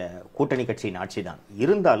உங்களுடைய கூட்டணி கட்சியின் ஆட்சி தான்.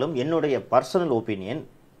 இருந்தாலும் என்னுடைய பர்சனல் ஒப்பீனியன்,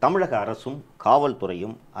 தமிழக அரசும்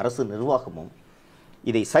காவல்துறையும் அரசு நிர்வாகமும்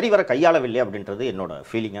இதை சரிவர கையாளவில்லை அப்படின்றது என்னோட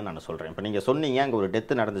ஃபீலிங்காக நான் சொல்கிறேன். இப்போ நீங்கள் சொன்னீங்க அங்கே ஒரு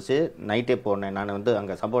டெத்து நடந்துச்சு, நைட்டே போனேன், நான் வந்து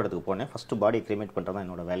அங்கே சம்பவ இடத்துக்கு போனேன், ஃபஸ்ட்டு பாடி கிரிமேட் பண்ணுறது தான்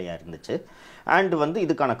என்னோட வேலையாக இருந்துச்சு. அண்ட் வந்து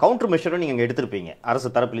இதுக்கான கவுண்டர் மெஷரும் நீங்கள் எடுத்திருப்பீங்க. அரசு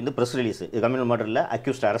தரப்புலேருந்து ப்ரெஸ் ரிலீஸ், இது கம்யூனல் மர்டரில்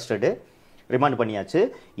அக்யூஸ்ட் அரெஸ்டடு, ரிமாண்ட் பண்ணியாச்சு,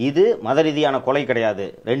 இது மத ரீதியான கொலை கிடையாது,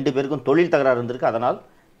 2 பேருக்கும் தொழில் தகராறு இருந்திருக்கு, அதனால்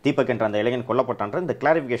தீபக் என்ற அந்த இளைஞன் கொல்லப்பட்டான்ற இந்த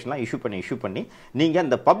கிளாரிஃபிகேஷன்லாம் இஷ்யூ பண்ணி நீங்கள்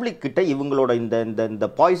அந்த பப்ளிக் கிட்ட இவங்களோட இந்த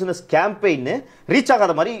பாய்சனஸ் கேம்பெயின் ரீச்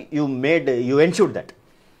ஆகாத மாதிரி யூ என்ஷூர் தட்.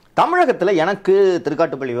 தமிழகத்தில் எனக்கு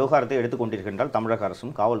திருக்காட்டுப்பள்ளி விவகாரத்தை எடுத்துக்கொண்டிருக்கின்றால் தமிழக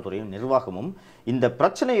அரசும் காவல்துறையும் நிர்வாகமும் இந்த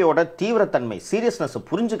பிரச்சனையோட தீவிரத்தன்மை, சீரியஸ்னஸ்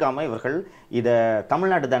புரிஞ்சுக்காம இவர்கள் இதை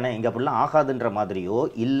தமிழ்நாடு தானே இங்கே அப்படிலாம் ஆகாதுன்ற மாதிரியோ,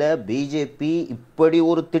 இல்லை பிஜேபி இப்படி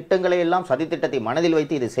ஒரு திட்டங்களை எல்லாம் சதித்திட்டத்தை மனதில்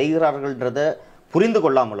வைத்து இதை செய்கிறார்கள்ன்றதை புரிந்து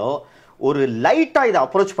கொள்ளாமலோ ஒரு லைட்டாக இதை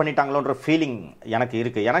அப்ரோச் பண்ணிட்டாங்களோன்ற ஃபீலிங் எனக்கு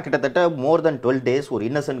இருக்குது. ஏன்னா கிட்டத்தட்ட மோர் தென் 12 days ஒரு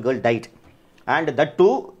Innocent girl tight and that two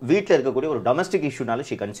வீட்டில் இருக்கக்கூடிய ஒரு domestic இஷ்யூனால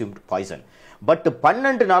she consumed poison. But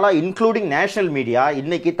 12 நாளாக இன்க்ளூடிங் நேஷனல் மீடியா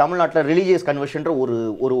இன்னைக்கு தமிழ்நாட்டில் ரிலீஜியஸ் கன்வர்ஷன்ற ஒரு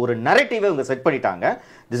ஒரு ஒரு நரேட்டிவை இவங்க செட் பண்ணிட்டாங்க.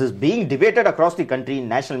 This is being debated across the country,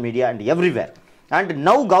 national media and everywhere. And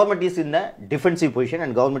now government is in the defensive position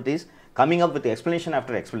and government is coming up with explanation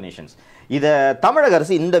after explanation. இதை தமிழக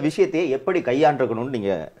அரசு இந்த விஷயத்தையே எப்படி கையாண்டிருக்கணும்னு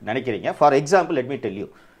நீங்கள் நினைக்கிறீங்க? For example, let me tell you,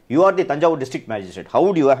 you are the Thanjavur district magistrate,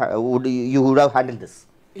 how you would have handle this?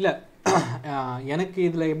 இல்லை, எனக்கு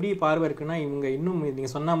இதில் எப்படி பார்வை இருக்குன்னா, இவங்க இன்னும்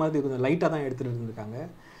நீங்கள் சொன்ன மாதிரி கொஞ்சம் லைட்டாக தான் எடுத்துகிட்டு இருந்திருக்காங்க.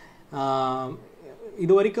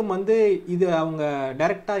 இது வரைக்கும் வந்து இது அவங்க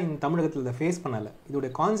டைரெக்டாக இந்த தமிழகத்தில் இதை ஃபேஸ் பண்ணலை.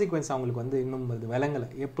 இதோடைய கான்சிக்வன்ஸ் அவங்களுக்கு வந்து இன்னும் அது விளங்கலை.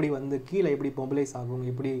 எப்படி வந்து கீழே எப்படி மொபிலைஸ் ஆகும்,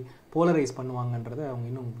 எப்படி போலரைஸ் பண்ணுவாங்கன்றதை அவங்க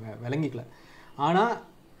இன்னும் விளங்கிக்கல. ஆனால்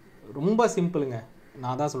ரொம்ப சிம்பிளுங்க,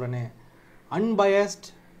 நான் தான் சொல்கிறேனே, unbiased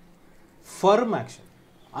firm action.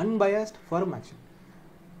 Unbiased firm action.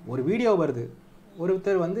 ஒரு வீடியோ வருது,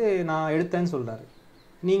 ஒருத்தர் வந்து நான் எடுத்தேன்னு சொல்கிறாரு.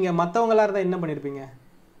 நீங்கள் மற்றவங்களாக இருந்தால் என்ன பண்ணியிருப்பீங்க?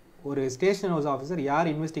 ஒரு ஸ்டேஷன் ஹவுஸ் ஆஃபீஸர், யார்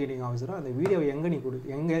இன்வெஸ்டிகேட்டிங் ஆஃபீஸரோ அந்த வீடியோ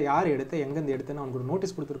எங்கே யார் எடுத்த, எங்கேருந்து எடுத்தேன்னு அவனுக்கு ஒரு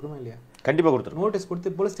நோட்டீஸ் கொடுத்துருக்கணுமா இல்லையா? கண்டிப்பாக கொடுத்துருக்கணும். நோட்டீஸ்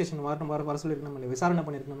கொடுத்து போலீஸ் ஸ்டேஷன் வர சொல்லியிருக்கணுமா இல்லையா? விசாரணை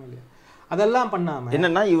பண்ணியிருக்கணுமா இல்லையா? அதெல்லாம் பண்ணாமல்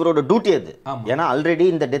என்னன்னா இவரோட டியூட்டி அது. ஏன்னா ஆல்ரெடி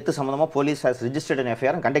இந்த டெத் சம்பந்தமா police has registered an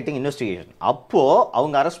FIR and conducting investigation. அப்போ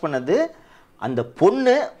அவங்க அரெஸ்ட் பண்ணது அந்த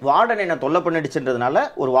பொண்ணு வார்டனை என்ன தொல்லை பண்ணிடுச்சுன்றதுனால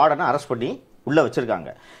ஒரு வார்டனை அரெஸ்ட் பண்ணி உள்ள வச்சிருக்காங்க.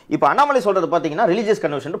 இப்போ அண்ணாமலை சொல்றது பாத்தீங்கன்னா ரிலீஜியஸ்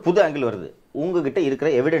கன்வர்ஷன் புது ஆங்கிள் வருது. உங்ககிட்ட இருக்கிற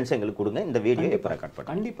எவிடன்ஸ் எங்களுக்கு கொடுங்க, இந்த வீடியோ எப்போ ரெக்கார்ட்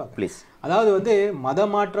பண்ணுங்க. கண்டிப்பா ப்ளீஸ். அதாவது வந்து மத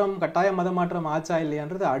மாற்றம், கட்டாய மத மாற்றம் ஆச்சா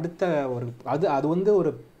இல்லையான்றது அடுத்த ஒரு அது வந்து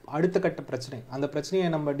ஒரு அடுத்த கட்ட பிரச்சனை. அந்த பிரச்சனையை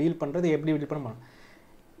நம்ம டீல் பண்றது எப்படி டீல் பண்ண.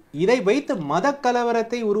 இதை வைத்து மத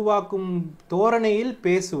கலவரத்தை உருவாக்கும் தோரணையில்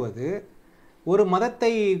பேசுவது, ஒரு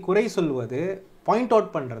மதத்தை குறை சொல்வது, பாயிண்ட்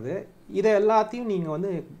அவுட் பண்ணுறது, இதை எல்லாத்தையும் நீங்கள்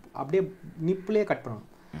வந்து அப்படியே நிப்பிலே கட் பண்ணணும்.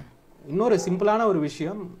 இன்னொரு சிம்பிளான ஒரு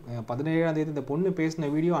விஷயம், 17ஆம் தேதி இந்த பொண்ணு பேசின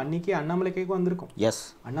வீடியோ அன்றைக்கே அண்ணாமலை கைக்கு வந்திருக்கும். எஸ்,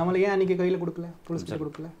 அண்ணாமலையே அன்றைக்கி கையில் கொடுக்கல, போலீஸ் கையில்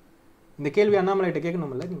கொடுக்கல. இந்த கேள்வி அண்ணாமலைகிட்ட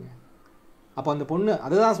கேட்கணும்ல நீங்கள். அப்போ அந்த பொண்ணு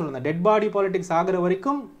அதுதான் சொல்லுங்கள், டெட் பாடி பாலிடிக்ஸ் ஆகிற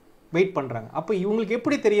வரைக்கும் வெயிட் பண்ணுறாங்க. அப்போ இவங்களுக்கு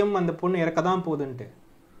எப்படி தெரியும் அந்த பொண்ணு இறக்க தான் போகுதுன்ட்டு?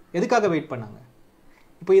 எதுக்காக வெயிட் பண்ணாங்க?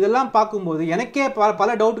 இப்போ இதெல்லாம் பார்க்கும்போது எனக்கே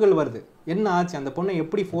பல டவுட்கள் வருது. என்ன ஆச்சு, அந்த பொண்ணை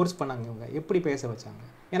எப்படி ஃபோர்ஸ் பண்ணாங்க, இவங்க எப்படி பேச வச்சாங்க?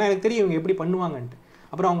 ஏன்னா எனக்கு தெரியும் இவங்க எப்படி பண்ணுவாங்கன்ட்டு.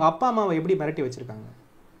 அப்புறம் அவங்க அப்பா அம்மாவை எப்படி மிரட்டி வச்சுருக்காங்க,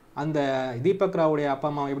 அந்த தீபக் ராவுடைய அப்பா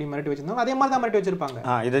அம்மா எப்படி மிரட்டி வச்சிருந்தாங்க அதே மாதிரி தான் மிரட்டி வச்சிருப்பாங்க.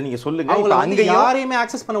 இதை நீங்க சொல்லுங்க. அவங்கள அங்க யாரையுமே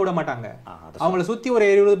ஆக்சஸ் பண்ண விட மாட்டாங்க. அவங்கள சுத்தி ஒரு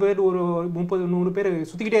 70 பேர், ஒரு 30-100 பேர்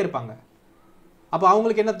சுத்திக்கிட்டே இருப்பாங்க. அப்போ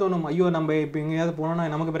அவங்களுக்கு என்ன தோணும், ஐயோ நம்ம இப்போ எங்கேயாவது போனோம்னா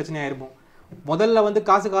நமக்கு பிரச்சனை ஆயிருப்போம். முதல்ல வந்து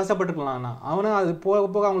காசுப்பட்டுருக்கலாம்னா அவனா அது போக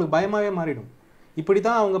போக அவங்களுக்கு பயமாவே மாறிடும். இப்படி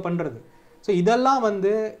தான் அவங்க பண்றது. ஸோ இதெல்லாம்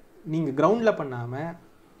வந்து நீங்க கிரவுண்ட்ல பண்ணாம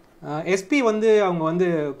எஸ்பி வந்து அவங்க வந்து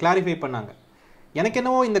கிளாரிஃபை பண்ணாங்க. எனக்கு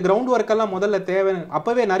என்னவோ இந்த கிரவுண்ட் ஒர்க்கெல்லாம் முதல்ல தேவை.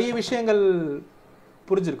 அப்போவே நிறைய விஷயங்கள்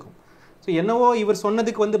புரிஞ்சிருக்கும். ஸோ என்னவோ இவர்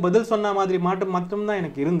சொன்னதுக்கு வந்து பதில் சொன்ன மாதிரி மட்டும்தான்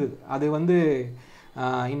எனக்கு இருந்தது. அது வந்து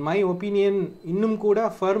இன் மை ஒப்பீனியன் இன்னும் கூட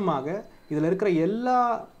ஃபர்மாக இதில் இருக்கிற எல்லா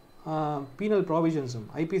பீனல் ப்ராவிஷன்ஸும்,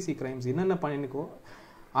 ஐபிசி கிரைம்ஸ் என்னென்ன பண்ணிக்கோ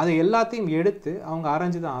அதை எல்லாத்தையும் எடுத்து அவங்க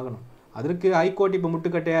ஆராய்ச்சி தான் ஆகணும். அதற்கு ஹைகோர்ட் இப்போ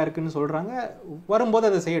முட்டுக்கட்டையாக இருக்குன்னு சொல்கிறாங்க, வரும்போது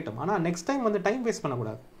அதை செய்யட்டும். ஆனால் நெக்ஸ்ட் டைம் வந்து டைம் வேஸ்ட்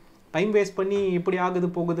பண்ணக்கூடாது. டைம் வேஸ்ட் பண்ணி இப்படி ஆகுது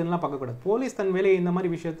போகுதுன்னெலாம் பார்க்கக்கூடாது. போலீஸ் தன் வேலையை இந்த மாதிரி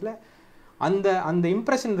விஷயத்தில் அந்த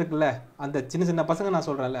இம்ப்ரெஷன் இருக்குல்ல, அந்த சின்ன சின்ன பசங்க நான்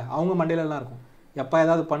சொல்கிறேன்ல, அவங்க மண்டையிலலாம் இருக்கும், எப்போ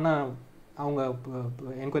ஏதாவது பண்ண அவங்க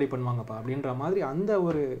என்கொயரி பண்ணுவாங்கப்பா அப்படின்ற மாதிரி அந்த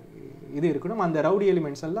ஒரு இது இருக்கணும். அந்த ரவுடி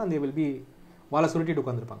எலிமெண்ட்ஸ் எல்லாம் அந்த வில் பி வாழை சுருட்டிட்டு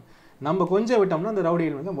உட்காந்துருப்பாங்க. நம்ம கொஞ்சம் விட்டோம்னா அந்த ரவுடி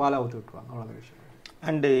எலிமெண்ட்ஸ் வாழை ஊற்றி விட்டுருவாங்க. அவ்வளோ விஷயம்.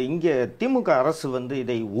 அண்டு இங்கே திமுக அரசு வந்து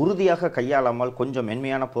இதை உறுதியாக கையாளாமல் கொஞ்சம்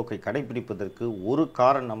மென்மையான போக்கை கடைபிடிப்பதற்கு ஒரு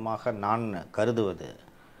காரணமாக நான் கருதுவது,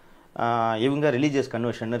 இவங்க ரிலீஜியஸ்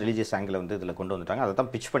கன்வர்ஷன், ரிலீஜியஸ் ஆங்கிளை வந்து இதில் கொண்டு வந்துட்டாங்க. அதை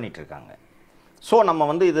தான் பிச் பண்ணிகிட்டு இருக்காங்க. ஸோ நம்ம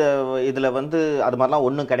வந்து இதில் வந்து அது மாதிரிலாம்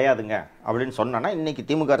ஒன்றும் கிடையாதுங்க அப்படின்னு சொன்னோன்னா, இன்றைக்கி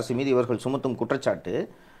திமுக அரசு மீது இவர்கள் சுமத்தும் குற்றச்சாட்டு,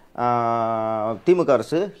 திமுக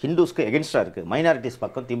அரசு ஹிந்துஸ்க்கு எகென்ஸ்டாக இருக்குது, மைனாரிட்டிஸ்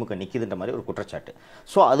பக்கம் திமுக நிற்கிதுன்ற மாதிரி ஒரு குற்றச்சாட்டு.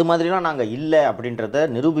 ஸோ அது மாதிரிலாம் நாங்கள் இல்லை அப்படின்றத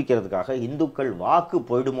நிரூபிக்கிறதுக்காக, இந்துக்கள் வாக்கு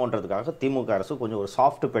போயிடுமோன்றதுக்காக திமுக அரசு கொஞ்சம் ஒரு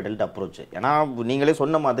சாஃப்ட் பெடல்ட் அப்ரோச். ஏன்னா நீங்களே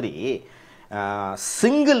சொன்ன மாதிரி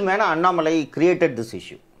single Menen Annamalai created this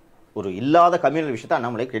issue. ஒரு இல்லாத கம்யூனல் விஷயத்தை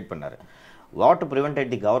அண்ணாமலை கிரியேட் பண்ணார். What prevented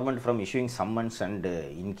the government from issuing summons, and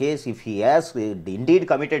in case if he has indeed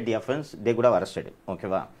committed the offense, they could have arrested him.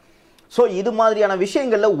 ஓகேவா? So இது மாதிரியான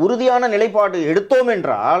விஷயங்களில் உறுதியான நிலைப்பாடு எடுத்தோம்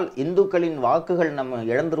என்றால் இந்துக்களின் வாக்குகள் நம்ம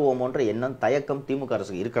இழந்துருவோமோன்ற எண்ணம், தயக்கம் திமுக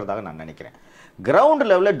அரசுக்கு இருக்கிறதாக நான் நினைக்கிறேன். கிரவுண்ட்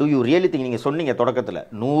லெவலில் டூ யூ ரியலி திங்க், நீங்கள் சொன்னீங்க தொடக்கத்தில்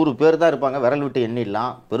 100 பேர் தான் இருப்பாங்க, விரல் விட்டு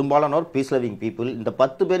எண்ணிடலாம், பெரும்பாலானோர் பீஸ் லவிங் பீப்புள். இந்த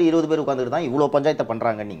 10 பேர் 20 பேர் உட்காந்துட்டு தான் இவ்வளோ பஞ்சாயத்தை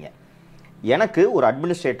பண்ணுறாங்க. நீங்கள் எனக்கு ஒரு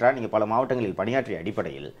அட்மினிஸ்ட்ரேட்டராக நீங்கள் பல மாவட்டங்களில் பணியாற்றிய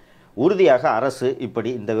அடிப்படையில் உறுதியாக அரசு இப்படி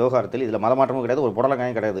இந்த விவகாரத்தில் இதில் மதமாற்றமும் கிடையாது, ஒரு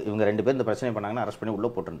புடலங்காயும் கிடையாது, இவங்க 2 பேர் இந்த பிரச்சனை பண்ணாங்கன்னா அரெஸ்ட் பண்ணி உள்ளே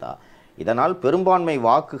போட்டிருந்தா இதனால் பெரும்பான்மை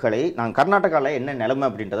வாக்குகளை நான் கர்நாடகாவில் என்ன நிலைமை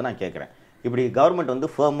அப்படின்றத நான் கேட்குறேன். இப்படி கவர்மெண்ட் வந்து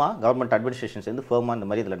ஃபேமாக, கவர்மெண்ட் அட்மினிஸ்ட்ரேஷன்ஸ் வந்து ஃபேமாக இந்த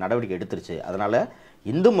மாதிரி இதில் நடவடிக்கை எடுத்துருச்சு. அதனால்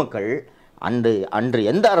இந்து மக்கள் அன்று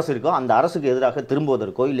எந்த அரசு இருக்கோ அந்த அரசுக்கு எதிராக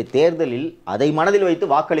திரும்புவதற்கோ இல்லை தேர்தலில் அதை மனதில் வைத்து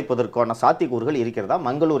வாக்களிப்பதற்கான சாத்தியக்கூறுகள் இருக்கிறதா?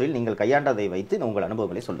 மங்களூரில் நீங்கள் கையாண்டதை வைத்து உங்கள்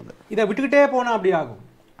அனுபவங்களை சொல்லுங்கள். இதை விட்டுக்கிட்டே போனால் அப்படி ஆகும்.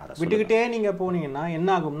 விட்டுக்கிட்டே நீங்கள் போனீங்கன்னா என்ன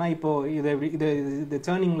ஆகும்னா, இப்போது இது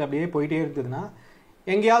சேர்னிங்கில் அப்படியே போயிட்டே இருக்குதுன்னா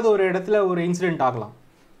எங்கேயாவது ஒரு இடத்துல ஒரு இன்சிடென்ட் ஆகலாம்.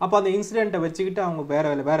 அப்போ அந்த இன்சிடெண்ட்டை வச்சுக்கிட்டு அவங்க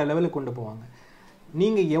வேறு லெவலுக்கு கொண்டு போவாங்க.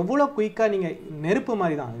 நீங்கள் எவ்வளோ குயிக்காக, நீங்கள் நெருப்பு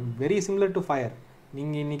மாதிரி தான், வெரி சிமிலர் டு ஃபயர்.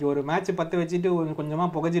 நீங்கள் இன்றைக்கி ஒரு மேட்ச் பற்ற வச்சுட்டு கொஞ்சமாக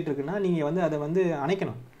புகைச்சிட்டு இருக்குன்னா நீங்கள் வந்து அதை வந்து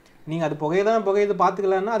அணைக்கணும். நீங்கள் அது புகையது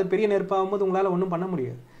பார்த்துக்கலான்னா அது பெரிய நெருப்பாகும்போது உங்களால் ஒன்றும் பண்ண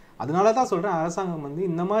முடியாது. அதனால தான் சொல்கிறேன், அரசாங்கம் வந்து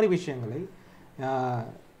இந்த மாதிரி விஷயங்களை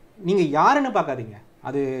நீங்கள் யாருன்னு பார்க்காதீங்க.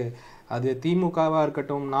 அது திமுகவாக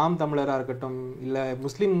இருக்கட்டும், நாம் தமிழராக இருக்கட்டும், இல்லை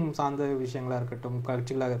முஸ்லீம் சார்ந்த விஷயங்களாக இருக்கட்டும்,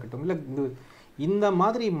 கட்சிகளாக இருக்கட்டும், இல்லை இந்த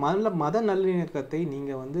மாதிரி மத நல்லிணக்கத்தை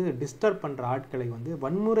நீங்கள் வந்து டிஸ்டர்ப் பண்ணுற ஆட்களை வந்து,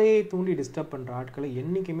 வன்முறையை தூண்டி டிஸ்டர்ப் பண்ணுற ஆட்களை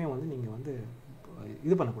என்றைக்குமே வந்து நீங்கள் வந்து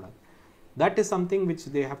இது பண்ணக்கூடாது. That is something which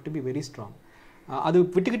they have to be very strong. அது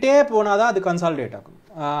விட்டுக்கிட்டே போனால் தான் அது கன்சாலிடேட் ஆகும்.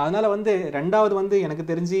 அதனால் வந்து ரெண்டாவது வந்து எனக்கு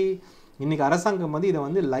தெரிஞ்சு இன்றைக்கி அரசாங்கம் வந்து இதை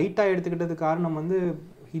வந்து லைட்டாக எடுத்துக்கிட்டது காரணம் வந்து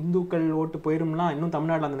இந்துக்கள் ஓட்டு போயிரும்லாம் இன்னும்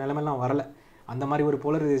தமிழ்நாட்டில் அந்த நிலைமைலாம் வரலை. அந்த மாதிரி ஒரு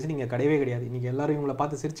போலரைசேஷன் இங்கே கிடையவே கிடையாது. இன்றைக்கி எல்லாரும் இவங்களை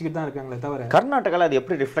பார்த்து சிரிச்சுக்கிட்டு தான் இருக்காங்களே தவிர. கர்நாடகாவில் அது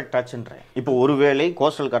எப்படி ரிஃப்ளெக்ட் ஆச்சுன்றேன். இப்போ ஒருவேளை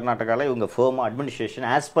கோஸ்டல் கர்நாடகாவில் இவங்க ஃபேமாக அட்மினிஸ்ட்ரேஷன்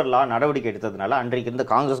ஆஸ் பர் லா நடவடிக்கை எடுத்ததுனால அன்றைக்கு இருந்த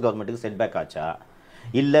காங்கிரஸ் கவர்மெண்ட்டுக்கு செட்பேக் ஆச்சா,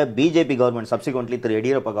 இல்லை பிஜேபி கவர்மெண்ட் சப்சிக்வெண்ட்லி திரு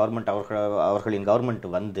எடியூரப்பா கவர்மெண்ட் அவர்களின் கவர்மெண்ட்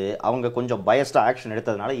வந்து அவங்க கொஞ்சம் பயஸ்டாக ஆக்ஷன்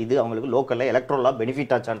எடுத்ததுனால இது அவங்களுக்கு லோக்கலில் எலக்ட்ரலாக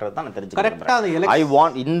பெனிஃபிட் ஆச்சான்றது தான் நான் தெரிஞ்சுக்கிறேன். ஐ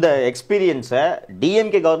வாண்ட் இந்த எக்ஸ்பீரியன்ஸை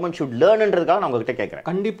டிஎம்கே கவர்மெண்ட் ஷுட் லேர்ன்ன்றதுக்காக நான் உங்ககிட்ட கேட்குறேன்.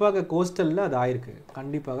 கண்டிப்பாக கோஸ்டலில் அது ஆயிருக்கு.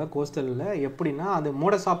 கண்டிப்பாக கோஸ்டலில் எப்படின்னா அது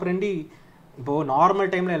மோடஸ் ஆப்பரண்டி. இப்போது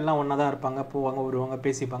நார்மல் டைமில் எல்லாம் ஒன்றா தான் இருப்பாங்க, போவாங்க வருவாங்க,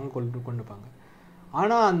 பேசிப்பாங்க, கொண்டுப்பாங்க.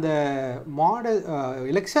 ஆனால் அந்த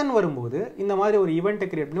எலெக்ஷன் வரும்போது இந்த மாதிரி ஒரு ஈவெண்ட்டை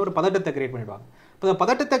கிரியேட் பண்ணி ஒரு பதட்டத்தை கிரியேட் பண்ணிடுவாங்க. இப்போ அந்த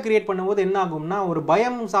பதட்டத்தை கிரியேட் பண்ணும்போது என்ன ஆகும்னா ஒரு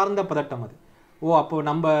பயம் சார்ந்த பதட்டம் அது. அப்போது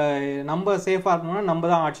நம்ம சேஃபாக இருக்கணும்னா நம்ம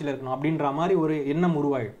தான் ஆட்சியில் இருக்கணும் அப்படின்ற மாதிரி ஒரு எண்ணம்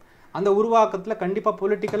உருவாயிடும். அந்த உருவாக்கத்தில் கண்டிப்பாக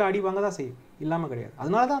பொலிட்டிக்கலாக அடி வாங்க தான் செய்யும், இல்லாமல் கிடையாது.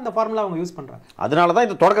 அதனால தான் அந்த ஃபார்முலா அவங்க யூஸ் பண்ணுறாங்க. அதனால தான்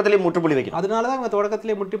இந்த தொடக்கத்திலே முற்றுப்புள்ளி வைக்கணும். அதனால தான் அவங்க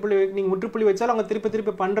தொடக்கத்திலே முற்றுப்புள்ளி நீங்கள் முற்றுப்புள்ளி வச்சாலும் அவங்க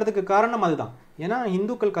திருப்பி பண்ணுறதுக்கு காரணம் அதுதான். ஏன்னா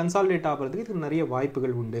இந்துக்கள் கன்சாலிடேட் ஆகிறதுக்கு இதுக்கு நிறைய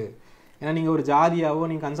வாய்ப்புகள் உண்டு. ஏன்னா நீங்கள் ஒரு ஜாதியாவோ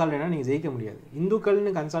நீங்கள் கன்சால்டேட்டாக நீங்கள் ஜெயிக்க முடியாது.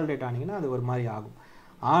 இந்துக்கள்னு கன்சால்டேட் ஆனீங்கன்னா அது ஒரு மாதிரி ஆகும்.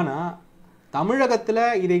 ஆனால் தமிழகத்தில்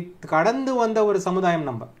இதை கடந்து வந்த ஒரு சமுதாயம்,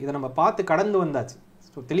 இதை நம்ம பார்த்து கடந்து வந்தாச்சு.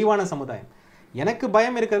 ஸோ தெளிவான சமுதாயம். எனக்கு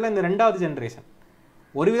பயம் இருக்கிறதுல இந்த 2வது ஜென்ரேஷன்.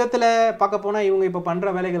 ஒரு விதத்தில் பார்க்க போனால் இவங்க இப்போ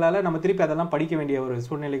பண்ணுற வேலைகளால் நம்ம திருப்பி அதெல்லாம் படிக்க வேண்டிய ஒரு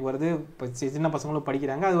சூழ்நிலைக்கு வருது. இப்போ சின்ன பசங்களும்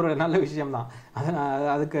படிக்கிறாங்க, அது ஒரு நல்ல விஷயம்தான்,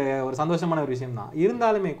 அதுக்கு ஒரு சந்தோஷமான ஒரு விஷயம்தான்.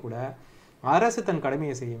 இருந்தாலுமே கூட அரசு தன்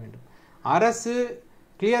கடமையை செய்ய வேண்டும். அரசு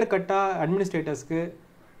கிளியர் கட்டாக அட்மினிஸ்ட்ரேட்டர்ஸ்க்கு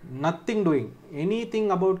nothing doing any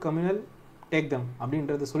thing about communal take them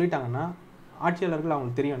அப்படின்றது சொல்லிட்டாங்கன்னா ஆட்சியாளர்கள்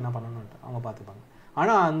அவங்களுக்கு தெரியும் என்ன பண்ணணுன்ட்டு அவங்க பார்த்துப்பாங்க.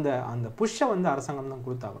 ஆனால் அந்த புஷ்ஷை வந்து அரசாங்கம் தான்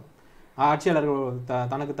கொடுத்தாகணும். ஆட்சியாளர்கள்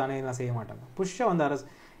தனக்குத்தானே எல்லாம் செய்ய மாட்டாங்க. புஷ்ஷை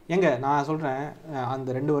வந்து நான் சொல்கிறேன், அந்த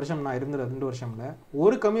 2 வருஷம் நான் இருந்த 2 வருஷம்ல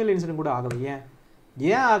ஒரு கம்யூனல் இன்சிடென்ட் கூட ஆகலை.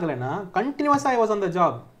 ஏன் ஆகலைன்னா கண்டினியூஸாக I was on the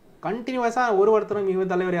job. கண்டினியூஸாக ஒருத்தரும்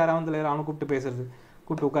இவன் தலைவர் யாராவது தலைவர் அவனை கூப்பிட்டு பேசுறது,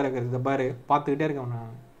 கூப்பிட்டு உட்கார வைக்கிறது, பாரு பார்த்துக்கிட்டே இருக்கேன்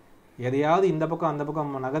நான். எதையாவது இந்த பக்கம் அந்த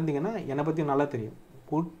பக்கம் நகர்ந்தீங்கன்னா என்னை பற்றி நல்லா தெரியும்.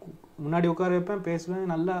 முன்னாடி உட்கார வைப்பேன், பேசுவேன்,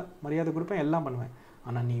 நல்லா மரியாதை கொடுப்பேன், எல்லாம் பண்ணுவேன்.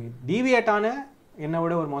 ஆனால் நீ டீவியேட்டான என்னை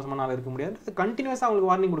விட ஒரு மோசமான ஆள் இருக்க முடியாது. கண்டினியூஸாக அவங்களுக்கு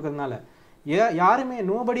வார்னிங் கொடுக்கறதுனால யாருமே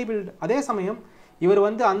நோபடி பில்ட். அதே சமயம் இவர்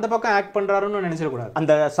வந்து அந்த பக்கம் ஆக்ட் பண்ணுறாருன்னு நினைச்சிடக்கூடாது.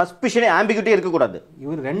 அந்த சஸ்பிஷனே ஆம்பிகிட்டி இருக்கக்கூடாது.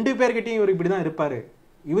 இவர் 2 பேர்கிட்டையும் இவர் இப்படி தான் இருப்பார்,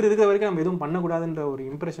 இவர் இருக்கிற வரைக்கும் நம்ம எதுவும் பண்ணக்கூடாதுன்ற ஒரு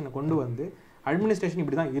இம்ப்ரெஷனை கொண்டு வந்து அட்மினிஸ்ட்ரேஷன்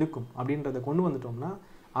இப்படி தான் இருக்கும் அப்படின்றத கொண்டு வந்துட்டோம்னா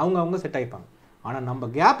அவங்க செட் ஆகிப்பாங்க. ஆனால் நம்ம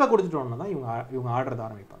கேப்பை கொடுத்துட்டோம்னா தான் இவங்க ஆடுறத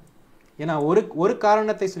ஆரம்பிப்பாங்க. ஏன்னா ஒரு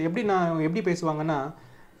காரணத்தை சொல்லி எப்படி பேசுவாங்கன்னா,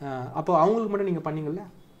 அப்போ அவங்களுக்கு மட்டும் நீங்கள் பண்ணீங்கல்ல,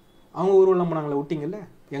 அவங்க ஊர்வலம் போனாங்களே விட்டீங்கல்ல,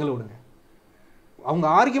 எங்களை விடுங்க. அவங்க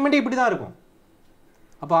ஆர்கியூமெண்ட்டே இப்படி தான் இருக்கும்.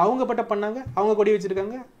 அப்போ அவங்க பட்ட பண்ணாங்க, அவங்க கொடி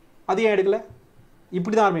வச்சுருக்காங்க, அதையும் எடுக்கலை,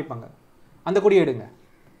 இப்படி தான் ஆரம்பிப்பாங்க. அந்த கொடியை எடுங்க.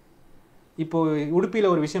 இப்போது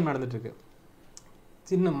உடுப்பியில் ஒரு விஷயம் நடந்துட்டுருக்கு.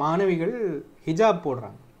 சின்ன மாணவிகள் ஹிஜாப்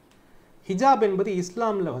போடுறாங்க. ஹிஜாப் என்பது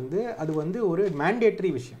இஸ்லாமில் வந்து அது வந்து ஒரு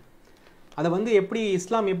மேண்டேட்டரி விஷயம். அதை வந்து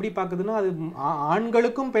இஸ்லாம் எப்படி பார்க்குதுன்னா, அது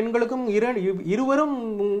ஆண்களுக்கும் பெண்களுக்கும் இருவரும்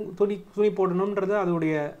துணி போடணுன்றது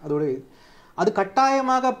அதோடைய அது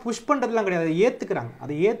கட்டாயமாக புஷ் பண்ணுறதுலாம் கிடையாது. அதை ஏற்றுக்கிறாங்க.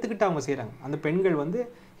 அதை ஏற்றுக்கிட்டு அவங்க செய்கிறாங்க. அந்த பெண்கள் வந்து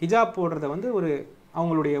ஹிஜாப் போடுறத வந்து ஒரு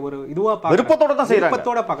அவங்களுடைய ஒரு இதுவாக விருப்பத்தோட தான் செய்கிறாங்க,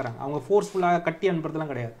 விருப்பத்தோட பார்க்குறாங்க. அவங்க ஃபோர்ஸ்ஃபுல்லாக கட்டி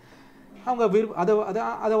அனுப்புறதுலாம் கிடையாது. அவங்க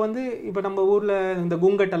அதை வந்து இப்போ நம்ம ஊரில் இந்த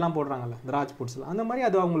குங்கட்டெல்லாம் போடுறாங்கல்ல, இந்த ராஜ்புட்ஸ்லாம், அந்த மாதிரி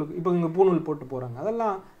அது அவங்களுக்கு இப்போ இங்கே பூணூல் போட்டு போகிறாங்க.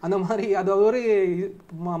 அதெல்லாம் அந்த மாதிரி அது ஒரு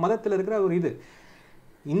மதத்தில் இருக்கிற ஒரு இது.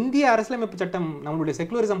 இந்திய அரசியலமைப்பு சட்டம் நம்மளுடைய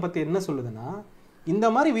செக்குலரிசம் பற்றி என்ன சொல்லுதுன்னா, இந்த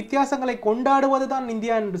மாதிரி வித்தியாசங்களை கொண்டாடுவது தான்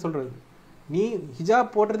இந்தியா என்று சொல்கிறது. நீ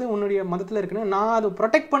ஹிஜாப் போடுறது உன்னுடைய மதத்தில் இருக்குன்னு நான் அதை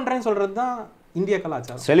ப்ரொடெக்ட் பண்ணுறேன்னு சொல்கிறது தான் இந்திய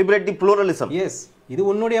கலாச்சாரம். செலிப்ரேட் தி ப்ளூரலிசம். எஸ், இது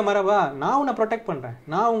உன்னுடைய மரபா, நான் உன்னை ப்ரொடெக்ட் பண்ணுறேன்,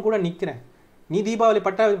 நான் உன் கூட நிற்கிறேன். நீ தீபாவளி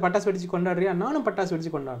பட்டாசு வெடிச்சு கொண்டாடுறியா, நானும் பட்டாசு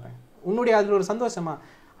வெடிச்சு கொண்டாடுறேன். உன்னுடைய அதில் ஒரு சந்தோஷமா,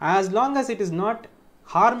 as long as it is not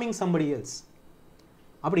harming somebody else.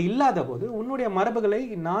 அப்படி இல்லாத போது உன்னுடைய மரபுகளை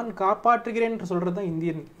நான் காப்பாற்றுகிறேன் என்று சொல்கிறது தான்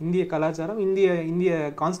இந்திய கலாச்சாரம். இந்திய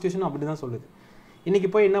கான்ஸ்டியூஷனும் அப்படி தான் சொல்லுது. இன்றைக்கி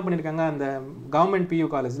போய் என்ன பண்ணியிருக்காங்க, அந்த கவர்மெண்ட் பியூ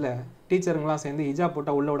காலேஜில் டீச்சருங்களாம் சேர்ந்து ஹிஜாப்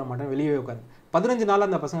போட்டால் உள்ளே விட மாட்டேன், வெளியே உட்காந்து 15 நாளாக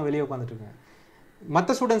அந்த பசங்க வெளியே உட்காந்துட்டு இருக்காங்க.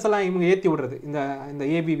 மற்ற ஸ்டூடெண்ட்ஸ் எல்லாம் இவங்க ஏற்றி விடுறது, இந்த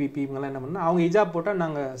ஏபிவிபி இவங்கெல்லாம் என்ன பண்ணால், அவங்க ஹிஜாப் போட்டால்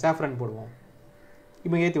நாங்கள் சாஃப்ரன் போடுவோம்,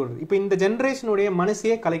 இப்போ ஏற்றி விடுறது. இப்போ இந்த ஜென்ரேஷனுடைய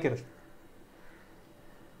மனசையே கலைக்கிறது.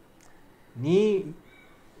 நீ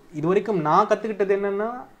இது வரைக்கும் நான் கற்றுக்கிட்டது என்னென்னா,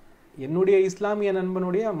 என்னுடைய இஸ்லாமிய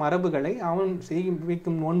நண்பனுடைய மரபுகளை, அவன்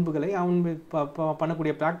வைக்கும் நோன்புகளை, அவன்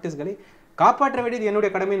பண்ணக்கூடிய ப்ராக்டிஸ்களை காப்பாற்ற வேண்டியது என்னுடைய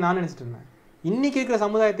கடமை நான் நினச்சிட்டு இருந்தேன். இன்னைக்கு இருக்கிற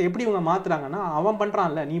சமுதாயத்தை எப்படி இவங்க மாற்றுறாங்கன்னா, அவன்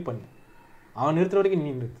பண்ணுறான்ல நீ பண்ணு, அவன் நிறுத்துற வரைக்கும்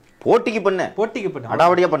நீ நிறுத்து, போட்டிக்கு பண்ணு,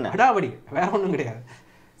 அடாவடி, வேற ஒன்றும் கிடையாது.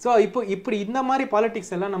 ஸோ இப்படி இந்த மாதிரி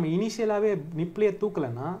பாலிடிக்ஸ் எல்லாம் நம்ம இனிஷியலாகவே நிப்லேயே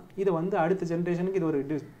தூக்கலைன்னா, இது வந்து அடுத்த ஜென்ரேஷனுக்கு இது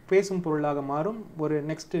ஒரு பேசும் பொருளாக மாறும், ஒரு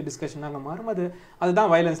நெக்ஸ்ட் டிஸ்கஷனாக மாறும்.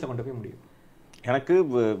 அதுதான் வயலன்ஸில் கொண்டு போய் முடியும். எனக்கு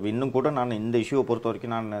இன்னும் கூட நான் இந்த இஷ்யூவை பொறுத்த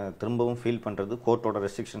வரைக்கும் நான் திரும்பவும் ஃபீல் பண்ணுறது, கோர்ட்டோட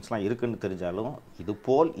ரெஸ்ட்ரிக்ஷன்ஸ்லாம் இருக்குன்னு தெரிஞ்சாலும், இது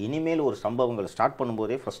போல் இனிமேல் ஒரு சம்பவங்கள் ஸ்டார்ட்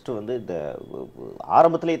பண்ணும்போதே ஃபஸ்ட்டு வந்து இந்த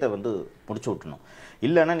ஆரம்பத்திலே இதை வந்து முடிச்சு விட்டணும்.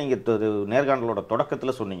 இல்லைன்னா நீங்கள் நேர்காணலோட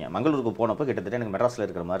தொடக்கத்தில் சொன்னீங்க, மங்களூருக்கு போனப்போ கிட்டத்தட்ட எனக்கு மெட்ராஸில்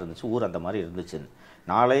இருக்கிற மாதிரி இருந்துச்சு, ஊர் அந்த மாதிரி இருந்துச்சுன்னு.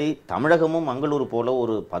 நாளை தமிழகமும் மங்களூர் போல்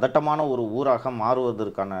ஒரு பதட்டமான ஒரு ஊராக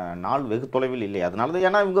மாறுவதற்கான நாள் வெகு தொலைவில் இல்லை. அதனால தான்,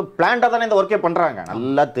 ஏன்னா இவங்க பிளான்டாக தானே இந்த ஒர்க்கே பண்ணுறாங்க.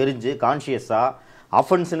 நல்லா தெரிஞ்சு, கான்ஷியஸாக,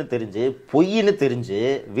 அஃபென்ஸ்னு தெரிஞ்சு, பொய்ன்னு தெரிஞ்சு,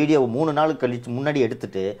 வீடியோவை 3 நாள் கழிச்சு முன்னாடி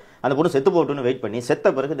எடுத்துட்டு அந்த பொண்ணு செத்து போட்டுன்னு வெயிட் பண்ணி,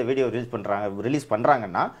 செத்த பிறகு இந்த வீடியோ ரிலீஸ்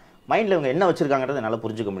பண்ணுறாங்கன்னா மைண்டில் இவங்க என்ன வச்சுருக்காங்கிறத என்னால்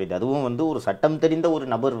புரிஞ்சுக்க முடியுது. அதுவும் வந்து ஒரு சட்டம் தெரிந்த ஒரு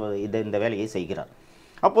நபர் இந்த வேலையை செய்கிறார்.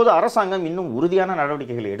 அப்போது அரசாங்கம் இன்னும் உறுதியான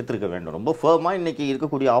நடவடிக்கைகளை எடுத்திருக்க வேண்டும். ரொம்ப ஃபேமாக இன்றைக்கி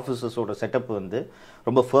இருக்கக்கூடிய ஆஃபீஸர்ஸோட செட்டப் வந்து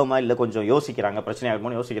ரொம்ப ஃபேமாக இல்லை, கொஞ்சம் யோசிக்கிறாங்க, பிரச்சனையாக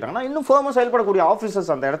இருக்குமோ யோசிக்கிறாங்கன்னா, இன்னும் ஃபேமாக செயல்படக்கூடிய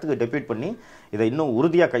ஆஃபீஸர்ஸ் அந்த இடத்துக்கு டெப்யூட் பண்ணி இதை இன்னும்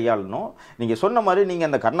உறுதியாக கையாளணும். நீங்கள் சொன்ன மாதிரி நீங்கள்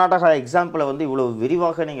அந்த கர்நாடகா எக்ஸாம்பிளை வந்து இவ்வளோ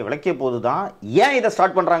விரிவாக நீங்கள் விளக்கிய போது தான் ஏன் இதை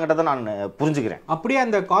ஸ்டார்ட் பண்ணுறாங்கன்றதை நான் புரிஞ்சுக்கிறேன். அப்படியே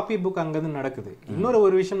அந்த காப்பி புக் அங்கேருந்து நடக்குது.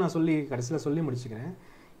 ஒரு விஷயம் நான் கடைசியில் சொல்லி முடிச்சுக்கிறேன்.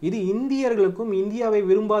 இது இந்தியர்களுக்கும் இந்தியாவை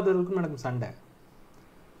விரும்பாதவர்களுக்கும் நடக்கும் சண்டை.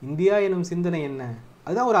 இந்தியா எனும் சிந்தனை என்ன,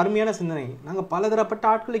 அதுதான் ஒரு அருமையான சிந்தனை. நாங்கள் பலதரப்பட்ட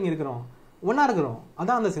ஆட்கள் இங்கே இருக்கிறோம், ஒன்றா இருக்கிறோம்,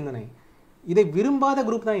 அதான் அந்த சிந்தனை. இதை விரும்பாத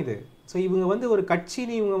குரூப் தான் இது. ஸோ இவங்க வந்து ஒரு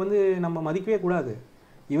கட்சின்னு இவங்க வந்து நம்ம மதிக்கவே கூடாது.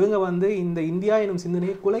 இவங்க வந்து இந்த இந்தியா எனும்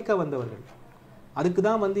சிந்தனையை குலைக்க வந்தவர்கள். அதுக்கு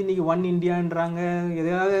தான் வந்து இன்றைக்கி ஒன் இந்தியான்றாங்க,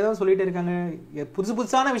 எதாவது சொல்லிகிட்டே இருக்காங்க.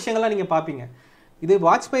 புதுசான விஷயங்கள்லாம் நீங்கள் பார்ப்பீங்க. இது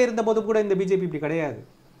வாஜ்பாய் இருந்தபோது கூட இந்த பிஜேபி இப்படி கிடையாது.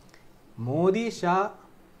 மோடி, ஷா,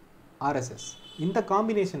 ஆர்எஸ்எஸ், இந்த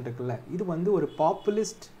காம்பினேஷன் இருக்குல்ல, இது வந்து ஒரு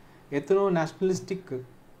பாப்புலிஸ்ட், எத்தனோ நேஷ்னலிஸ்டிக்,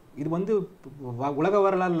 இது வந்து உலக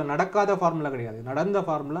வரலாறுல நடக்காத ஃபார்முலா கிடையாது, நடந்த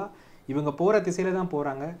ஃபார்முலா. இவங்க போகிற திசையில் தான்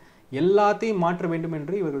போகிறாங்க. எல்லாத்தையும் மாற்ற வேண்டும்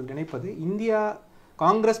என்று இவர்கள் நினைப்பது. இந்தியா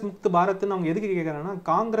காங்கிரஸ் முக்து பாரத்னு அவங்க எதுக்கு கேட்குறாங்கன்னா,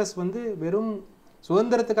 காங்கிரஸ் வந்து வெறும்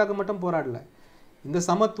சுதந்திரத்துக்காக மட்டும் போராடல, இந்த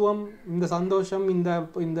சமத்துவம், இந்த சந்தோஷம்,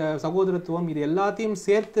 இந்த சகோதரத்துவம், இது எல்லாத்தையும்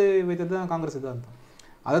சேர்த்து வைத்தது தான் காங்கிரஸ் சித்தாந்தம்.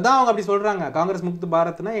 அதை தான் அவங்க அப்படி சொல்கிறாங்க. காங்கிரஸ் முக்து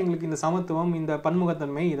பாரத்னா எங்களுக்கு இந்த சமத்துவம், இந்த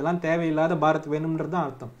பன்முகத்தன்மை, இதெல்லாம் தேவையில்லாத பாரத் வேணும்ன்றது தான்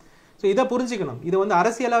அர்த்தம். ஸோ இதை புரிஞ்சுக்கணும். இதை வந்து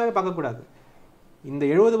அரசியலாகவே பார்க்கக்கூடாது. இந்த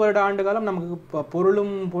 70 வருட ஆண்டு காலம் நமக்கு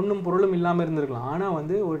பொருளும் இல்லாமல் இருந்திருக்கலாம். ஆனால்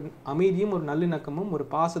வந்து ஒரு அமைதியும் ஒரு நல்லிணக்கமும் ஒரு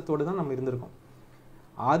பாசத்தோடு தான் நம்ம இருந்திருக்கோம்.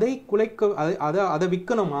 அதை அதை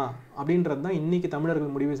விற்கணுமா அப்படின்றது தான் இன்றைக்கி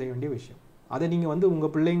தமிழர்கள் முடிவு செய்ய வேண்டிய விஷயம். அதை நீங்கள் வந்து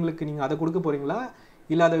உங்கள் பிள்ளைங்களுக்கு நீங்கள் அதை கொடுக்க போகிறீங்களா,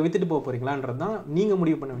 இல்லை அதை விற்றுட்டு போக போகிறீங்களான்றது தான் நீங்கள்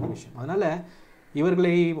முடிவு பண்ண வேண்டிய விஷயம். அதனால் இவர்களை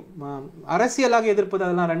அரசியலாக எதிர்ப்பது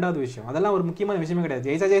அதெல்லாம் ரெண்டாவது விஷயம். அதெல்லாம் ஒரு முக்கியமான விஷயமே கிடையாது.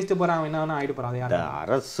 ஜெயிச்சுட்டு போறான், என்ன ஆயிட்டு போறான்.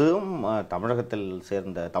 அரசும் தமிழகத்தில்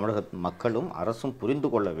சேர்ந்த தமிழக மக்களும் அரசும் புரிந்து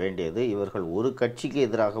கொள்ள வேண்டியது, இவர்கள் ஒரு கட்சிக்கு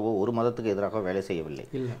எதிராகவோ ஒரு மதத்துக்கு எதிராகவோ வேலை செய்யவில்லை.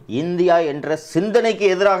 இந்தியா என்ற சிந்தனைக்கு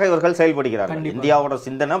எதிராக இவர்கள் செயல்படுகிறார்கள். இந்தியாவோட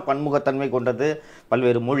சிந்தனை பன்முகத்தன்மை கொண்டது,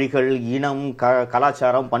 பல்வேறு மொழிகள், இனம்,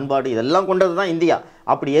 கலாச்சாரம், பண்பாடு இதெல்லாம் கொண்டது தான் இந்தியா.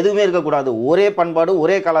 அப்படி எதுவுமே இருக்கக்கூடாது. ஒரே பண்பாடு,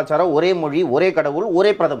 ஒரே கலாச்சாரம், ஒரே மொழி, ஒரே கடவுள்,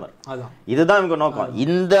 ஒரே பிரதமர். இதுதான் இவங்க நோக்கம்.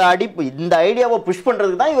 இந்த ஐடியாவை புஷ்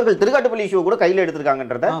பண்றதுக்கு தான் இவர்கள் திருக்காட்டுப்பள்ளி இஷ்யூ கூட கையில்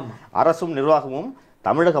எடுத்திருக்காங்கன்றத அரசும் நிர்வாகமும்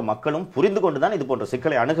தமிழக மக்களும் புரிந்து கொண்டுதான் இது போன்ற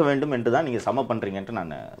சிக்கலை அணுக வேண்டும் என்று தான் நீங்க சம பண்றீங்கன்னு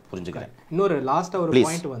நான் புரிஞ்சுக்கிறேன். இன்னொரு லாஸ்டா ஒரு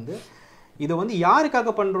பாயிண்ட் வந்து, இதை வந்து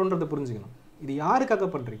யாருக்காக பண்றோன்றதை புரிஞ்சுக்கணும். இது யாருக்காக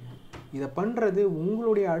பண்றீங்க? இதை பண்ணுறது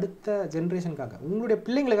உங்களுடைய அடுத்த ஜென்ரேஷனுக்காக, உங்களுடைய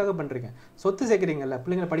பிள்ளைங்களுக்காக பண்ணுறீங்க. சொத்து சேர்க்குறீங்கல்ல,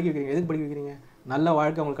 பிள்ளைங்களை படிக்க வைக்கிறீங்க. எதுக்கு படிக்க வைக்கிறீங்க? நல்ல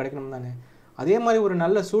வாழ்க்கை உங்களுக்கு கிடைக்கணும் தானே. அதே மாதிரி ஒரு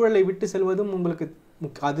நல்ல சூழலை விட்டு செல்வதும் உங்களுக்கு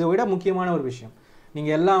அதை விட முக்கியமான ஒரு விஷயம்.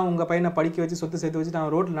 நீங்கள் எல்லாம் உங்கள் பையனை படிக்க வச்சு சொத்து சேர்த்து வச்சு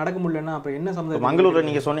நான் ரோட்டில் நடக்க முடியலன்னா அப்புறம் என்ன சம்மந்தம்? மங்களூரில்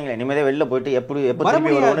நீங்கள் சொன்னீங்களே இனிமேல் வெளில போயிட்டு எப்போ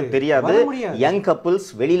திரும்பி வருவோம்னு தெரியாது, யங் கப்புள்ஸ்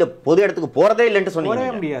வெளியில் பொது இடத்துக்கு போகிறதே இல்லைன்னு சொன்னீங்க.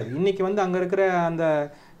 போகவே முடியாது. இன்னைக்கு வந்து அங்கே இருக்கிற அந்த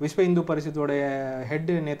விஸ்வ இந்து பரிஷத்தோடைய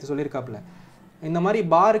ஹெட்டு நேற்று சொல்லியிருக்காப்புல, இந்த மாதிரி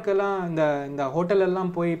பாருக்கெல்லாம் இந்த ஹோட்டல்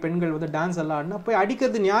எல்லாம் போய் பெண்கள் வந்து டான்ஸ் எல்லாம் ஆடினா போய்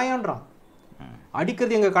அடிக்கிறது நியாயம்ன்றான்,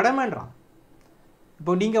 அடிக்கிறது எங்கள் கடமைன்றான்.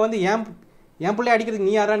 இப்போ நீங்கள் வந்து என் பிள்ளை அடிக்கிறதுக்கு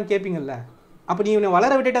நீ யாரான்னு கேட்பீங்கல்ல, அப்போ நீ இவனை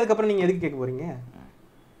வளர விட்டுட்டு அதுக்கப்புறம் நீங்கள் எதுக்கு கேட்க போகிறீங்க?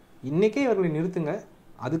 இன்றைக்கே இவர்களை நிறுத்துங்க.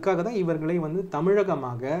 அதுக்காக தான் இவர்களை வந்து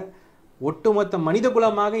தமிழகமாக ஒட்டுமொத்த மனித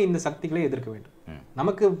குலமாக இந்த சக்திகளை எதிர்க்க வேண்டும்.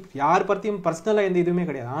 நமக்கு யார் பற்றியும் பர்சனலாக எந்த இதுவுமே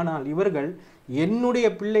கிடையாது. ஆனால் இவர்கள் என்னுடைய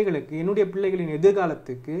பிள்ளைகளின்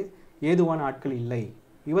எதிர்காலத்துக்கு ஏதுவான ஆட்கள் இல்லை.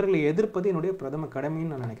 இவர்களை எதிர்ப்பது என்னுடைய பிரதம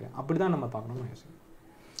கடமைன்னு நான் நினைக்கிறேன். அப்படி தான் நம்ம பார்க்கணும்னு யோசிக்கிறேன்.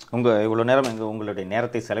 இவ்வளோ நேரம் உங்களுடைய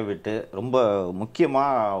நேரத்தை செலவிட்டு ரொம்ப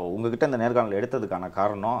முக்கியமாக உங்ககிட்ட இந்த நேர்காணல் எடுத்ததுக்கான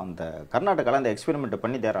காரணம், அந்த கர்நாடகாவில் அந்த எக்ஸ்பெரிமெண்ட்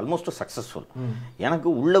பண்ணி தேர் ஆல்மோஸ்ட் சக்ஸஸ்ஃபுல். எனக்கு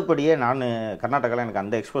உள்ளபடியே நான் கர்நாடகாவில் எனக்கு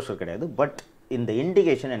அந்த எக்ஸ்போஷர் கிடையாது, பட் இந்த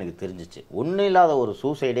இண்டிகேஷன் எனக்கு தெரிஞ்சிச்சு. ஒன்றும் இல்லாத ஒரு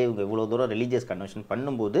சூசைடே இவங்க இவ்வளோ தூரம் ரிலீஜியஸ் கன்வென்ஷன்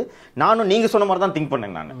பண்ணும்போது நானும் நீங்கள் சொன்ன மாதிரி தான் திங்க்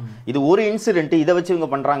பண்ணேன். நான் இது ஒரு இன்சிடென்ட், இதை வச்சு இவங்க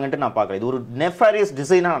பண்ணுறாங்கன்ட்டு நான் பார்க்குறேன். இது ஒரு நெஃபாரியஸ்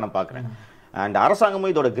டிசைனாக நான் பார்க்குறேன். அண்ட்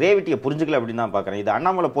அரசாங்கமும் இதோட கிரேவிட்டியை புரிஞ்சுக்கல அப்படின்னு தான் பார்க்குறேன். இது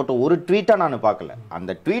அண்ணாமலை போட்ட ஒரு ட்வீட்டாக நான் பார்க்கல.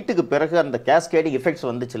 அந்த ட்வீட்டுக்கு பிறகு அந்த கேஸ்கேடிங் எஃபெக்ட்ஸ்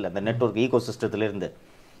வந்துச்சு இல்லை, அந்த network ego சிஸ்டத்துலேருந்து.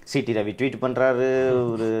 CD Ravi tweet பண்ணுறாரு,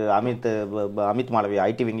 ஒரு அமித் மாலவி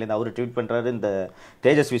ஐடி விங்லேருந்து அவர் ட்வீட் பண்ணுறாரு, இந்த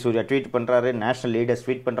தேஜஸ்வி சூர்யா ட்வீட் பண்ணுறாரு, நேஷனல் லீடர்ஸ்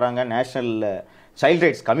ட்வீட் பண்ணுறாங்க, national child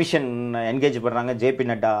rights commission engage பண்ணுறாங்க, ஜேபி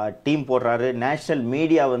நட்டா டீம் போடுறாரு, நேஷனல்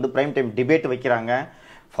மீடியா வந்து பிரைம் டைம் டிபேட் வைக்கிறாங்க.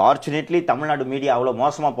 ஃபார்ச்சுனேட்லி தமிழ்நாடு மீடியா அவ்வளோ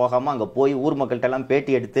மோசமாக போகாமல் அங்கே போய் ஊர் மக்கள்கிட்ட எல்லாம்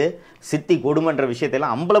பேட்டி எடுத்து சித்தி கொடுமைன்ற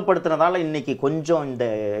விஷயத்தையெல்லாம் அம்பலப்படுத்துனதால இன்னைக்கு கொஞ்சம் இந்த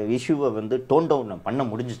இஷ்யூவை வந்து டோன் டவுன் பண்ண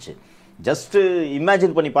முடிஞ்சிச்சு. ஜஸ்ட்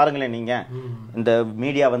இமேஜின் பண்ணி பாருங்களேன், நீங்கள் இந்த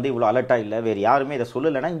மீடியா வந்து இவ்வளோ அலர்ட்டாக இல்லை, வேறு யாருமே இதை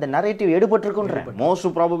சொல்லலைன்னா இந்த நரேட்டிவ் எடுபட்டிருக்குன்ற மோஸ்ட்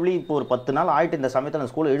ப்ராபப்ளி இப்போ ஒரு 10 நாள் ஆகிட்டு இந்த சமயத்தில்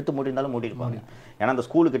அந்த ஸ்கூலை எடுத்து மூடிருந்தாலும் மூடிருப்பாங்க. ஏன்னா அந்த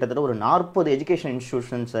ஸ்கூலு கிட்டத்தட்ட ஒரு 40 எஜுகேஷன்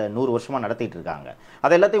இன்ஸ்டிடியூஷன்ஸ் 100 வருஷமாக நடத்திட்டு இருக்காங்க.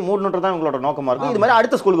 அது எல்லாத்தையும் மூடணுன்றது தான் இவங்களோட நோக்கமாக இருக்கும். இது மாதிரி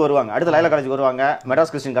அடுத்த ஸ்கூலுக்கு வருவாங்க, அடுத்த லைலா காலேஜ் வருவாங்க,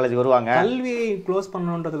 மெட்ராஸ் கிறிஸ்டின் காலேஜ் வருவாங்க. கல்வியை க்ளோஸ்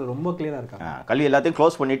பண்ணணுன்றதுல ரொம்ப கிளியராக இருக்காங்க. கல்வி எல்லாத்தையும்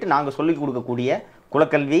க்ளோஸ் பண்ணிட்டு நாங்கள் சொல்லிக் கொடுக்கக்கூடிய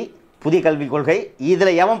குலக்கல்வி, புதிய கல்விக் கொள்கை,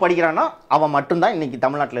 இதில் எவன் படிக்கிறானோ அவன் மட்டும்தான் இன்னைக்கு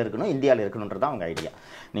தமிழ்நாட்டில் இருக்கணும், இந்தியாவில் இருக்கணுன்றது அவங்க ஐடியா.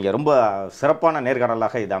 நீங்கள் ரொம்ப சிறப்பான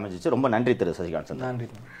நேர்காணலாக இது அமைஞ்சிச்சு. ரொம்ப நன்றி திரு சசிகாந்த். நன்றி.